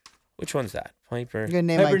 Which one's that? Piper. I'm gonna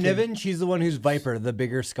name Piper my kid. Niven, she's the one who's Viper, the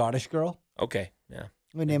bigger Scottish girl. Okay, yeah.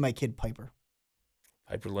 I'm gonna name my kid Piper.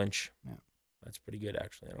 Piper Lynch. Yeah. That's pretty good,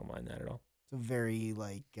 actually. I don't mind that at all. It's a very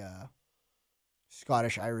like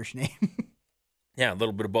Scottish Irish name. Yeah, a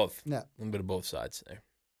little bit of both. Yeah. A little bit of both sides there.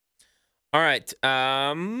 All right.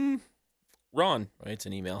 Ron writes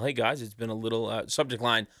an email. Hey, guys, it's been a little subject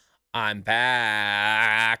line. I'm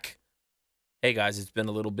back. Hey, guys, it's been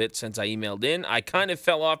a little bit since I emailed in. I kind of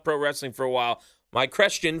fell off pro wrestling for a while. My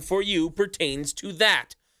question for you pertains to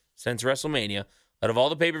that. Since WrestleMania, out of all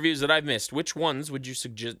the pay-per-views that I've missed, which ones would you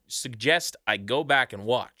suggest I go back and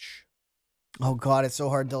watch? Oh God, it's so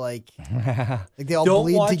hard to like they all Don't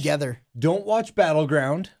bleed watch- together. Don't watch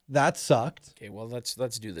Battleground. That sucked. Okay, well, let's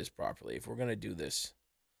do this properly. If we're going to do this,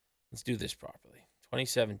 let's do this properly.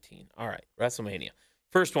 2017. All right, WrestleMania.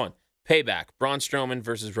 First one, Payback. Braun Strowman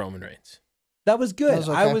versus Roman Reigns. That was good. That was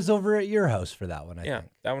I okay. was over at your house for that one, I Yeah,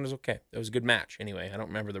 think. that one was okay. That was a good match. Anyway, I don't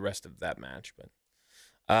remember the rest of that match, but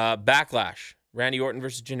Backlash. Randy Orton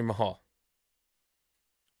versus Jinder Mahal.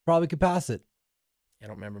 Probably could pass it. I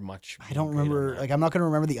don't remember much. I don't being great on remember. that. Like, I'm not gonna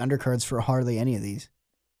remember the undercards for hardly any of these.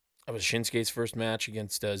 That was Shinsuke's first match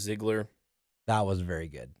against Ziggler. That was very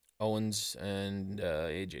good. Owens and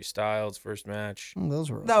AJ Styles first match. Oh, those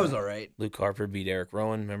were. That was okay. all right. Luke Harper beat Eric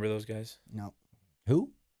Rowan. Remember those guys? No.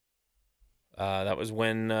 Who? That was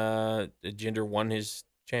when Jinder won his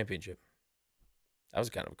championship. That was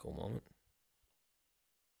kind of a cool moment.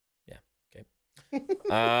 Yeah. Okay.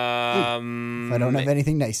 If I don't have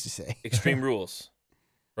anything nice to say. Extreme Rules.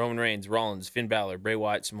 Roman Reigns, Rollins, Finn Balor, Bray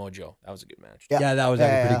Wyatt, Samoa Joe. That was a good match. Yeah, that was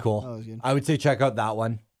actually pretty cool. That was good. I would say check out that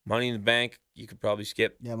one. Money in the Bank, you could probably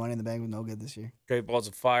skip. Yeah, Money in the Bank was no good this year. Great Balls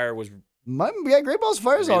of Fire was Great Balls of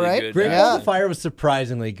Fire is all Really right. good. Great Yeah. Balls of Fire was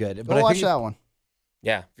surprisingly good. Go But I watch think that one.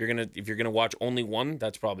 yeah. If you're gonna watch only one,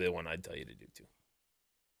 that's probably the one I'd tell you to do too.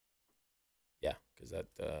 Yeah, because that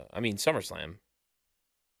SummerSlam.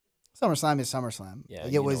 SummerSlam is SummerSlam. Yeah,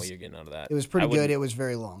 Like, you it know was. what you're getting out of that. It was pretty I wouldn't- good. It was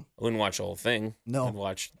very long. I wouldn't watch the whole thing. No. I'd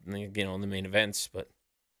watch the main events, but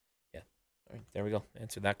yeah. All right, there we go.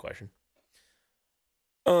 Answered that question.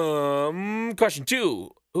 Question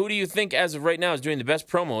 2. Who do you think as of right now is doing the best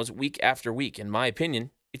promos week after week? In my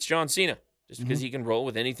opinion, it's John Cena. Just because he can roll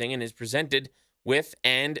with anything and is presented with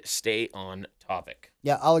and stay on topic.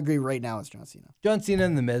 Yeah, I'll agree. Right now, it's John Cena. John Cena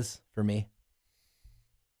and The Miz for me.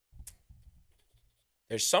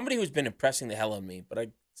 There's somebody who's been impressing the hell out of me, but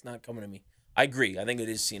it's not coming to me. I agree. I think it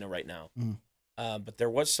is Cena right now. But there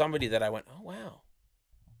was somebody that I went, oh, wow.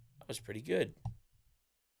 That was pretty good.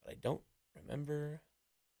 But I don't remember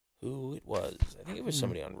who it was. I think it was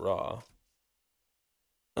somebody on Raw.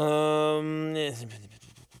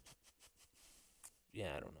 Yeah,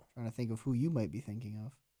 I don't know. Trying to think of who you might be thinking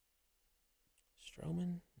of.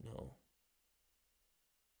 Strowman? No.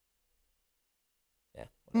 Yeah.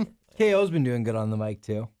 Hmm. whatever. KO's been doing good on the mic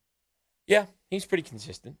too. Yeah, he's pretty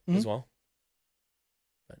consistent as well.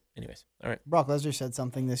 But anyways, all right. Brock Lesnar said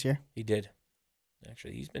something this year. He did.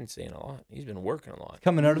 Actually, he's been saying a lot. He's been working a lot.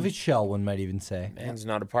 Coming out of his shell, one might even say. Man's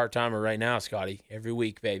not a part-timer right now, Scotty. Every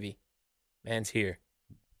week, baby. Man's here.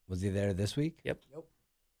 Was he there this week? Yep.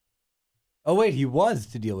 Oh wait, he was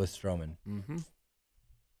to deal with Strowman. Mm-hmm.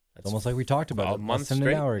 It's almost like we talked about a it month less than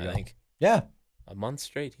straight, an hour ago. I think. Yeah. A month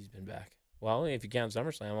straight he's been back. Well, if you count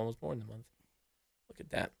SummerSlam, almost more than a month. Look at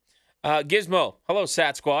that. Gizmo. Hello,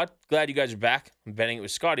 Sat Squad. Glad you guys are back. I'm betting it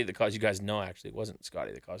was Scotty that caused you guys. No, actually, it wasn't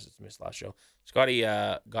Scotty that caused us to miss last show. Scotty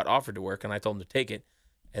got offered to work, and I told him to take it.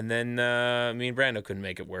 And then me and Brando couldn't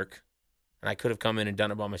make it work. And I could have come in and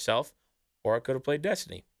done it by myself, or I could have played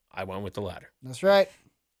Destiny. I went with the latter. That's right.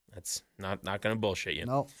 That's not going to bullshit you.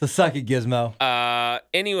 No. So suck it, Gizmo.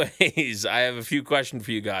 Anyways, I have a few questions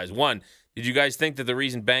for you guys. One, did you guys think that the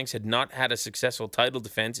reason Banks had not had a successful title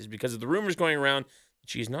defense is because of the rumors going around that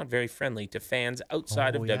she is not very friendly to fans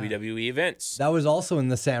outside of WWE events? That was also in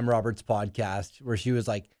the Sam Roberts podcast where she was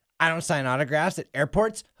like, I don't sign autographs at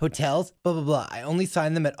airports, hotels, blah, blah, blah. I only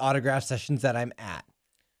sign them at autograph sessions that I'm at.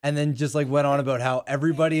 And then just like went on about how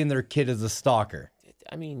everybody and their kid is a stalker.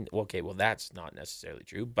 I mean, okay, well, that's not necessarily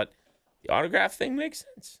true, but the autograph thing makes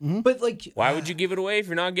sense. But like, Why would you give it away if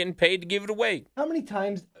you're not getting paid to give it away? how many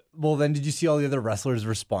times? Well, then did you see all the other wrestlers'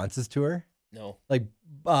 responses to her? No. Like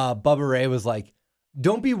Bubba Ray was like,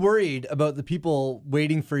 don't be worried about the people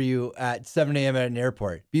waiting for you at 7 a.m. at an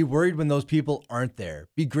airport. Be worried when those people aren't there.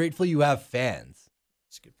 Be grateful you have fans.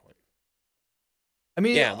 That's a good point. I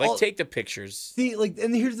mean, Yeah, like take the pictures. See, like,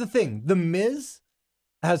 and here's the thing. The Miz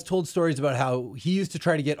has told stories about how he used to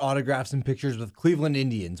try to get autographs and pictures with Cleveland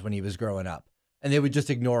Indians when he was growing up, and they would just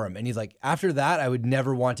ignore him. And he's like, after that, I would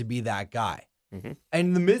never want to be that guy. Mhm.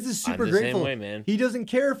 And the Miz is super I'm the same grateful. way, man. He doesn't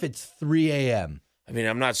care if it's 3 a.m. I mean,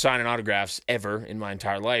 I'm not signing autographs ever in my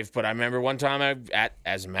entire life, but I remember one time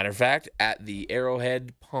as a matter of fact, at the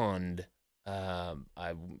Arrowhead Pond,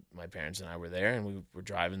 my parents and I were there, and we were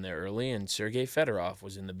driving there early, and Sergei Fedorov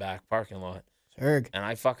was in the back parking lot, Serg. and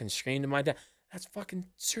I fucking screamed to my dad, "That's fucking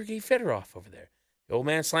Sergei Fedorov over there." The old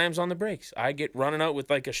man slams on the brakes. I get running out with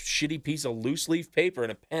like a shitty piece of loose leaf paper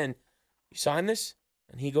and a pen. You sign this?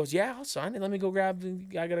 And he goes, "Yeah, I'll sign it. Let me go grab.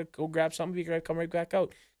 I gotta go grab something. You gotta come right back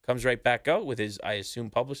out." Comes right back out with his, I assume,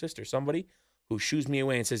 publicist or somebody who shoos me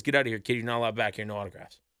away and says, "Get out of here, kid. You're not allowed back here. No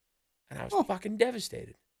autographs." And I was fucking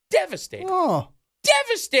devastated. Devastated. Oh.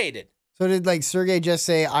 Devastated. So did like Sergey just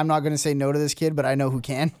say, I'm not going to say no to this kid, but I know who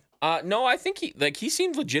can? No, I think he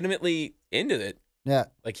seemed legitimately into it. Yeah.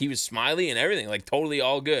 Like he was smiley and everything, like totally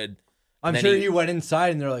all good. I'm And then sure he went inside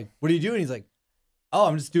and they're like, what are you doing? He's like, oh,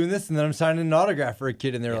 I'm just doing this. And then I'm signing an autograph for a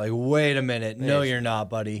kid. And they're like, wait a minute. No, There's- you're not,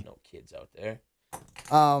 buddy. No kids out there.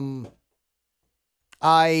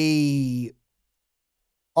 I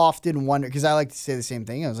often wonder, because I like to say the same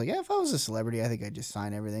thing. I was like, yeah, if I was a celebrity, I think I'd just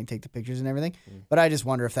sign everything, take the pictures and everything. But I just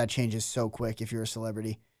wonder if that changes so quick if you're a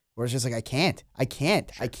celebrity, where it's just like, I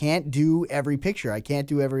can't do every picture. I can't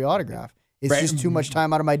do every autograph. It's just too much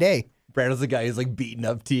time out of my day. Brando's the guy who's like beating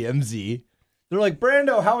up TMZ. They're like,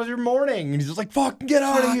 Brando, how was your morning? And he's just like, fucking get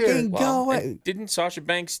out of here. Fucking go away. And didn't Sasha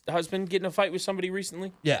Banks' husband get in a fight with somebody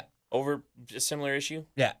recently Yeah. over a similar issue?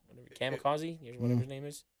 Yeah. Kamikaze, whatever his name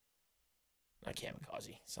is. Not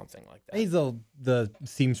Kamikaze, something like that. He's the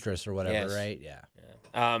seamstress or whatever, Yes. right? Yeah.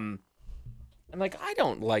 Yeah. And like, I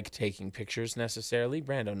don't like taking pictures necessarily.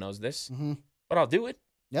 Brando knows this, but I'll do it.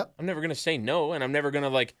 Yep. I'm never gonna say no, and I'm never gonna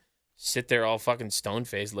like sit there all fucking stone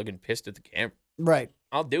faced, looking pissed at the camera. Right.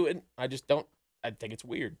 I'll do it. I just don't. I think it's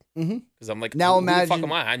weird because I'm like, Now who the fuck imagine-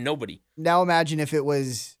 am I? I'm nobody. Now imagine if it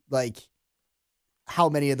was like, how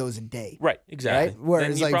many of those a day? Right. Exactly. Right? Whereas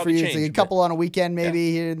Then you like for probably you, it's change like a bit. couple on a weekend,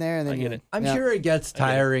 maybe here and there. And then I get it. I'm Yeah. sure it gets get it.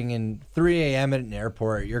 tiring and 3 a.m. at an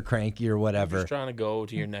airport, you're cranky or I'm whatever. just trying to go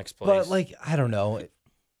to your next place. But like, I don't know.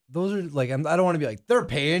 Those are like, I don't want to be like, they're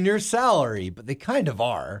paying your salary, but they kind of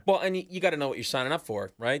are. well, and you got to know what you're signing up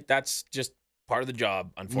for, right? That's just part of the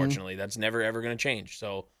job. Unfortunately, that's never ever going to change.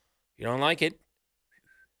 So if you don't like it,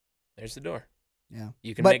 there's the door. Yeah.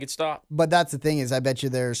 You can But- make it stop. But that's the thing is, I bet you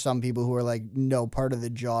there are some people who are like, no, part of the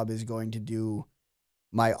job is going to do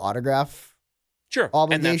my autograph, Sure.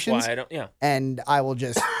 Obligations? And that's why I don't. Yeah. and I will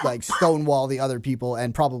just like stonewall the other people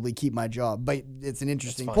and probably keep my job. But it's an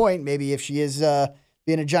interesting fine. point. Maybe if she is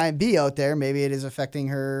being a giant bee out there, maybe it is affecting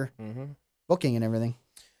her booking and everything.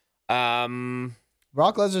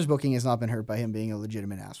 Brock Lesnar's booking has not been hurt by him being a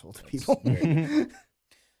legitimate asshole to people.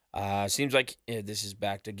 Seems like this is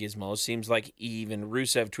back to Gizmo. Seems like even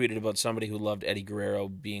Rusev tweeted about somebody who loved Eddie Guerrero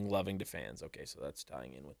being loving to fans. Okay, so that's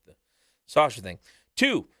tying in with the Sasha thing.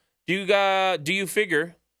 2, did you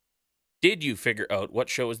figure out what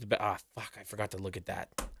show was the best? Ah, fuck, I forgot to look at that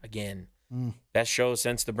again. Best show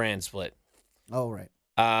since the brand split. Oh, right.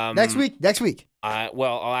 Next week.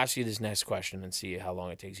 Well, I'll ask you this next question and see how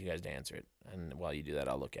long it takes you guys to answer it. And while you do that,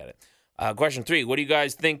 I'll look at it. Question 3, what do you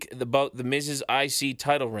guys think about the Miz's IC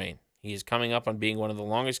title reign? He is coming up on being one of the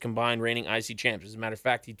longest combined reigning IC champs. As a matter of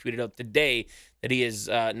fact, he tweeted out today that he is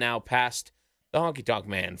now past the Honky Tonk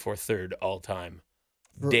Man for third all-time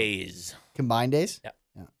days. Combined days? Yeah.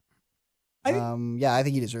 I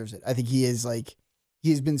think he deserves it. I think he is like,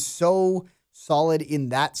 he's been so solid in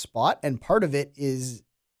that spot. And part of it is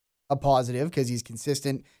a positive because he's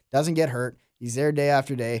consistent, doesn't get hurt. He's there day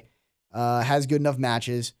after day, has good enough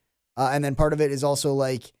matches. And then part of it is also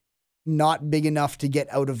like not big enough to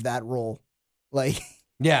get out of that role. Like,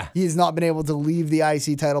 Yeah. he's not been able to leave the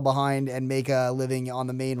IC title behind and make a living on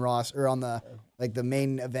the main roster or on the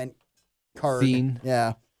main event card. Scene.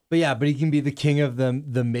 Yeah. But he can be the king of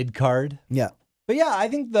the mid card. Yeah. But yeah, I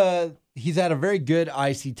think he's had a very good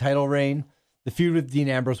IC title reign. The feud with Dean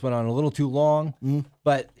Ambrose went on a little too long,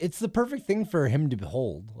 but it's the perfect thing for him to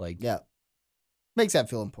behold. Like, Yeah. Makes that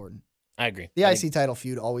feel important. I agree. The IC title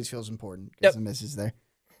feud always feels important because the Miz is there.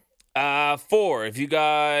 4. If you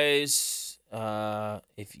guys to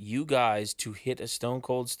hit a Stone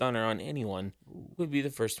Cold Stunner on anyone, who would be the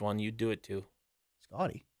first one you'd do it to?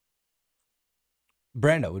 Scotty.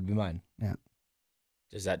 Brando would be mine. Yeah.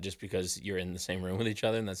 Is that just because you're in the same room with each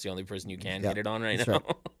other and that's the only person you can hit it on right That's now?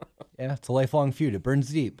 right. Yeah, it's a lifelong feud. It burns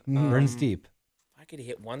deep. Burns deep. If I could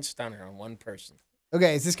hit one stunner on one person.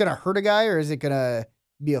 Okay, is this going to hurt a guy or is it going to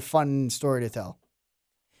be a fun story to tell?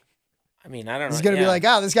 I mean, I don't know. It's going to be like,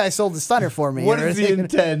 this guy sold the stunner for me. What Or is the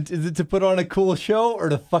intent? Is it to put on a cool show or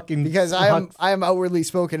to fucking... Because I am outwardly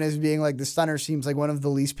spoken as being like the stunner seems like one of the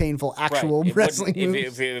least painful actual Right. wrestling moves.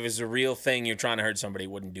 If it was a real thing, you're trying to hurt somebody,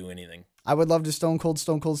 it wouldn't do anything. I would love to Stone Cold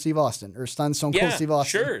Steve Austin or stun Stone Cold Steve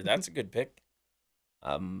Austin. Sure, that's a good pick.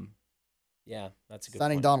 Yeah, that's a good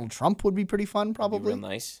Stunning point. Donald Trump would be pretty fun, That'd be probably. real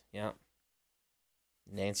nice. Yeah.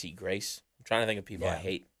 Nancy Grace. I'm trying to think of people I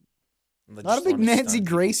hate. I Not just a big wanna Nancy stun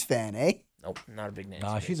people. Grace fan, eh? Nope, not a big Nancy.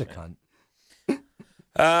 Nah, Grace she's a fan.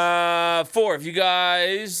 cunt. 4. If you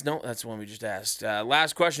guys, no, that's the one we just asked.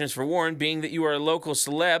 Last question is for Warren. Being that you are a local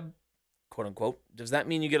celeb, quote unquote, does that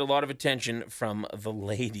mean you get a lot of attention from the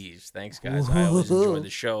ladies? Thanks, guys. I always enjoy the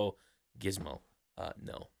show. Gizmo.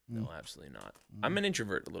 No, absolutely not. I'm an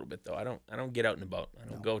introvert a little bit though. I don't get out and about. I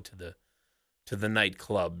don't go to the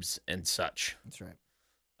nightclubs and such. That's right.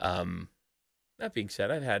 That being said,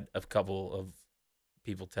 I've had a couple of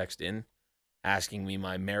people text in asking me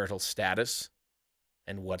my marital status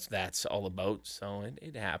and what that's all about. So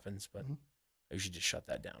it happens, but I should just shut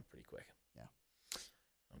that down pretty quick. Yeah.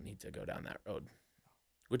 I don't need to go down that road,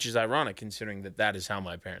 which is ironic considering that is how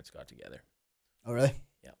my parents got together. Oh, really?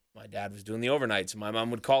 Yeah. My dad was doing the overnights, and my mom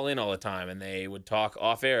would call in all the time, and they would talk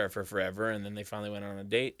off air for forever, and then they finally went on a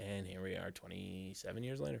date, and here we are 27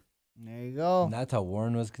 years later. There you go. And that's how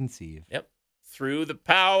Warren was conceived. Yep. Through the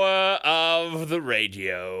power of the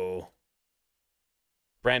radio.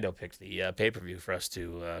 Brando picked the pay-per-view for us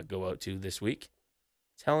to go out to this week.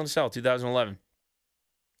 It's Hell in a Cell 2011.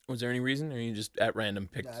 Was there any reason, or you just at random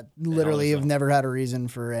picked? Literally Hell in a have Cell? never had a reason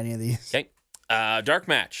for any of these. Okay. Dark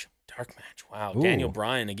match. Wow. Ooh. Daniel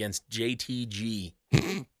Bryan against JTG.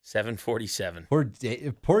 747.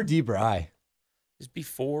 Poor D-Bry. Is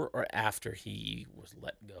before or after he was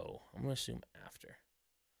let go? I'm going to assume after.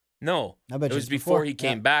 No, I bet it you was it's before before. he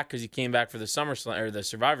came back because he came back for the SummerSlam or the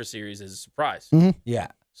Survivor Series as a surprise. Yeah.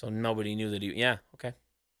 So nobody knew that he. Yeah, okay,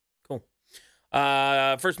 cool.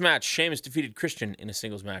 First match: Sheamus defeated Christian in a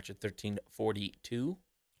singles match at 13:42.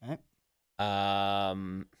 Okay.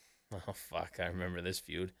 Oh fuck, I remember this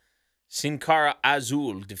feud. Sin Cara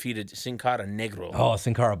Azul defeated Sin Cara Negro. Oh,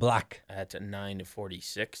 Sin Cara Black. At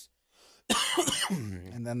 9:46.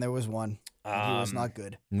 And then there was one. And he was not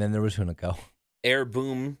good. And then there was Hunico. Air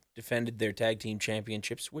Boom defended their tag team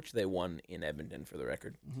championships, which they won in Edmonton for the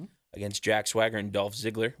record, against Jack Swagger and Dolph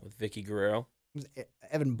Ziggler with Vicky Guerrero Was it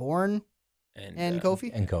Evan Bourne and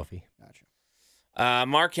Kofi? And Kofi. Gotcha.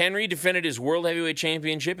 Mark Henry defended his World Heavyweight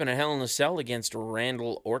Championship in a Hell in a Cell against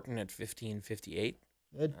Randall Orton at 15:58.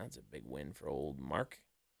 Good. That's a big win for old Mark.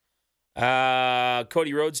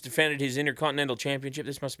 Cody Rhodes defended his Intercontinental Championship.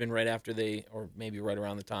 This must have been right after or maybe right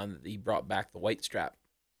around the time that he brought back the white strap.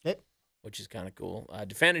 Okay. Which is kind of cool.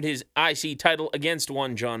 Defended his IC title against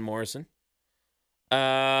one John Morrison.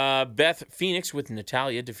 Beth Phoenix with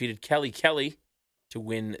Natalya defeated Kelly Kelly to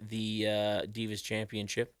win the Divas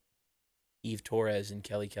Championship. Eve Torres in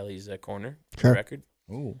Kelly Kelly's corner. For the record.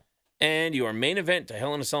 Ooh. And your main event, a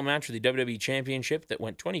Hell in a Cell match for the WWE Championship that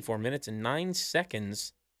went 24 minutes and 9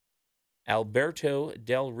 seconds. Alberto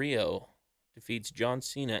Del Rio defeats John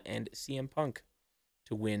Cena and CM Punk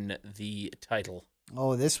to win the title.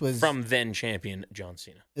 Oh, this was from then champion John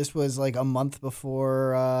Cena. This was like a month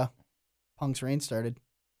before Punk's reign started.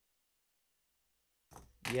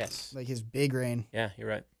 Yes. Like his big reign. Yeah, you're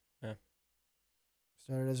right. Yeah.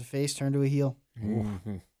 Started as a face, turned to a heel.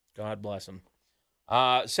 Mm-hmm. God bless him.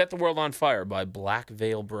 Set the World on Fire by Black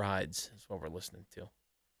Veil Brides. That's what we're listening to.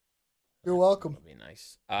 You're welcome. That'd be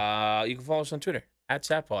nice. You can follow us on Twitter at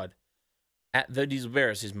SatPod. At the Diesel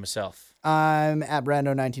Barris is myself. I'm at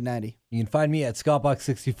Brando1990. You can find me at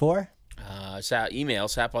ScottBox64. Email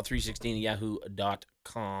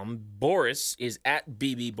satpod316@yahoo.com. Boris is at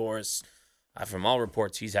BB Boris. From all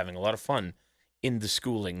reports, he's having a lot of fun in the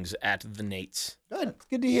schoolings at the Nates. Good. It's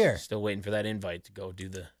good to hear. Still waiting for that invite to go do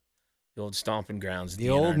the old stomping grounds. The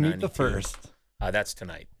old DNR Meet the 92. First. That's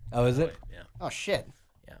tonight. Oh, is it? Yeah. Oh, shit.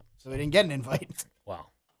 Yeah. So we didn't get an invite. Wow.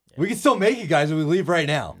 Yeah. We can still make it, guys, if we leave right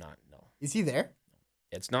now. No. Is he there?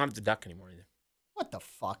 It's not at the Duck anymore either. What the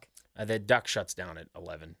fuck? The Duck shuts down at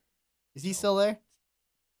 11. Is he still there?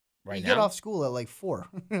 Right you now. get off school at like 4.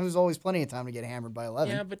 There's always plenty of time to get hammered by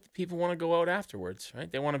 11. Yeah, but people want to go out afterwards,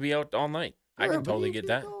 right? They want to be out all night. I Sure, can but totally you get just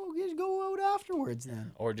that. Just go out afterwards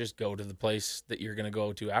then. Or just go to the place that you're going to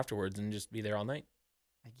go to afterwards and just be there all night.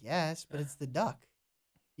 I guess, but it's the Duck.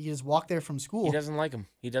 You can just walk there from school. He doesn't like him.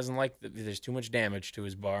 He doesn't like that there's too much damage to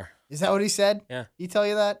his bar. Is that what he said? Yeah. He tell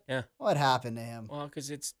you that? Yeah. What happened to him? Well, because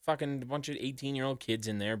it's fucking a bunch of 18-year-old kids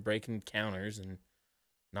in there breaking counters and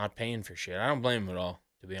not paying for shit. I don't blame them at all,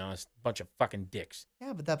 to be honest. Bunch of fucking dicks.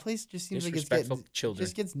 Yeah, but that place just seems like Disrespectful children.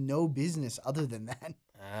 just gets no business other than that.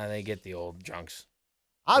 They get the old drunks.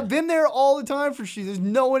 I've been there all the time for shit. There's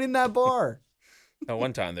no one in that bar. No,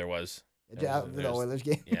 one time there was. The Oilers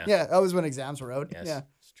game. Yeah. Yeah, that was when exams were out. Yes, Yeah.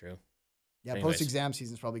 it's true. Yeah, Anyways. post-exam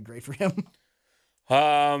season's probably great for him.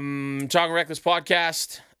 Talking Reckless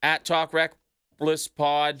Podcast at Talk Reckless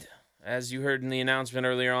Pod. As you heard in the announcement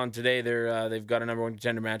earlier on today, they've got a number one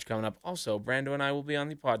contender match coming up. Also, Brando and I will be on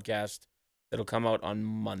the podcast that'll come out on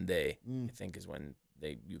Monday. I think is when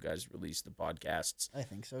you guys release the podcasts. I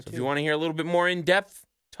think so, So too. if you want to hear a little bit more in depth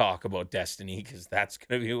talk about Destiny, because that's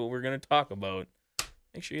going to be what we're going to talk about,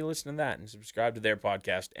 make sure you listen to that and subscribe to their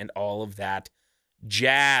podcast and all of that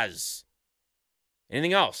jazz.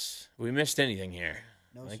 Anything else? We missed anything here?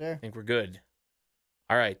 No, I sir. think we're good.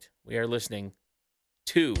 All right. We are listening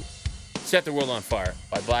to Set the World on Fire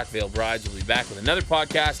by Black Veil Brides. We'll be back with another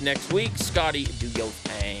podcast next week. Scotty, do your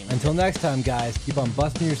thing. Until next time, guys, keep on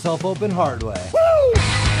busting yourself open hard way.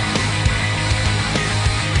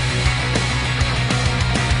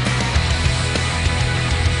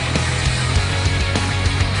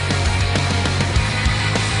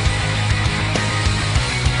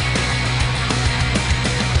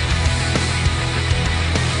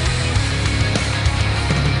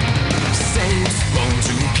 Saints bound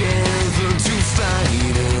together to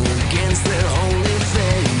fight against their holy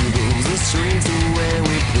fables. The streets are where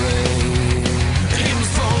we pray. Hymns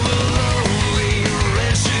for the lonely,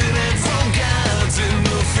 wretched and forgotten.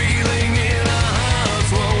 The feeling in our hearts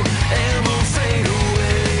won't ever fade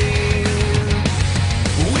away.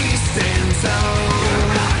 We stand tall,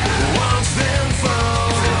 watch them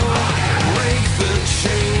fall, break the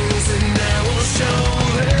chains, and I will show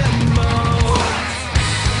them all.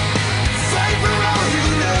 Fight for all you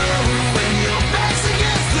know when your back's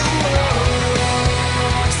against the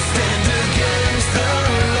wall. Stand against the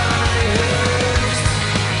liars,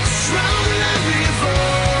 stronger than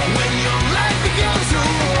before. When your life becomes a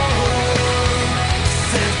war,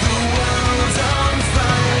 set the world on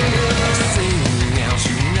fire. Sing out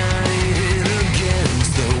united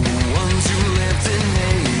against the ones who left in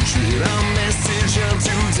hatred. Our message of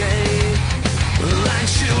today, like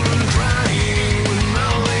children crying when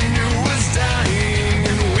all they knew was dying,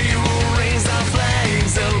 and we will raise our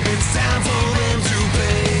flags up. It's time for them to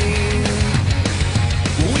pay.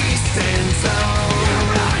 We stand tall,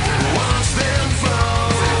 watch them fall,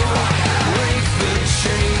 break the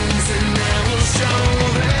chains, and I will show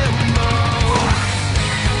them all.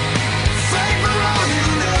 Fight for all you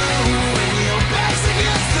know when your back's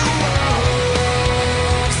against the wall.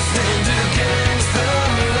 Stand against the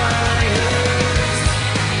liars,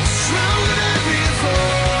 stronger than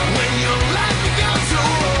before. When your life becomes a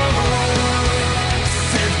war,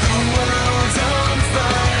 set the world on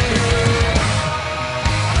fire.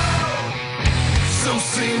 So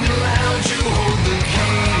sing loud, you hold the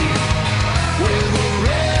key. We're the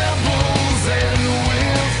rebels and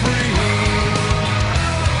we're free.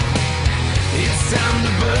 It's time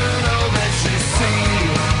to burn all